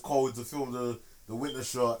when it was cold to film the winter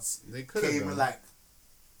shots? They could came in, like,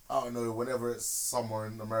 I don't know, whenever it's summer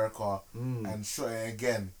in America, and shot it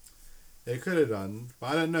again. They could have done,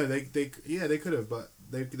 but I don't know. They could have, but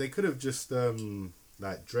they could have just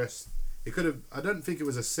like dressed. It could have. I don't think it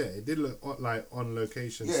was a set. It did look like on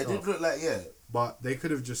location. Yeah, stuff, it did look like But they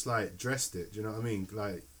could have just like dressed it. Do you know what I mean?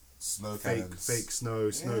 Like snow fake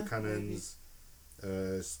cannons. snow cannons.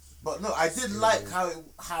 But no, I did like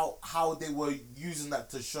how they were using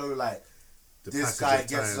that to show, like, this guy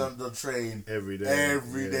gets on the train every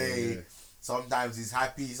day. Yeah. Sometimes he's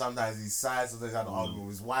happy, sometimes he's sad, sometimes he's had an argument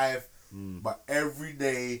with his wife. But every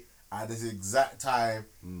day at this exact time,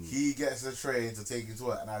 he gets the train to take him to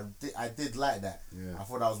work, and I did like that. Yeah. I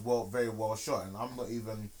thought that was very well shot, and I'm not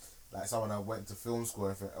even like someone that went to film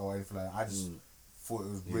school or anything like that. I just thought it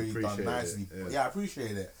was really done nicely. I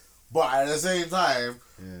appreciate it. But at the same time,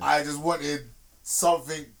 I just wanted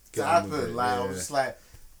something to happen. Like I was just like.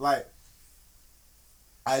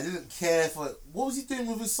 I didn't care for... What was he doing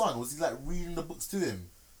with his son? Was he, like, reading the books to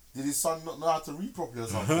him? Did his son not know how to read properly or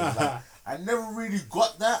something? Like, I never really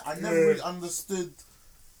got that. I never really understood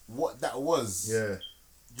what that was. Yeah.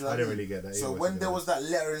 Do you know I didn't really get that. So when there was that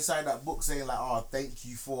letter inside that book saying, like, oh, thank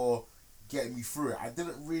you for getting me through it, I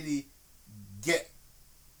didn't really get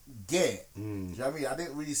it. Do you know what I mean? I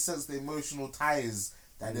didn't really sense the emotional ties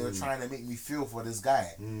that they were trying to make me feel for this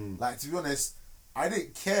guy. Like, to be honest, I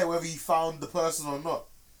didn't care whether he found the person or not.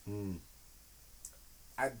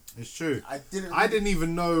 It's true. I didn't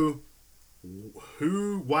even know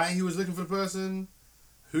why he was looking for the person,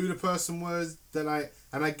 who the person was. And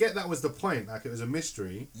I get that was the point. Like, it was a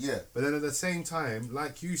mystery. Yeah. But then at the same time,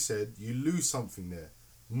 like you said, you lose something there.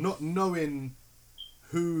 Not knowing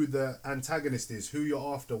who the antagonist is, who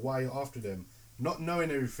you're after, why you're after them, not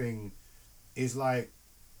knowing everything is like,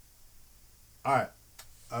 all right.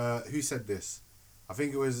 Who said this? I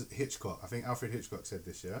think it was Hitchcock. I think Alfred Hitchcock said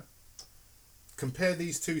this, yeah? Compare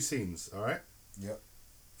these two scenes, alright? Yep.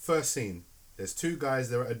 First scene, there's two guys,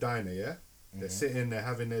 they're at a diner, yeah? They're sitting, they're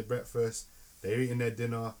having their breakfast, they're eating their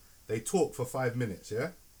dinner, they talk for 5 minutes,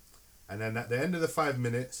 yeah? And then at the end of the 5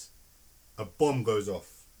 minutes, a bomb goes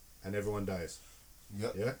off and everyone dies.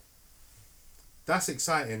 Yep. Yeah? That's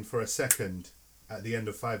exciting for a second at the end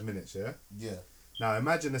of 5 minutes, yeah? Yeah. Now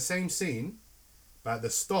imagine the same scene, but at the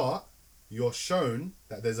start, you're shown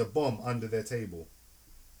that there's a bomb under their table.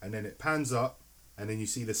 And then it pans up, and then you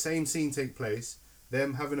see the same scene take place,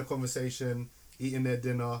 them having a conversation, eating their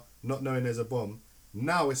dinner, not knowing there's a bomb.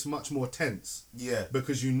 Now it's much more tense. Yeah.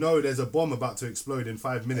 Because you know there's a bomb about to explode in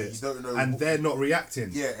 5 minutes. And you don't know and they're not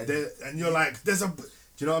reacting. Yeah. And you're like, do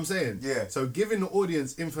you know what I'm saying? Yeah. So giving the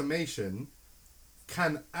audience information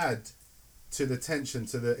can add to the tension,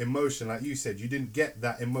 to the emotion. Like you said, you didn't get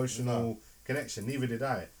that emotional connection. Neither did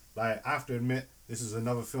I. Like, I have to admit, this is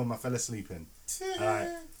another film I fell asleep in.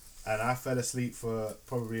 And I fell asleep for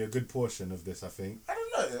probably a good portion of this, I think. I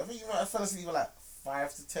don't know. I think I fell asleep for like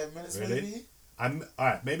 5 to 10 minutes, maybe.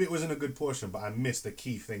 Alright, maybe it wasn't a good portion, but I missed the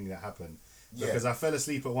key thing that happened. Because I fell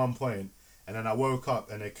asleep at one point, and then I woke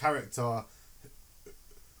up, and a character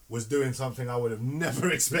was doing something I would have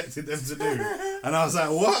never expected them to do. And I was like,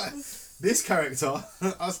 what? This character,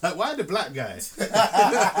 I was like, why the black guy?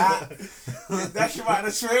 That's you out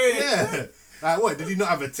the train. Yeah. Like, what, did he not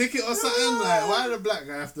have a ticket or something? Like, why did the black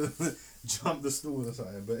guy have to jump the stool or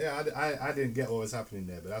something? But yeah, I didn't get what was happening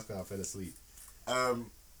there, but that's because I fell asleep.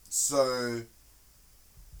 So,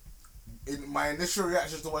 in my initial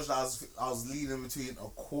reaction to watch that, I was leaning between a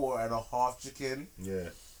quarter and a half chicken. Yeah.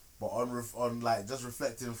 But on like, just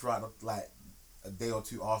reflecting throughout, like, a day or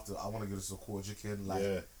two after, I want to give this a quarter chicken. Like,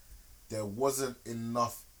 yeah. There wasn't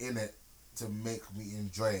enough in it to make me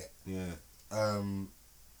enjoy it. Yeah. And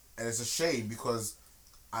it's a shame because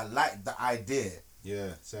I like the idea.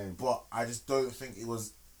 Yeah, same. But I just don't think it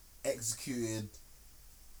was executed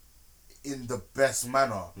in the best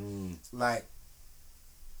manner. Like,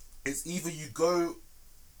 it's either you go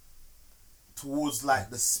towards like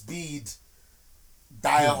the speed,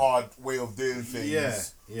 Die Hard way of doing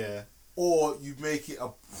things. Yeah. Or you make it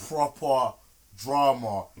a proper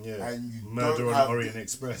drama. Yeah. And you Murder don't on have the Orient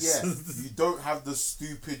Express. Yeah. You don't have the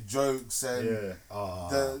stupid jokes and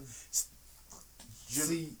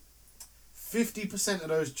See, 50% of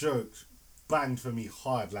those jokes banged for me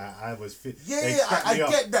hard. Like I was fit. I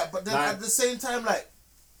get that, but then at the same time, like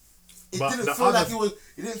it didn't feel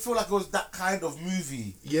like it was that kind of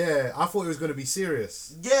movie. Yeah, I thought it was going to be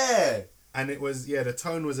serious. Yeah, and it was. Yeah, the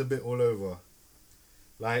tone was a bit all over.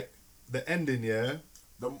 Like the ending, they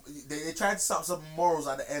tried to set up some morals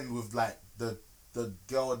at the end with like the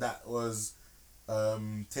girl that was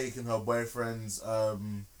taking her boyfriend's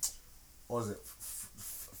what was it?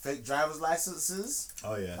 Fake driver's licenses.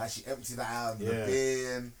 Oh yeah. Like she emptied that out in the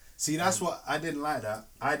bin. See, that's what I didn't like.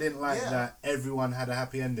 I didn't like that everyone had a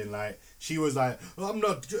happy ending. Like she was like, I'm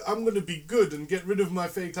gonna be good and get rid of my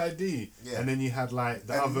fake ID. Yeah. And then you had like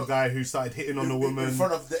the other guy who started hitting on the woman in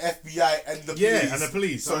front of the FBI and the police. Yeah, and the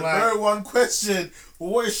police. So no one questioned. Well,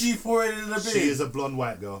 what is she pouring in the bin? She is a blonde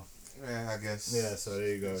white girl. Yeah, I guess. Yeah, so there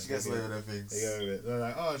you go. She gets away with her things. There you go with it. They're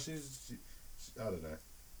like, oh, she's I don't know.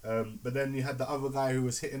 But then you had the other guy who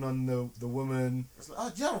was hitting on the woman. It's like,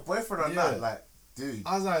 oh, do you have a boyfriend or not? Like, dude.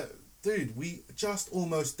 I was like, dude, we just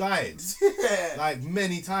almost died. Like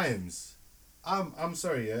many times. I'm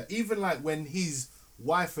sorry, yeah. Even like when his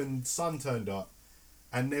wife and son turned up,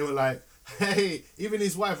 and they were like, hey, even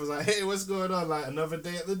his wife was like, hey, what's going on? Like another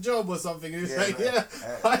day at the job or something. And he was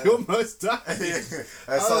like, I almost died.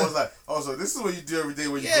 And someone's like, oh, so this is what you do every day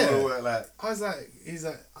when you go to work. Like, I was like,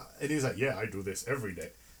 and he was like, yeah, I do this every day.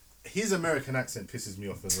 His American accent pisses me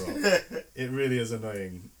off as well. It really is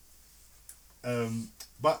annoying.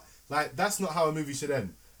 But like that's not how a movie should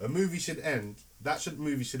end. A movie should end.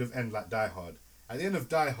 Movie should have ended like Die Hard. At the end of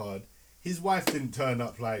Die Hard, his wife didn't turn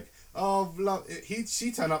up like, oh,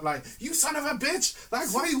 she turned up like, you son of a bitch!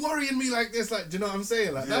 Like, why are you worrying me like this? Like, do you know what I'm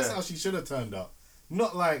saying? Like, that's how she should have turned up.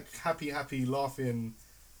 Not like happy, laughing.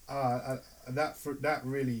 That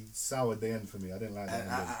really soured the end for me. I didn't like that.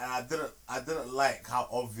 And I didn't like how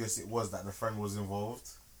obvious it was that the friend was involved.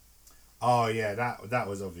 Oh yeah, that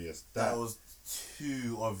was obvious. That was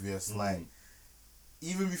too obvious. Like,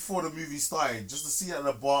 even before the movie started, just to see it at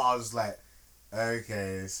the bar, I was like,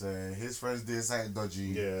 okay, so his friend's doing something dodgy.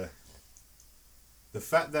 Yeah. The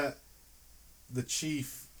fact that the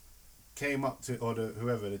chief came up to, or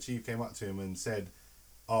the chief came up to him and said,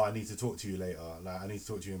 oh, I need to talk to you later. Like, I need to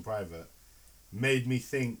talk to you in private. Made me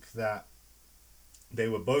think that they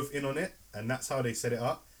were both in on it, and that's how they set it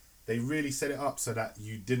up. They really set it up so that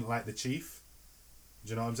you didn't like the chief.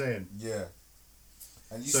 Do you know what I'm saying? Yeah.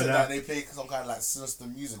 And you said that they played some kind of like sinister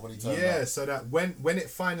music when he turned up. Yeah, so that when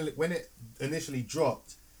it initially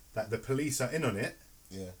dropped that the police are in on it,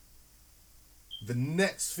 the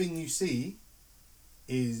next thing you see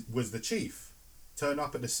was the chief turn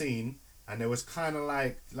up at the scene, and there was kind of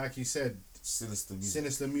like you said,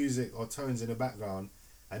 sinister music or tones in the background,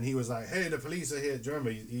 and he was like, hey, the police are here. Do you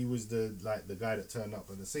remember? He was the guy that turned up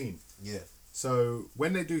at the scene. Yeah. So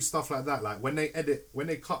when they do stuff like that, like when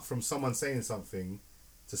they cut from someone saying something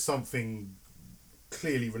to something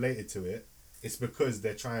clearly related to it, it's because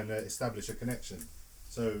they're trying to establish a connection.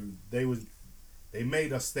 So they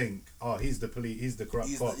made us think, oh, he's the police, he's the corrupt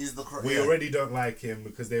cop. We already don't like him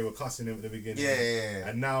because they were cussing him at the beginning. Yeah.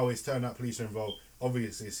 And now it's turned out police are involved.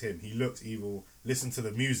 Obviously it's him. He looks evil. Listen to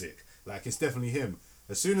the music. Like, it's definitely him.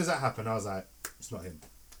 As soon as that happened, I was like, it's not him.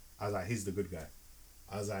 I was like, he's the good guy.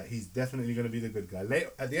 I was like, he's definitely going to be the good guy.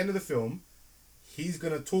 Later, at the end of the film, he's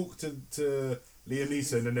going to talk to Liam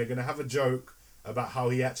Neeson, and they're going to have a joke about how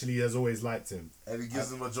he actually has always liked him. And he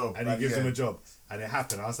gives him a job. And he gives him a job. And it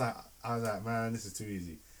happened. I was like, man, this is too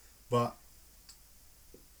easy. But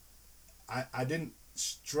I didn't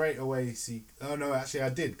straight away see... Oh, no, actually I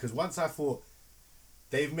did. Because once I thought,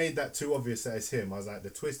 they've made that too obvious that it's him. I was like, the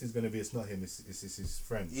twist is going to be it's not him, it's his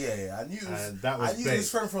friend. Yeah, I knew it was, and that was I knew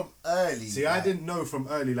his friend from early. See, I didn't know from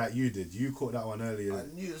early like you did. You caught that one earlier. I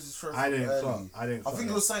knew it was his friend from early. I think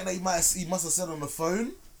it was something that he must have said on the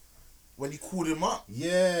phone when he called him up.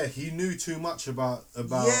 Yeah, he knew too much about who he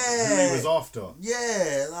was after.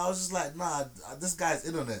 Yeah, and I was just like, nah, this guy's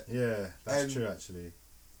in on it. Yeah, that's true actually.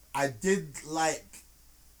 I did like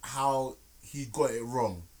how he got it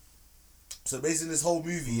wrong. So basically, this whole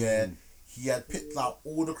movie, he had picked out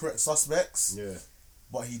all the correct suspects. Yeah.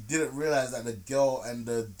 But he didn't realize that the girl and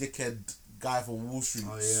the dickhead guy from Wall Street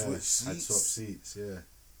switched seats. Had swapped seats, yeah.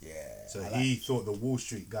 Yeah. So he thought the Wall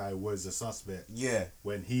Street guy was a suspect. Yeah.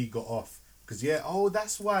 When he got off, because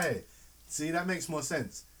that's why. See, that makes more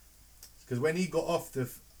sense. Because when he got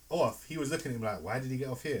off, he was looking at him like, why did he get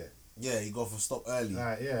off here? Yeah, he got for stop early.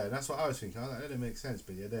 Yeah, that's what I was thinking. I was like, that didn't make sense,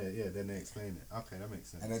 but then they explain it. Okay, that makes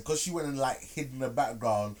sense. And then because she went and like hid in the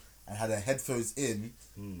background and had her headphones in,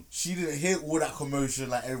 she didn't hear all that commotion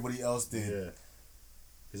like everybody else did. Yeah.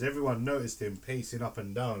 Because everyone noticed him pacing up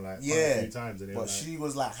and down like quite a few times. And but she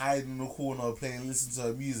was like hiding in the corner playing, listening to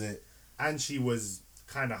her music. And she was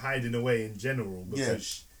kind of hiding away in general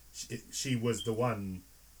because she was the one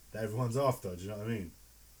that everyone's after. Do you know what I mean?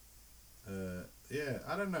 Yeah,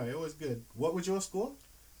 I don't know. It was good. What was your score?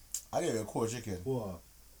 I gave it a quarter chicken. What?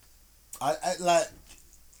 I like.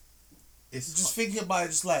 It's just thinking about it.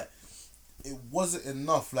 Just like it wasn't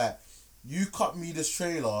enough. Like you cut me this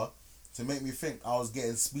trailer to make me think I was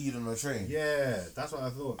getting speed on a train. Yeah, that's what I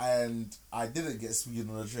thought. And I didn't get speed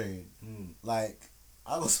on a train. Like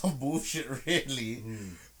I got some bullshit really.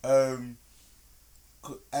 And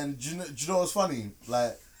do you know what's funny?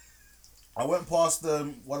 Like I went past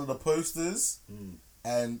one of the posters,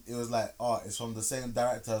 and it was like, it's from the same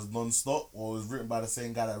director as Non-Stop, or it was written by the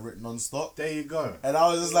same guy that written Non-Stop. There you go. And I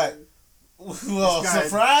was just like, well,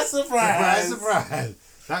 surprise.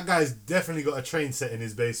 That guy's definitely got a train set in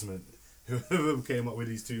his basement. Whoever came up with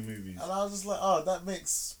these two movies. And I was just like, that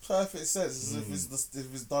makes perfect sense. If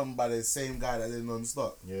it's done by the same guy that did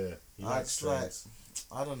Non-Stop. Yeah. I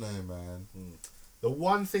don't know, man. The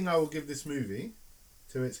one thing I will give this movie,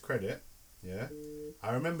 to its credit,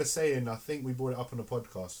 I remember saying, I think we brought it up on the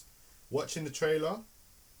podcast, watching the trailer,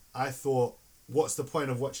 I thought, what's the point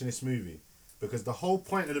of watching this movie? Because the whole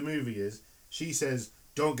point of the movie is, she says,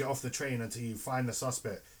 don't get off the train until you find the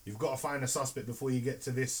suspect. You've got to find the suspect before you get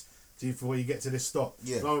to this stop.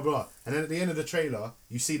 Yeah. Blah, blah, blah. And then at the end of the trailer,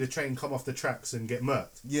 you see the train come off the tracks and get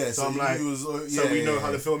murked. Yeah, so I'm like, we know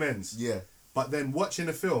how the film ends. Yeah. But then watching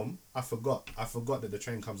the film, I forgot that the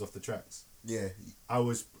train comes off the tracks. Yeah. I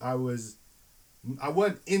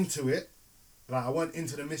weren't into it. Like, I weren't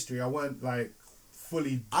into the mystery. I weren't, like,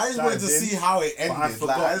 fully I just wanted to see how it ended. I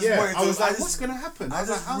forgot. Like, I was like, what's going to happen? I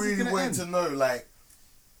just really wanted to know, like...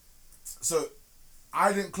 So,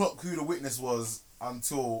 I didn't clock who the witness was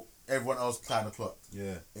until everyone else kind of clocked.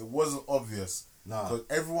 Yeah. It wasn't obvious. Nah. Because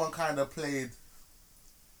everyone kind of played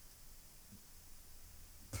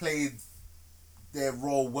their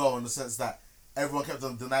role well in the sense that everyone kept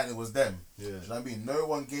on denying it was them. Yeah. Do you know what I mean? No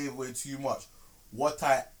one gave away too much. What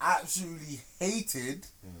I absolutely hated,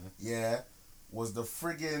 was the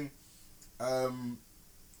friggin' the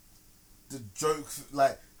joke.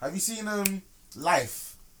 Like, have you seen Life?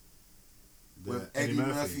 With Eddie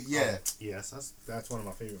Murphy? Yeah. Oh, yes, that's one of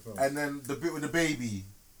my favourite films. And then the bit with the baby.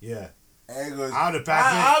 Yeah. And it goes, out of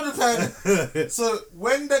the So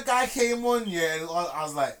when the guy came on, I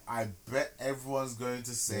was like, I bet everyone's going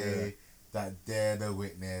to say that they're the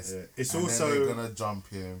witness. Yeah. It's and also then they're gonna jump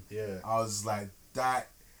him. Yeah. I was like that,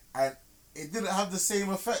 and it didn't have the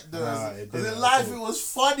same effect though. Because in Life it was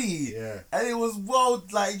funny. Yeah. And it was well,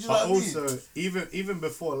 like, you know what I mean? Also, even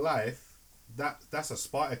before Life, that's a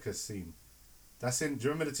Spartacus scene. That's in. Do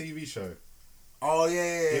you remember the TV show? Oh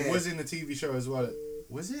yeah. It was in the TV show as well.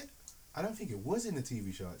 Was it? I don't think it was in the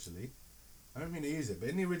TV show actually. I don't mean to use it, but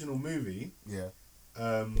in the original movie,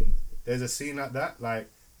 there's a scene like that. Like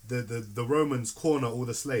the Romans corner all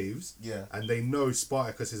the slaves, and they know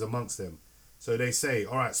Spartacus is amongst them. So they say,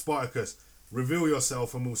 "All right, Spartacus, reveal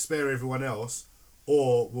yourself, and we'll spare everyone else,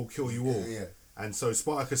 or we'll kill you all." Yeah. And so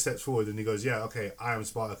Spartacus steps forward, and he goes, "Yeah, okay, I am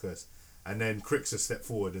Spartacus." And then Crixus steps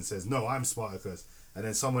forward and says, "No, I'm Spartacus." And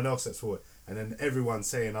then someone else steps forward, and then everyone's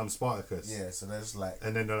saying, "I'm Spartacus." Yeah, so they're just like...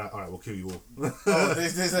 And then they're like, "All right, we'll kill you all." Yeah,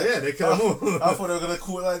 they kill them all. I thought they were going to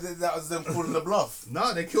call that was them calling the bluff.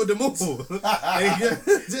 No, they killed them all.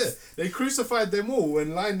 They crucified them all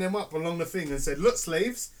and lined them up along the thing and said, "Look,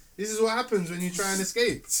 slaves, this is what happens when you try and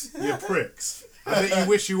escape. You pricks. I bet you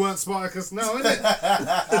wish you weren't Spartacus now, innit?"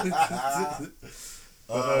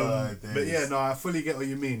 But yeah, no, I fully get what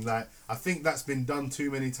you mean. Like, I think that's been done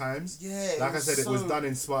too many times. Yeah, like I said, it was done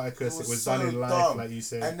in Spartacus. It was done in Life, dumb. Like you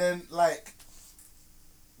said. And then, like,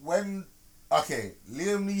 Liam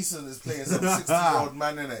Neeson is playing some 60-year-old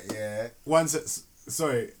man in it. Yeah. One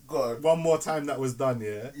more time that was done.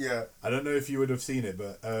 Yeah. Yeah. I don't know if you would have seen it,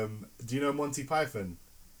 but do you know Monty Python?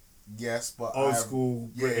 Yes, but old school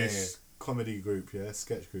British comedy group,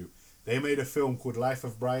 sketch group. They made a film called Life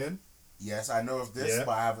of Brian. Yes, I know of this,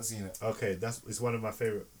 but I haven't seen it. Okay, it's one of my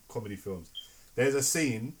favourite comedy films. There's a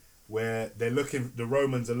scene where the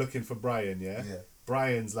Romans are looking for Brian, yeah?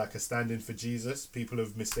 Brian's like a stand-in for Jesus. People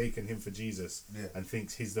have mistaken him for Jesus and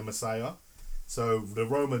thinks he's the Messiah. So the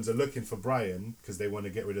Romans are looking for Brian because they want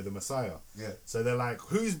to get rid of the Messiah. Yeah. So they're like,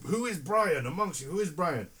 who is Brian amongst you? Who is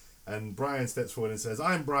Brian? And Brian steps forward and says,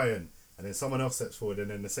 "I'm Brian." And then someone else steps forward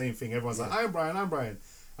and then the same thing. Everyone's like, I'm Brian.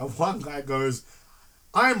 And one guy goes,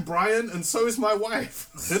 I'm Brian and so is my wife.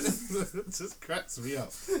 It just cracks me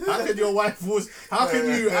up. How can you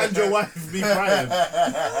and your wife be Brian?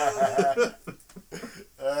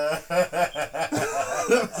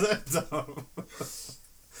 That's so dumb.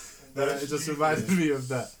 It just reminded me of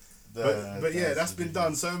that. But yeah, that's been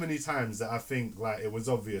done so many times that I think like it was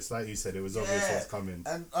obvious, like you said, it was obvious what's coming.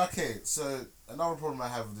 And okay, so another problem I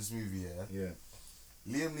have with this movie, yeah.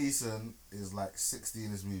 Liam Neeson is like 60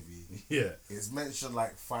 in this movie. Yeah. It's mentioned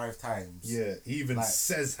like 5 times. Yeah, he even like,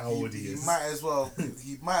 says how old he is. He might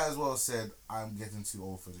as well said, I'm getting too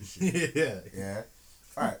old for this shit. Yeah.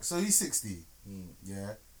 Alright, so he's 60.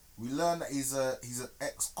 Yeah. We learn that he's an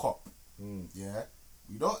ex-cop. Yeah.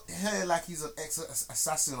 We don't hear like he's an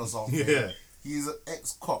ex-assassin or something. Yeah. He's an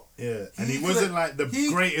ex-cop. Yeah. And he wasn't like the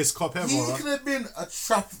greatest cop ever. He could have been a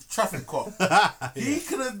traffic cop. He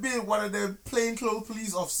could have been one of them plainclothes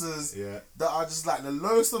police officers that are just like the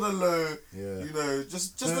lowest of the low. Yeah. You know,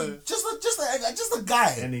 just a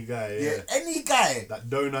guy. Any guy, any guy. That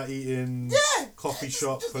donut eating coffee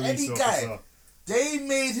shop police officer. Guy. They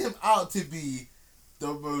made him out to be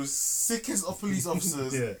the most sickest of police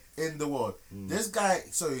officers in the world. This guy,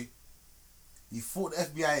 he fought the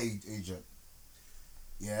FBI agent.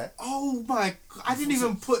 Yeah. Oh my! I didn't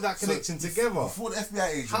even put that connection together. He fought the FBI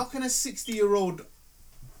agent. How can a 60-year-old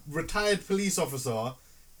retired police officer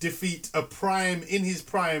defeat a in his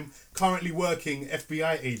prime, currently working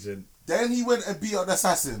FBI agent? Then he went and beat up the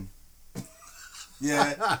assassin.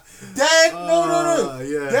 Yeah. Then no.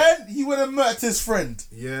 Yeah. Then he went and murdered his friend.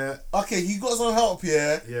 Yeah. Okay, he got some help.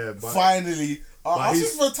 Yeah. Yeah. But finally. I was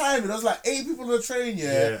thinking for the timing. There was like 8 people on the train,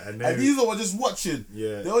 and these were just watching.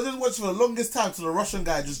 Yeah, they were just watching for the longest time till the Russian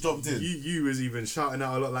guy just jumped in. You was even shouting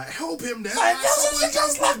out a lot, like help him there. Someone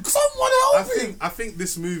help him. I think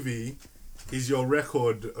this movie is your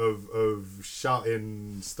record of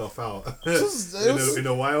shouting stuff out in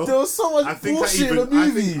a while. There was so much bullshit in the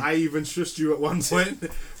movie. I even shushed you at one point,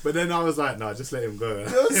 but then I was like, nah, just let him go.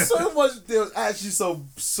 There was actually so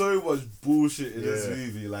much bullshit in this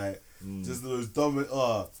movie, like. Just those dumb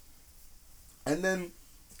and then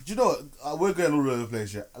do you know what? We're going all over the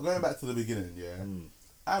place. I'm going back to the beginning.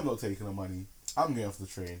 I'm not taking the money. I'm going off the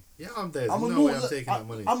train. Yeah, I'm there. No way I'm taking that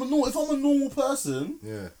money. If I'm a normal person,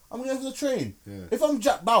 I'm going off the train. If I'm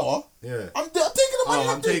Jack Bauer, I'm taking the money.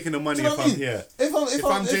 I'm taking the money if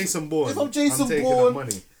I'm Jason Bourne. If I'm Jason Bourne,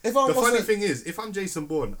 money. The funny thing is, if I'm Jason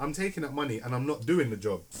Bourne, I'm taking that money and I'm not doing the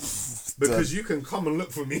job because you can come and look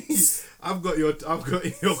for me. I've got your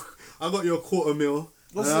 $250,000.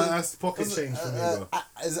 That's pocket change for me, bro.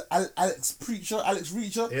 Is Alex Reacher?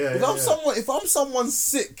 Yeah. If I'm someone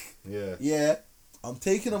sick, I'm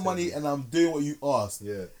taking the money and I'm doing what you asked.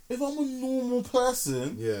 Yeah. If I'm a normal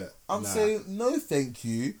person, I'm saying no, thank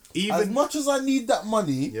you. As much as I need that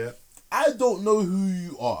money, I don't know who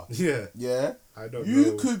you are. Yeah. I don't know.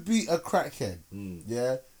 You could be a crackhead.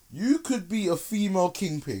 Yeah. You could be a female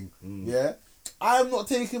kingpin. Yeah. I'm not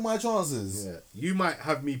taking my chances. Yeah. You might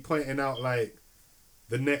have me pointing out like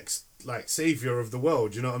the next like savior of the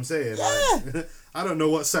world. You know what I'm saying? Yeah. Like, I don't know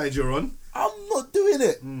what side you're on. I'm not doing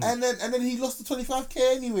it. And then he lost the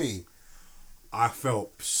 25k anyway. I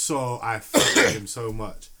felt him so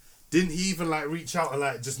much. Didn't he even like reach out and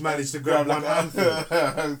like just manage to grab one handful?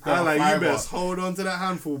 I like you best hold on to that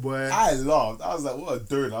handful, boy. I laughed. I was like, what a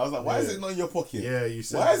donut. I was like, why is it not in your pocket? Yeah, you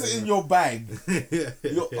said. Why is it in your bag?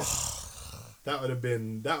 That would have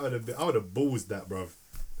been. I would have ballsed that, bruv.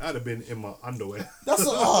 That would have been in my underwear.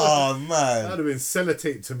 Oh man. That would have been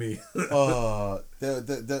sellotape to me.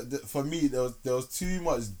 For me, there was too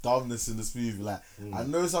much dumbness in this movie. Like I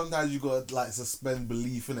know sometimes you gotta like suspend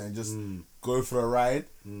belief in it and just go for a ride.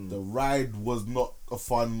 The ride was not a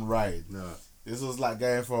fun ride. No. This was like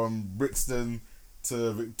going from Brixton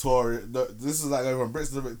to Victoria. This is like going from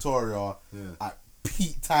Brixton to Victoria at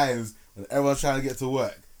peak times when everyone's trying to get to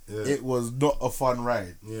work. Yeah. It was not a fun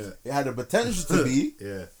ride. Yeah. It had the potential to be.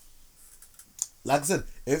 Yeah. Like I said,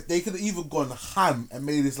 if they could have even gone ham and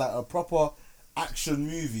made this like a proper action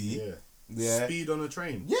movie. Yeah. Yeah. Speed on a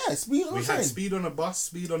train. Yeah, speed on a train. We had speed on a bus,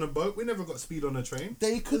 speed on a boat. We never got speed on a train.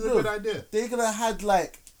 They could have. Good idea. They could have had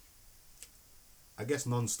like. I guess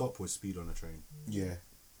non-stop was speed on a train. Yeah.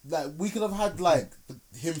 Like we could have had like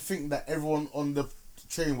him think that everyone on the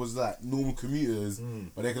train was like normal commuters,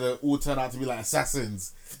 but they could have all turned out to be like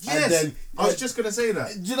assassins. Yes, and then, I was just gonna say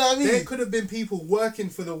that. Do you know what I mean? There could have been people working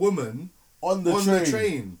for the woman on the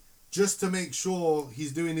train just to make sure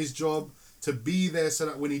he's doing his job, to be there so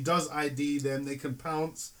that when he does ID them, they can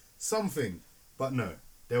pounce something. But no,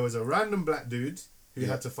 there was a random black dude who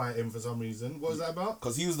had to fight him for some reason. What was that about?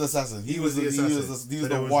 Because he was the assassin. He was the assassin. He was So there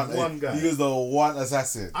the was one. one guy. He was the one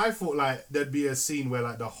assassin. I thought like there'd be a scene where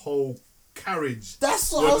like the whole carriage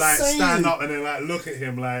That's what would I was like saying. stand up and then like look at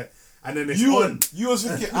him like, and then it's You on. was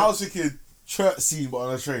thinking. I was thinking church scene, but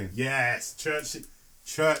on a train. Yes,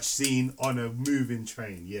 church scene on a moving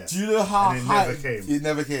train. Yeah. Do you know how And it high never came. it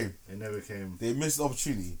never came? It never came. They missed the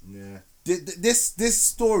opportunity. Yeah. This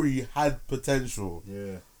story had potential,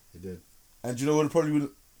 Yeah. It did. and do you know what it probably would?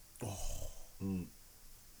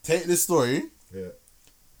 Take this story, Yeah.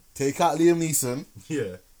 take out Liam Neeson,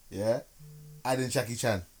 Yeah. yeah, add in Jackie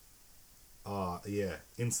Chan. Yeah.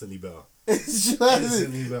 Instantly better.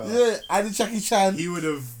 Instantly better. Yeah, add in Jackie Chan. He would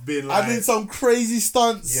have been like. I did some crazy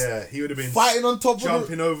stunts. Yeah, he would have been Fighting on top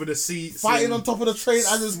jumping over the seats, fighting and on top of the train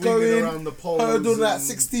as it's swinging going, around the poles, hurdling at and-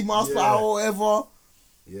 60 miles per yeah. hour or whatever.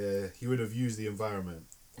 Yeah, he would have used the environment.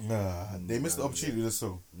 Nah, they missed the opportunity with this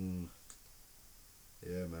film.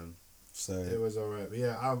 Yeah, man. So It was alright. But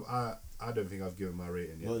yeah, I don't think I've given my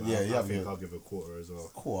rating yet. Well, but yeah, I you haven't think yet. I'll give a quarter as well.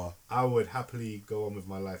 quarter. I would happily go on with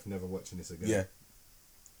my life never watching this again. Yeah.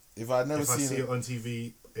 If I'd never If I seen see it, it on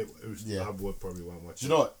TV, Yeah. I would probably won't watch do it.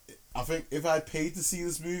 you know what? I think if I paid to see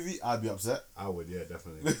this movie, I'd be upset. I would, yeah,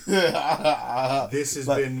 definitely. This has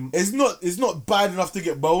like, been- It's not bad enough to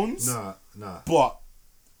get bones. Nah. But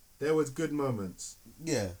There was good moments.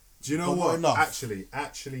 yeah. Do you know But not what? enough. Actually,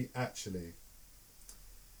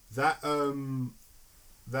 that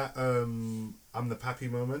I'm the pappy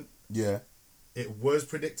moment. Yeah. It was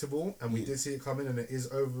predictable, and we Yeah. did see it coming, and it is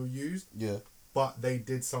overused. Yeah. But they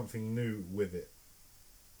did something new with it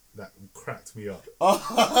that cracked me up.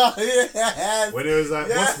 Oh yes. When it was like,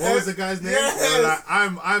 what was the guy's name? Yes. They were like,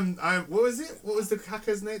 I'm. What was it? What was the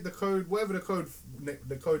hacker's name? The code, whatever the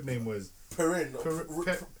code name was. Perrin.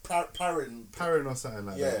 Parrin or something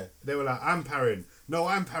like Yeah. that. They were like, I'm Parrin. No,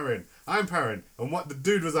 I'm Parrin. I'm Parrin. And what the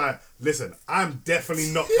dude was like, listen, I'm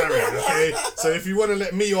definitely not Parrin, okay? So if you want to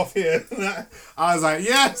let me off here, I was like,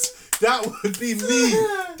 yes, that would be me.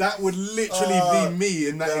 That would literally be me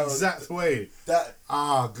in that exact way.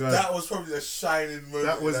 God. That was probably the shining moment.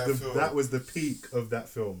 That was in film. that was the peak of that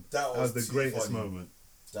film. That was the too greatest funny. moment.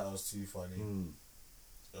 That was too funny.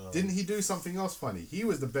 Didn't he do something else funny? He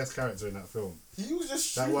was the best character in that film. He was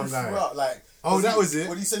just That shooting one guy. throughout, like. Oh, that was it?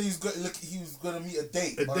 When he said he was going to meet a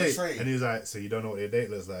date on date, a train. and he was like, "So you don't know what your date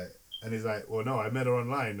looks like?" And he's like, "Well, no, I met her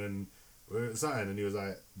online and we're something." And he was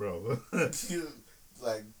like, "Bro,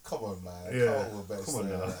 like, come on, man. Yeah. Come on, with a better Come on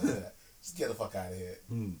story now. like that. Just get the fuck out of here.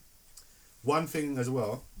 One thing as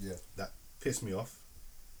well Yeah. that pissed me off.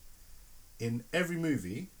 In every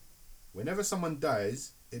movie, whenever someone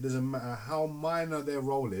dies, it doesn't matter how minor their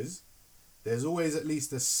role is. There's always at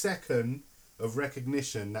least a second of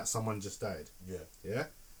recognition that someone just died. Yeah. Yeah?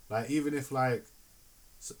 Like, even if, like...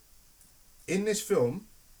 So, in this film,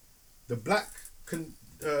 the black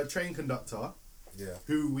train conductor, Yeah.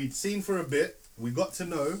 who we'd seen for a bit, we got to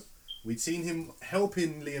know, we'd seen him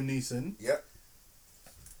helping Liam Neeson. Yep.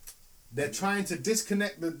 They're trying to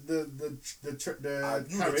disconnect the I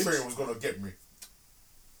knew carriage. the train was going to get me.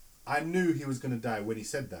 I knew he was going to die when he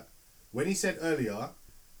said that. When he said earlier...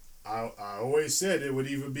 I always said it would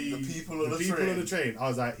either be The people or the people train. or the train. I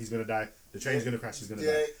was like, he's gonna die. The train's gonna crash. He's gonna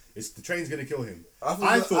Yeah. die. The train's gonna kill him.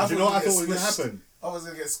 I thought Do you know what I thought was gonna squished. happen? I was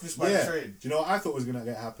going to get squished by Yeah. the train. Do you know what I thought was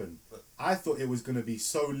gonna happen? I thought it was gonna be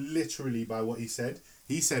so literally by what he said.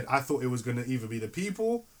 He said I thought it was gonna either be the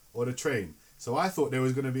people or the train. So I thought there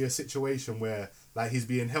was gonna be a situation where like he's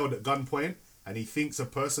being held at gunpoint and he thinks a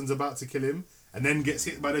person's about to kill him. And then gets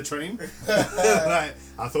hit by the train. Like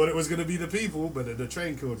I thought it was gonna be the people, but the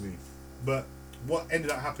train killed me. But what ended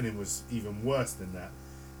up happening was even worse than that.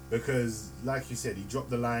 Because, like you said, he dropped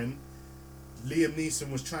the line. Liam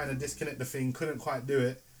Neeson was trying to disconnect the thing, couldn't quite do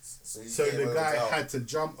it. So the guy had to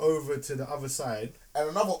jump over to the other side. And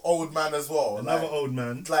another old man as well. Another like, old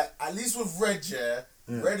man. Like, at least with Red,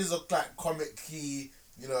 Red is a like comic key.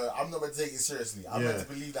 You know, I'm not meant to take it seriously. I'm meant to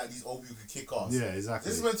believe that these old people could kick ass. Yeah, exactly.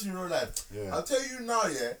 This is meant to be real life. Yeah. I'll tell you now,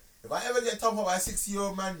 if I ever get thumped up by a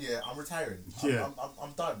 60-year-old man, I'm retiring. I'm done.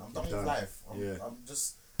 I'm done with life. I'm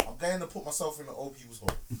going to put myself in the old people's home.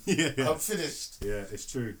 Yeah. I'm finished. Yeah, it's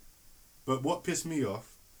true. But what pissed me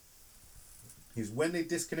off is when they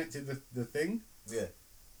disconnected the thing. Yeah.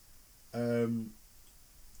 Liam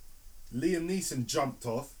Neeson jumped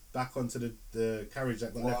off back onto the carriage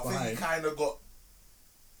that got left I think behind. he kind of got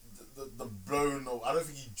the blown. I don't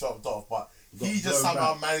think he jumped off, but he just blown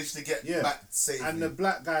somehow back. managed to get back safely. And the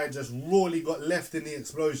black guy just rawly got left in the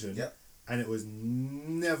explosion. Yep. And it was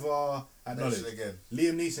never acknowledged. Mention again.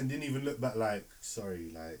 Liam Neeson didn't even look back like,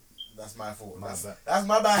 sorry, like, That's my fault. My That's bad. that's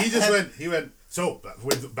my bad. He went, so,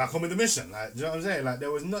 back on with the mission. Like, do you know what I'm saying? Like, there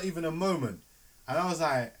was not even a moment. And I was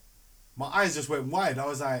like, my eyes just went wide. I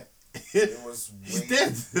was like, It was he's way-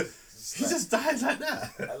 dead. He like- just died like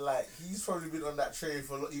that. And like, he's probably been on that train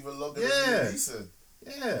for even longer Yeah. than Liam Neeson.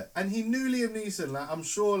 Yeah. And he knew Liam Neeson. Like, I'm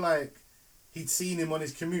sure, like, he'd seen him on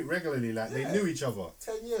his commute regularly. Like, they knew each other.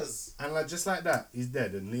 10 years. And, like, just like that, he's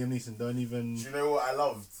dead. And Liam Neeson don't even... Do you know what I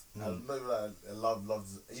loved? I loved,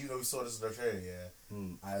 even though we saw this in the trailer,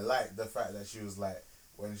 I liked the fact that she was like,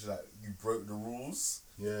 when she's like, you broke the rules.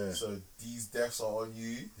 Yeah. So these deaths are on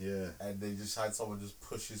you. Yeah. And they just had someone just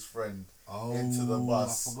push his friend Oh, into the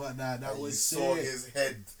bus. I forgot that. That and was you sick. saw his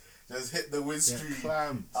head just hit the windscreen.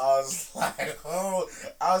 Clamped. I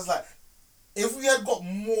was like, if we had got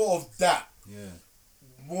more of that,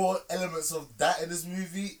 more elements of that in this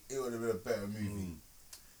movie, it would have been a better movie.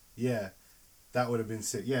 Yeah, that would have been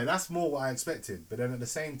sick. Yeah, that's more what I expected. But then at the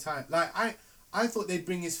same time, like, I thought they'd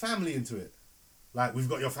bring his family into it. Like, we've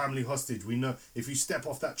got your family hostage. We know if you step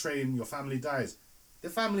off that train, your family dies. The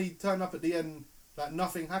family turned up at the end like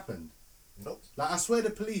nothing happened. Nope. Like, I swear the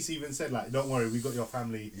police even said, like, don't worry, we got your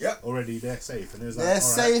family already. They're safe. And it was like, They're all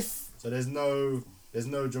right. safe. So there's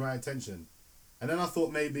no dramatic tension. And then I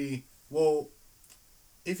thought maybe, well,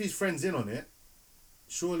 if his friend's in on it,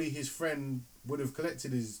 surely his friend would have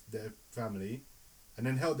collected their family and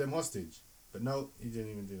then held them hostage. But no, he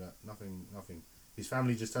didn't even do that. Nothing. His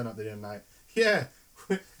family just turned up there and like, yeah,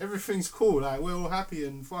 everything's cool. Like, we're all happy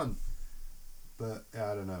and fun. But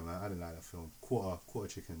yeah, I don't know, man. I didn't like that film. Quarter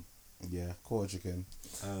chicken. Yeah, quarter chicken.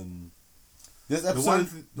 This episode,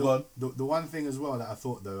 the one thing as well that I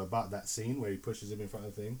thought though about that scene where he pushes him in front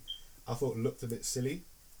of the thing, I thought looked a bit silly.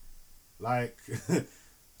 Like,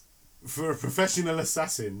 for a professional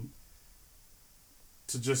assassin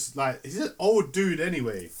to just like, he's an old dude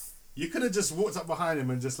anyway. You could have just walked up behind him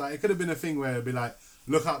and just like, it could have been a thing where it'd be like,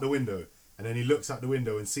 look out the window. And then he looks out the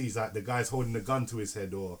window and sees like the guy's holding a gun to his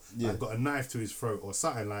head or like, got a knife to his throat or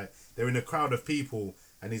something. Like, they're in a crowd of people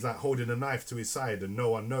and he's like holding a knife to his side and no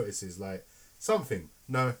one notices. Like, something.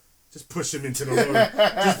 No, just push him into the road.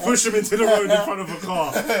 Just push him into the road in front of a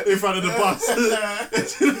car, in front of the bus.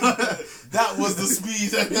 That was the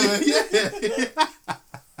speed. Yeah.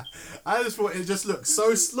 I just thought it just looked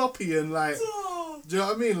so sloppy and like, do you know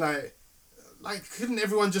what I mean? Like, couldn't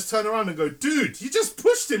everyone just turn around and go, dude, you just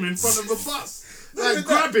pushed him in front of the bus. Like,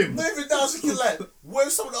 grab him. Not even that, she can like, what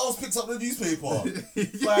if someone else picks up the newspaper?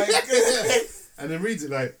 Like, and then reads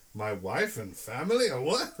it like, my wife and family or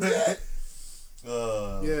what?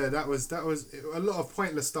 Yeah, that was a lot of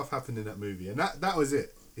pointless stuff happened in that movie, and that was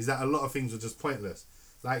it. Is that a lot of things were just pointless.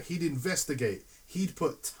 Like, he'd investigate, he'd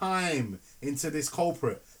put time into this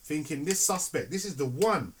culprit, thinking this suspect, this is the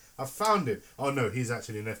one. I found him. Oh no, he's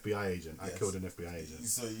actually an FBI agent. I killed an FBI agent.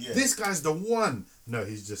 So yeah, this guy's the one. No,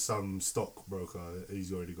 he's just some stockbroker.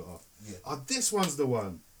 He's already got off. Yeah. Oh, this one's the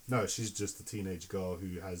one. No, she's just a teenage girl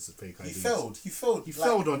who has fake IDs. He failed. He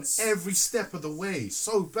failed on every step of the way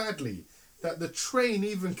so badly that the train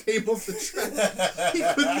even came off the track. He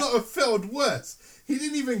could not have failed worse. He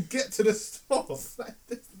didn't even get to the stop. Like,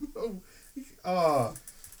 there's no...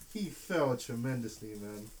 he failed tremendously,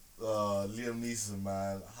 man. Liam Neeson,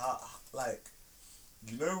 man. How, like,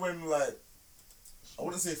 you know when, like, I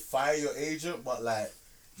wouldn't say fire your agent, but, like,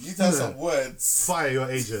 you need to have some words. Fire your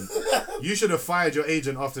agent. You should have fired your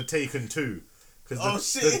agent after Taken 2.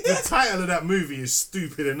 Because the title of that movie is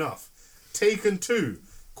stupid enough. Taken 2.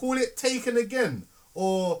 Call it Taken Again.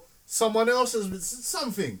 Or someone else's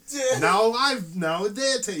something. Yeah. Now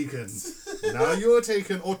they're taken. Now you're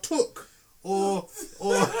taken. Or took. Or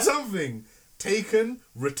something. Taken,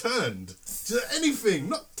 returned. Anything.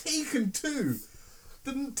 Not Taken 2.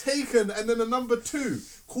 Then Taken and then a number 2.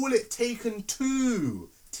 Call it Taken 2.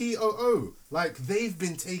 T-O-O. Like they've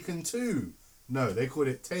been taken too. No, they called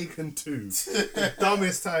it Taken 2. The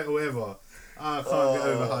dumbest title ever. I can't get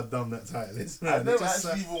over how dumb that title is. Man. I never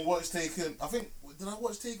actually even watched Taken. I think, did I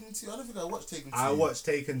watch Taken 2? I don't think I watched Taken 2. I watched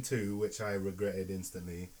Taken 2, which I regretted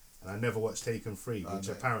instantly. And I never watched Taken 3, which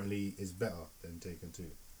apparently is better than Taken 2.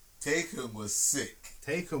 Taken was sick.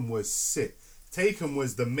 Taken was sick. Taken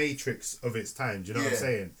was the Matrix of its time. Do you know what I'm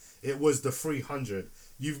saying? It was the 300.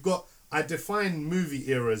 I define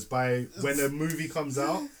movie eras by when a movie comes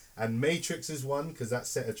out, and Matrix is one because that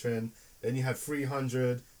set a trend. Then you had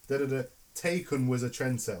 300. Taken was a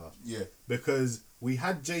trendsetter. Yeah. Because we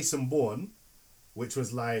had Jason Bourne, which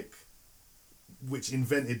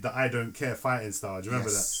invented the I don't care fighting style. Do you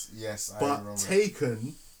remember that? Yes, I remember. But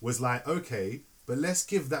Taken was like, okay, but let's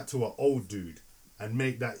give that to an old dude and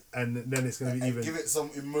make that, and then it's going to be even... give it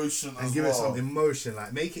some emotion and give it some emotion,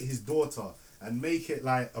 like make it his daughter. and make it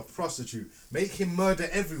like a prostitute. Make him murder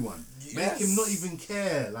everyone. Yes. Make him not even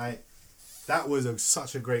care. Like, that was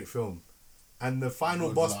such a great film. And the final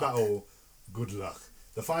Good boss luck. battle, good luck.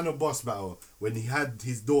 The final boss battle, when he had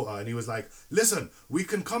his daughter and he was like, listen, we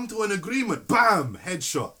can come to an agreement. Bam!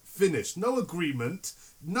 Headshot. Finished. No agreement.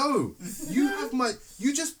 No.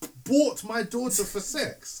 You just bought my daughter for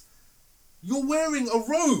sex. You're wearing a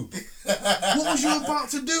robe. What was you about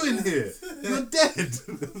to do in here? You're dead.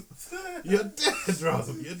 You're dead,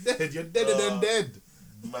 Ralph. You're dead. You're deader than dead.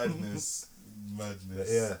 Madness.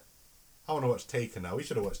 Madness. Yeah. I want to watch Taken now. We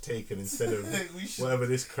should have watched Taken instead of We should. whatever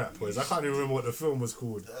this crap was. I can't even remember what the film was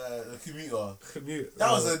called. The Commuter. Commute.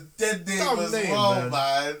 That was a dead name dumb as name, well, man.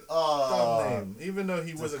 man. Oh. Dumb name. Even though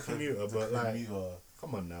he was a commuter, but like, Commuter.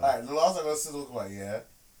 come on now. Alright, the last thing I was to talk about, yeah,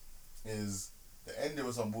 is the ending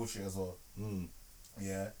was some bullshit as well. Mm.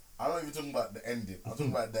 Yeah. I'm not even talking about the ending. I'm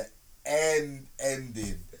talking about the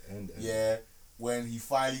ending. And Yeah. When he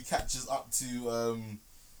finally catches up to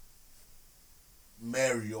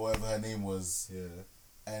Mary or whatever her name was. Yeah.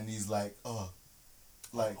 And he's like, oh.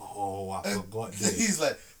 Like, Oh, I forgot this. he's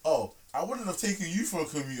like, oh, I wouldn't have taken you for a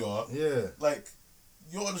commuter. Yeah. Like,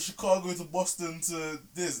 you're on the Chicago to Boston to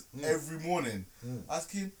this Yeah. every morning.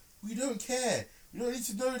 Asking, we don't care. We don't need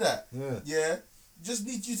to know that. Yeah. Yeah. Just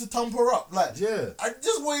need you to thump her up. Like, Yeah. I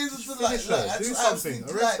just want you to Finish her. Do something.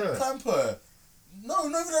 Arrest her. Clamp her. No,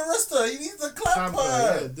 not even arrest her. He needs to clamp Tamper,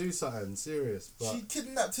 her. yeah, do something serious. But She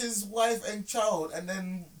kidnapped his wife and child and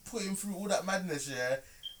then put him through all that madness, yeah?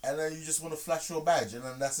 And then you just want to flash your badge and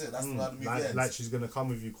then that's it. That's how the movie ends. like she's gonna come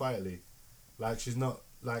with you quietly. Like she's not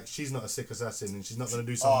a sick assassin and she's not gonna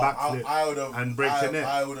do some Oh, backflip I would have, and break your neck.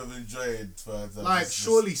 I would have enjoyed for the, Like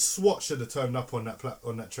surely SWAT should have turned up on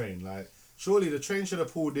that train. Like surely the train should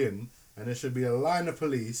have pulled in and there should be a line of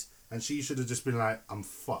police and she should have just been like, I'm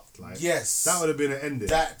fucked. Like yes, that would have been an ending.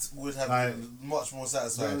 That would have Like, been much more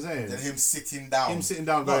satisfying you know what I'm saying? than him sitting down. Him sitting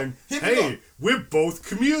down No, going, him hey, not. we're both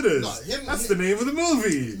commuters. No, That's the name of the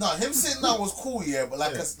movie. No, him sitting down was cool, yeah, but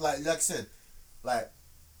like Yeah. like I said, like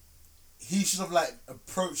he should have like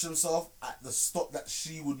approached himself at the stop that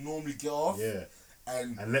she would normally get off. Yeah.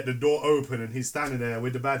 And let the door open and he's standing there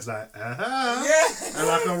with the badge like, uh-huh. yeah. And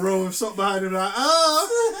like a row of sock behind him like,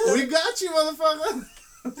 we got you, motherfucker.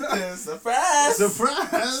 Surprise!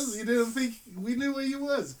 Surprise! You didn't think we knew where you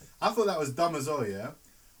was. I thought that was dumb as well, yeah?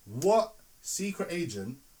 What secret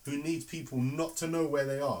agent who needs people not to know where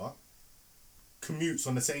they are commutes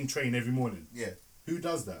on the same train every morning? Yeah. Who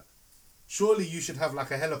does that? Surely you should have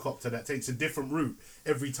like a helicopter that takes a different route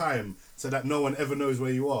every time so that no one ever knows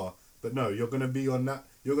where you are. But no, you're going to be on that.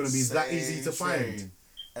 You're going to be that easy to find. Train.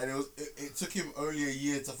 And it took him only a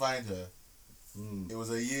year to find her. It was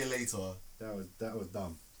a year later. That was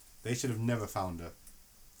dumb. They should have never found her.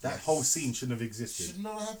 That Yes. whole scene shouldn't have existed. Should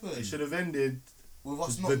never happen. It should have ended with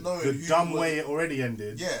us the, not knowing the who dumb was- way it already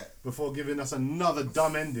ended. Yeah. Before giving us another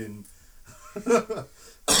dumb ending.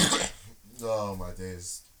 Oh my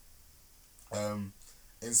days.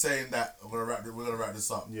 In saying that, we're gonna wrap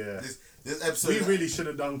this up. Yeah. This episode. We really should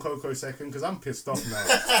have done Coco second because I'm pissed off now.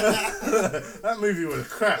 That movie was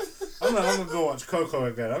crap. I'm gonna go watch Coco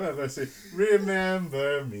again. I'm gonna go see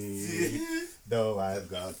Remember Me. Though I've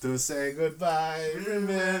got to say goodbye.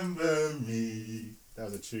 Remember me. That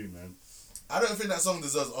was a tune, man. I don't think that song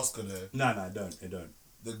deserves Oscar though. No, it don't. It don't.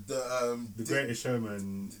 The Greatest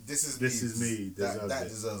Showman. This is me. That Deserves it.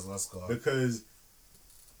 deserves an Oscar. Because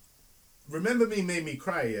Remember Me made me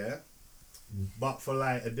cry, yeah? But for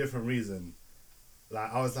like a different reason.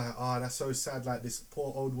 Like I was like, oh, that's so sad. Like this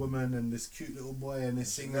poor old woman and this cute little boy and they're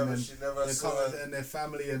singing and she never they saw come it. and their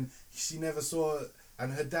family and she never saw it.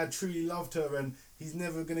 And her dad truly loved her and he's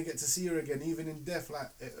never gonna get to see her again, even in death. Like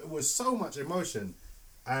it was so much emotion,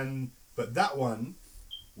 but that one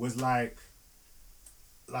was like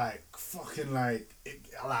fucking like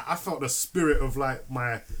I felt the spirit of like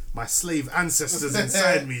my slave ancestors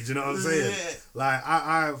inside me. Do you know what I'm saying? Yeah. Like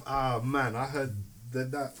I heard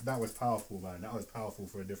that was powerful, man. That was powerful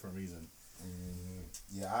for a different reason.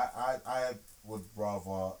 Yeah, I would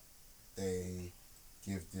rather they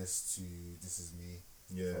give this to This Is Me.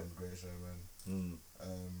 Yeah. From The Great Showman.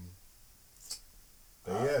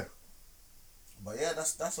 But yeah,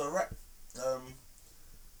 that's a wrap.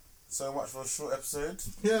 So much for a short episode.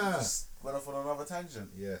 Yeah. Just went off on another tangent.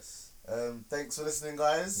 Yes. Thanks for listening,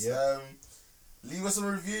 guys. Yeah. Leave us some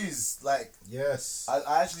reviews. Like, Yes.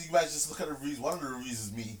 I actually might just look at the reviews. One of the reviews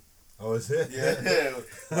is me. Oh, is it? Yeah.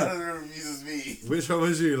 One of the reviews is me. Which one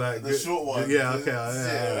was you? Like The short one. Yeah. Okay.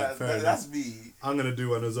 Yeah. Fair enough. That's me. I'm gonna do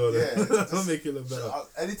one as well. Then. Yeah, I'll make it look better.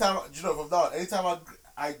 Anytime, you know, from now on, anytime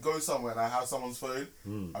I go somewhere and I have someone's phone,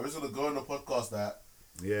 I'm just gonna go on the podcast that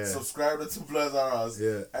Yeah. Subscribe to Blurs Are Us.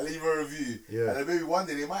 Yeah. And leave a review. Yeah. And then maybe one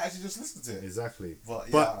day they might actually just listen to it. Exactly.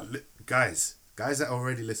 But guys that are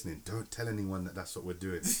already listening, don't tell anyone that that's what we're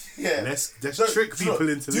doing. Yeah. Let's trick people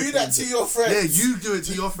into do that to your friends. Yeah, you do it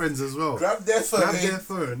to your friends as well. Grab their phone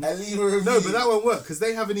and leave a review. No, but that won't work because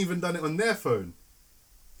they haven't even done it on their phone.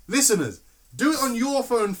 Listeners, do it on your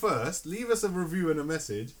phone first. Leave us a review and a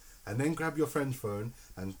message, and then grab your friend's phone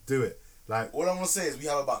and do it. Like, all I'm gonna say is we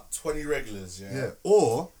have about 20 regulars. Yeah.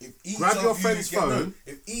 Or if grab your friend's phone.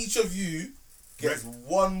 If each of you gets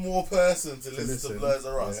one more person to listen to Blurs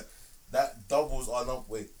Are Us, that doubles our number.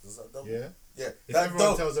 Wait, does that double? Yeah. Yeah. If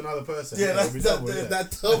everyone tells another person,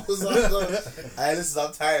 that doubles our number. Hey, listen,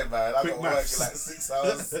 I'm tired, man. I've been working like 6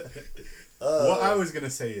 hours. What I was gonna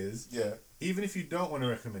say is, even if you don't want to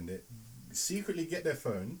recommend it, secretly get their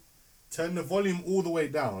phone, turn the volume all the way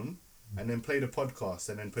down, and then play the podcast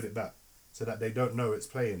and then put it back so that they don't know it's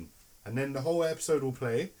playing. And then the whole episode will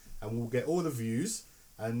play and we'll get all the views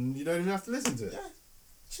and you don't even have to listen to it.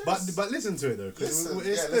 Yeah. But listen to it though, because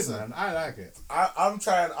it's good, man. I like it. I'm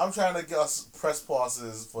trying to get us press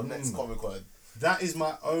passes for next Comic Con. That is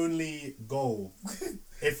my only goal.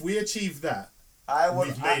 If we achieve that,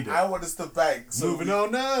 we've made it. I want us to bang. So moving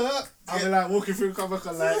on up. I'll be like walking through Comic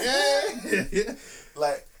Con like, yeah.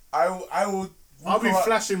 Like I will. I'll be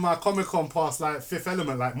flashing my Comic Con pass like Fifth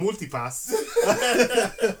Element, like multi-pass.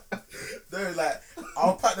 No, like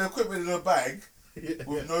I'll pack the equipment in a bag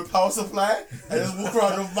with no power supply and just walk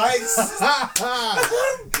around with mics.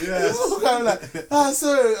 Yes. Just walk around like,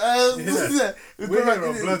 we're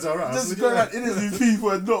on Blurs Are Us. Just go around interview people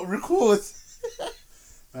and not record.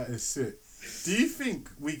 That is sick. Do you think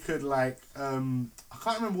we could I can't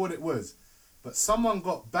remember what it was, but someone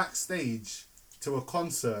got backstage to a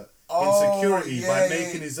concert in security by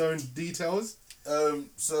making his own details?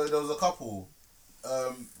 So there was a couple.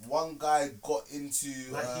 One guy got into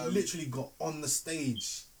he literally got on the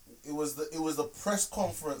stage. It was the press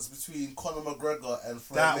conference between Conor McGregor and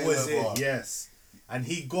Floyd That was Mayweather. it, yes. And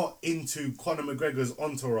he got into Conor McGregor's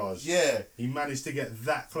entourage. Yeah. He managed to get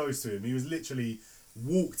that close to him. He was literally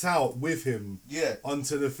walked out with him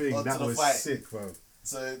onto the thing. That was sick, bro.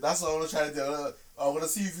 So that's what I'm gonna try to do. I'm gonna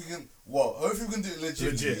see if we can. Well, hopefully we can do it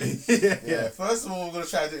legitly. Yeah. First of all, we're gonna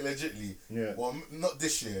try to do it legitly. Yeah. Well, not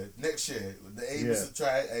this year. Next year, the aim is to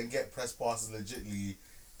try and get press passes legitly,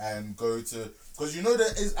 and go to because there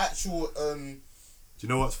is actual. Do you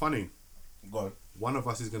know what's funny? Go on. One of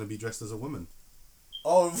us is gonna be dressed as a woman.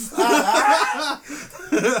 Oh.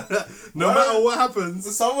 No matter what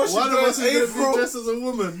happens, someone should go as April. Dressed as a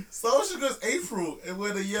woman. Someone should go as April and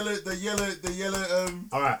wear the yellow.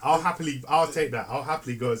 All right, I'll take that. I'll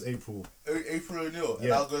happily go as April. April O'Neil,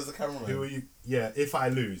 and I'll go as the cameraman. Who are you? Yeah, if I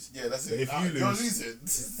lose. Yeah, that's it. If you lose, you're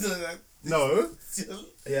losing. No.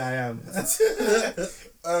 Yeah, I am.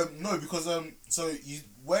 No, because so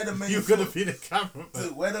where the main you're gonna be the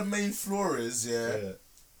cameraman. Where the main floor is,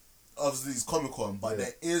 obviously it's Comic Con, but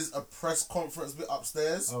there is a press conference bit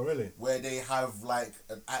upstairs. Oh, really? Where they have like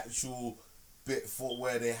an actual bit for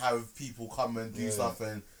where they have people come and do stuff,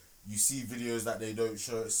 and you see videos that they don't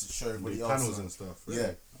show everybody else. Panels and stuff. Really?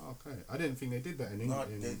 Yeah. Okay, I didn't think they did that in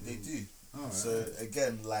England. No, they do. Oh, so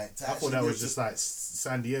again, like I thought that was just like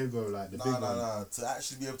San Diego, like the big one. No. To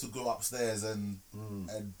actually be able to go upstairs and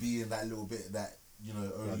be in that little bit that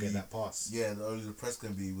only get that pass. Yeah, only the press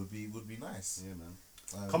can be would be nice. Yeah, man.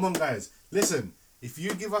 Come on, guys. Listen, if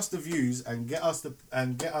you give us the views and get us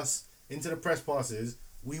into the press passes,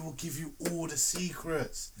 we will give you all the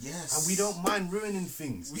secrets. Yes. And we don't mind ruining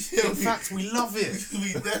things. In fact, we love it.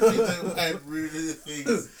 We definitely don't mind ruining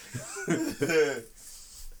things.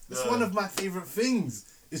 It's one of my favourite things.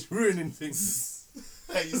 Is ruining things.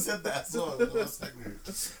 Hey, you said that as well.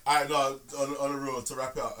 Alright, no, on a real, to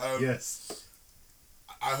wrap it up. Yes.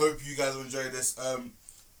 I hope you guys will enjoy this.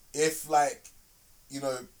 If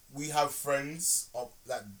we have friends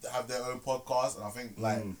that have their own podcast, and I think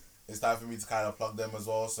it's time for me to kind of plug them as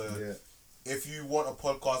well. So if you want a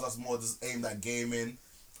podcast that's more just aimed at gaming,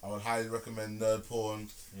 I would highly recommend Nerd Porn.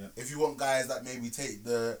 Yeah. If you want guys that maybe take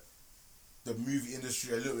the movie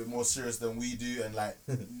industry a little bit more serious than we do and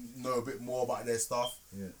know a bit more about their stuff,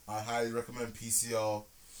 I highly recommend PCL.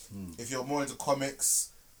 If you're more into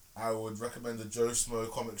comics, I would recommend the Joe Smo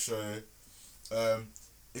Comic Show.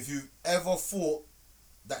 If you've ever thought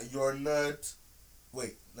that you're a nerd,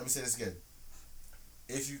 wait, let me say this again.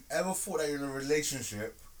 If you've ever thought that you're in a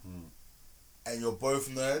relationship and you're both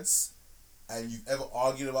nerds and you've ever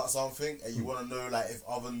argued about something and you want to know if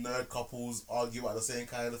other nerd couples argue about the same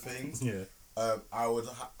kind of things, I would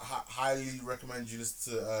highly recommend you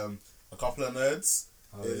listen to A Couple of Nerds.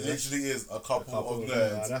 It literally is a couple of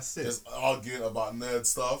nerds that's it. just arguing about nerd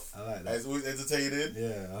stuff. I like that. And it's always entertaining.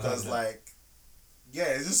 Yeah, because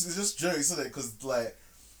it's just jokes, isn't it? Because like.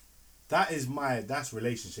 That's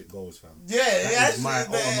relationship goals, fam. Yeah, that is my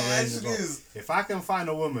ultimate relationship goal. If I can find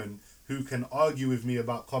a woman who can argue with me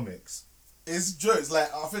about comics, it's jokes.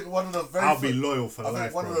 Like I think one of the very I'll be loyal for life. I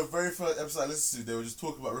think one of the very first episodes I listened to, they were just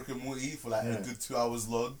talking about Rick and Morty for like a good 2 hours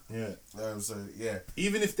long. Yeah. So yeah.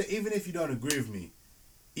 Even if you don't agree with me,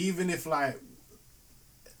 even if like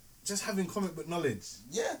just having comic book knowledge,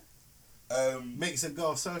 makes a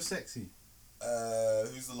girl so sexy.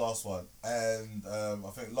 Who's the last one? And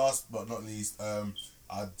I think last but not least,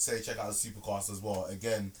 I'd say check out the Supercast as well.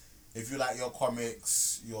 Again, if you like your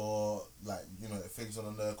comics, your like things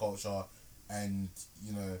on the nerd culture, and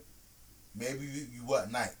maybe you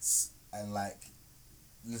work nights and like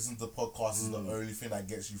listen to podcasts is the only thing that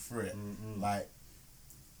gets you through it. Like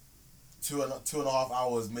two and a half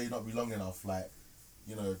hours may not be long enough. Like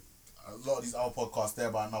a lot of these other podcasts they're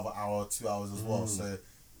about another hour, 2 hours as well. So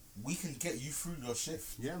we can get you through your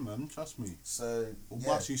shift. Yeah, man, trust me. So we'll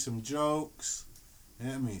bust you some jokes. You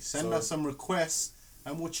know what I mean? Send us some requests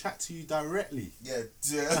and we'll chat to you directly. Yeah.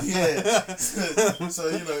 So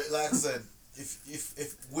like I said,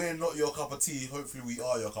 if we're not your cup of tea, hopefully we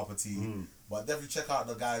are your cup of tea. But definitely check out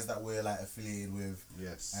the guys that we're like affiliated with.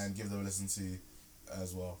 Yes. And give them a listen to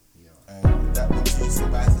as well. Yeah. And with that, we'll say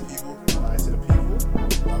bye to the people. Bye to the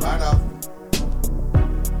people. Bye now.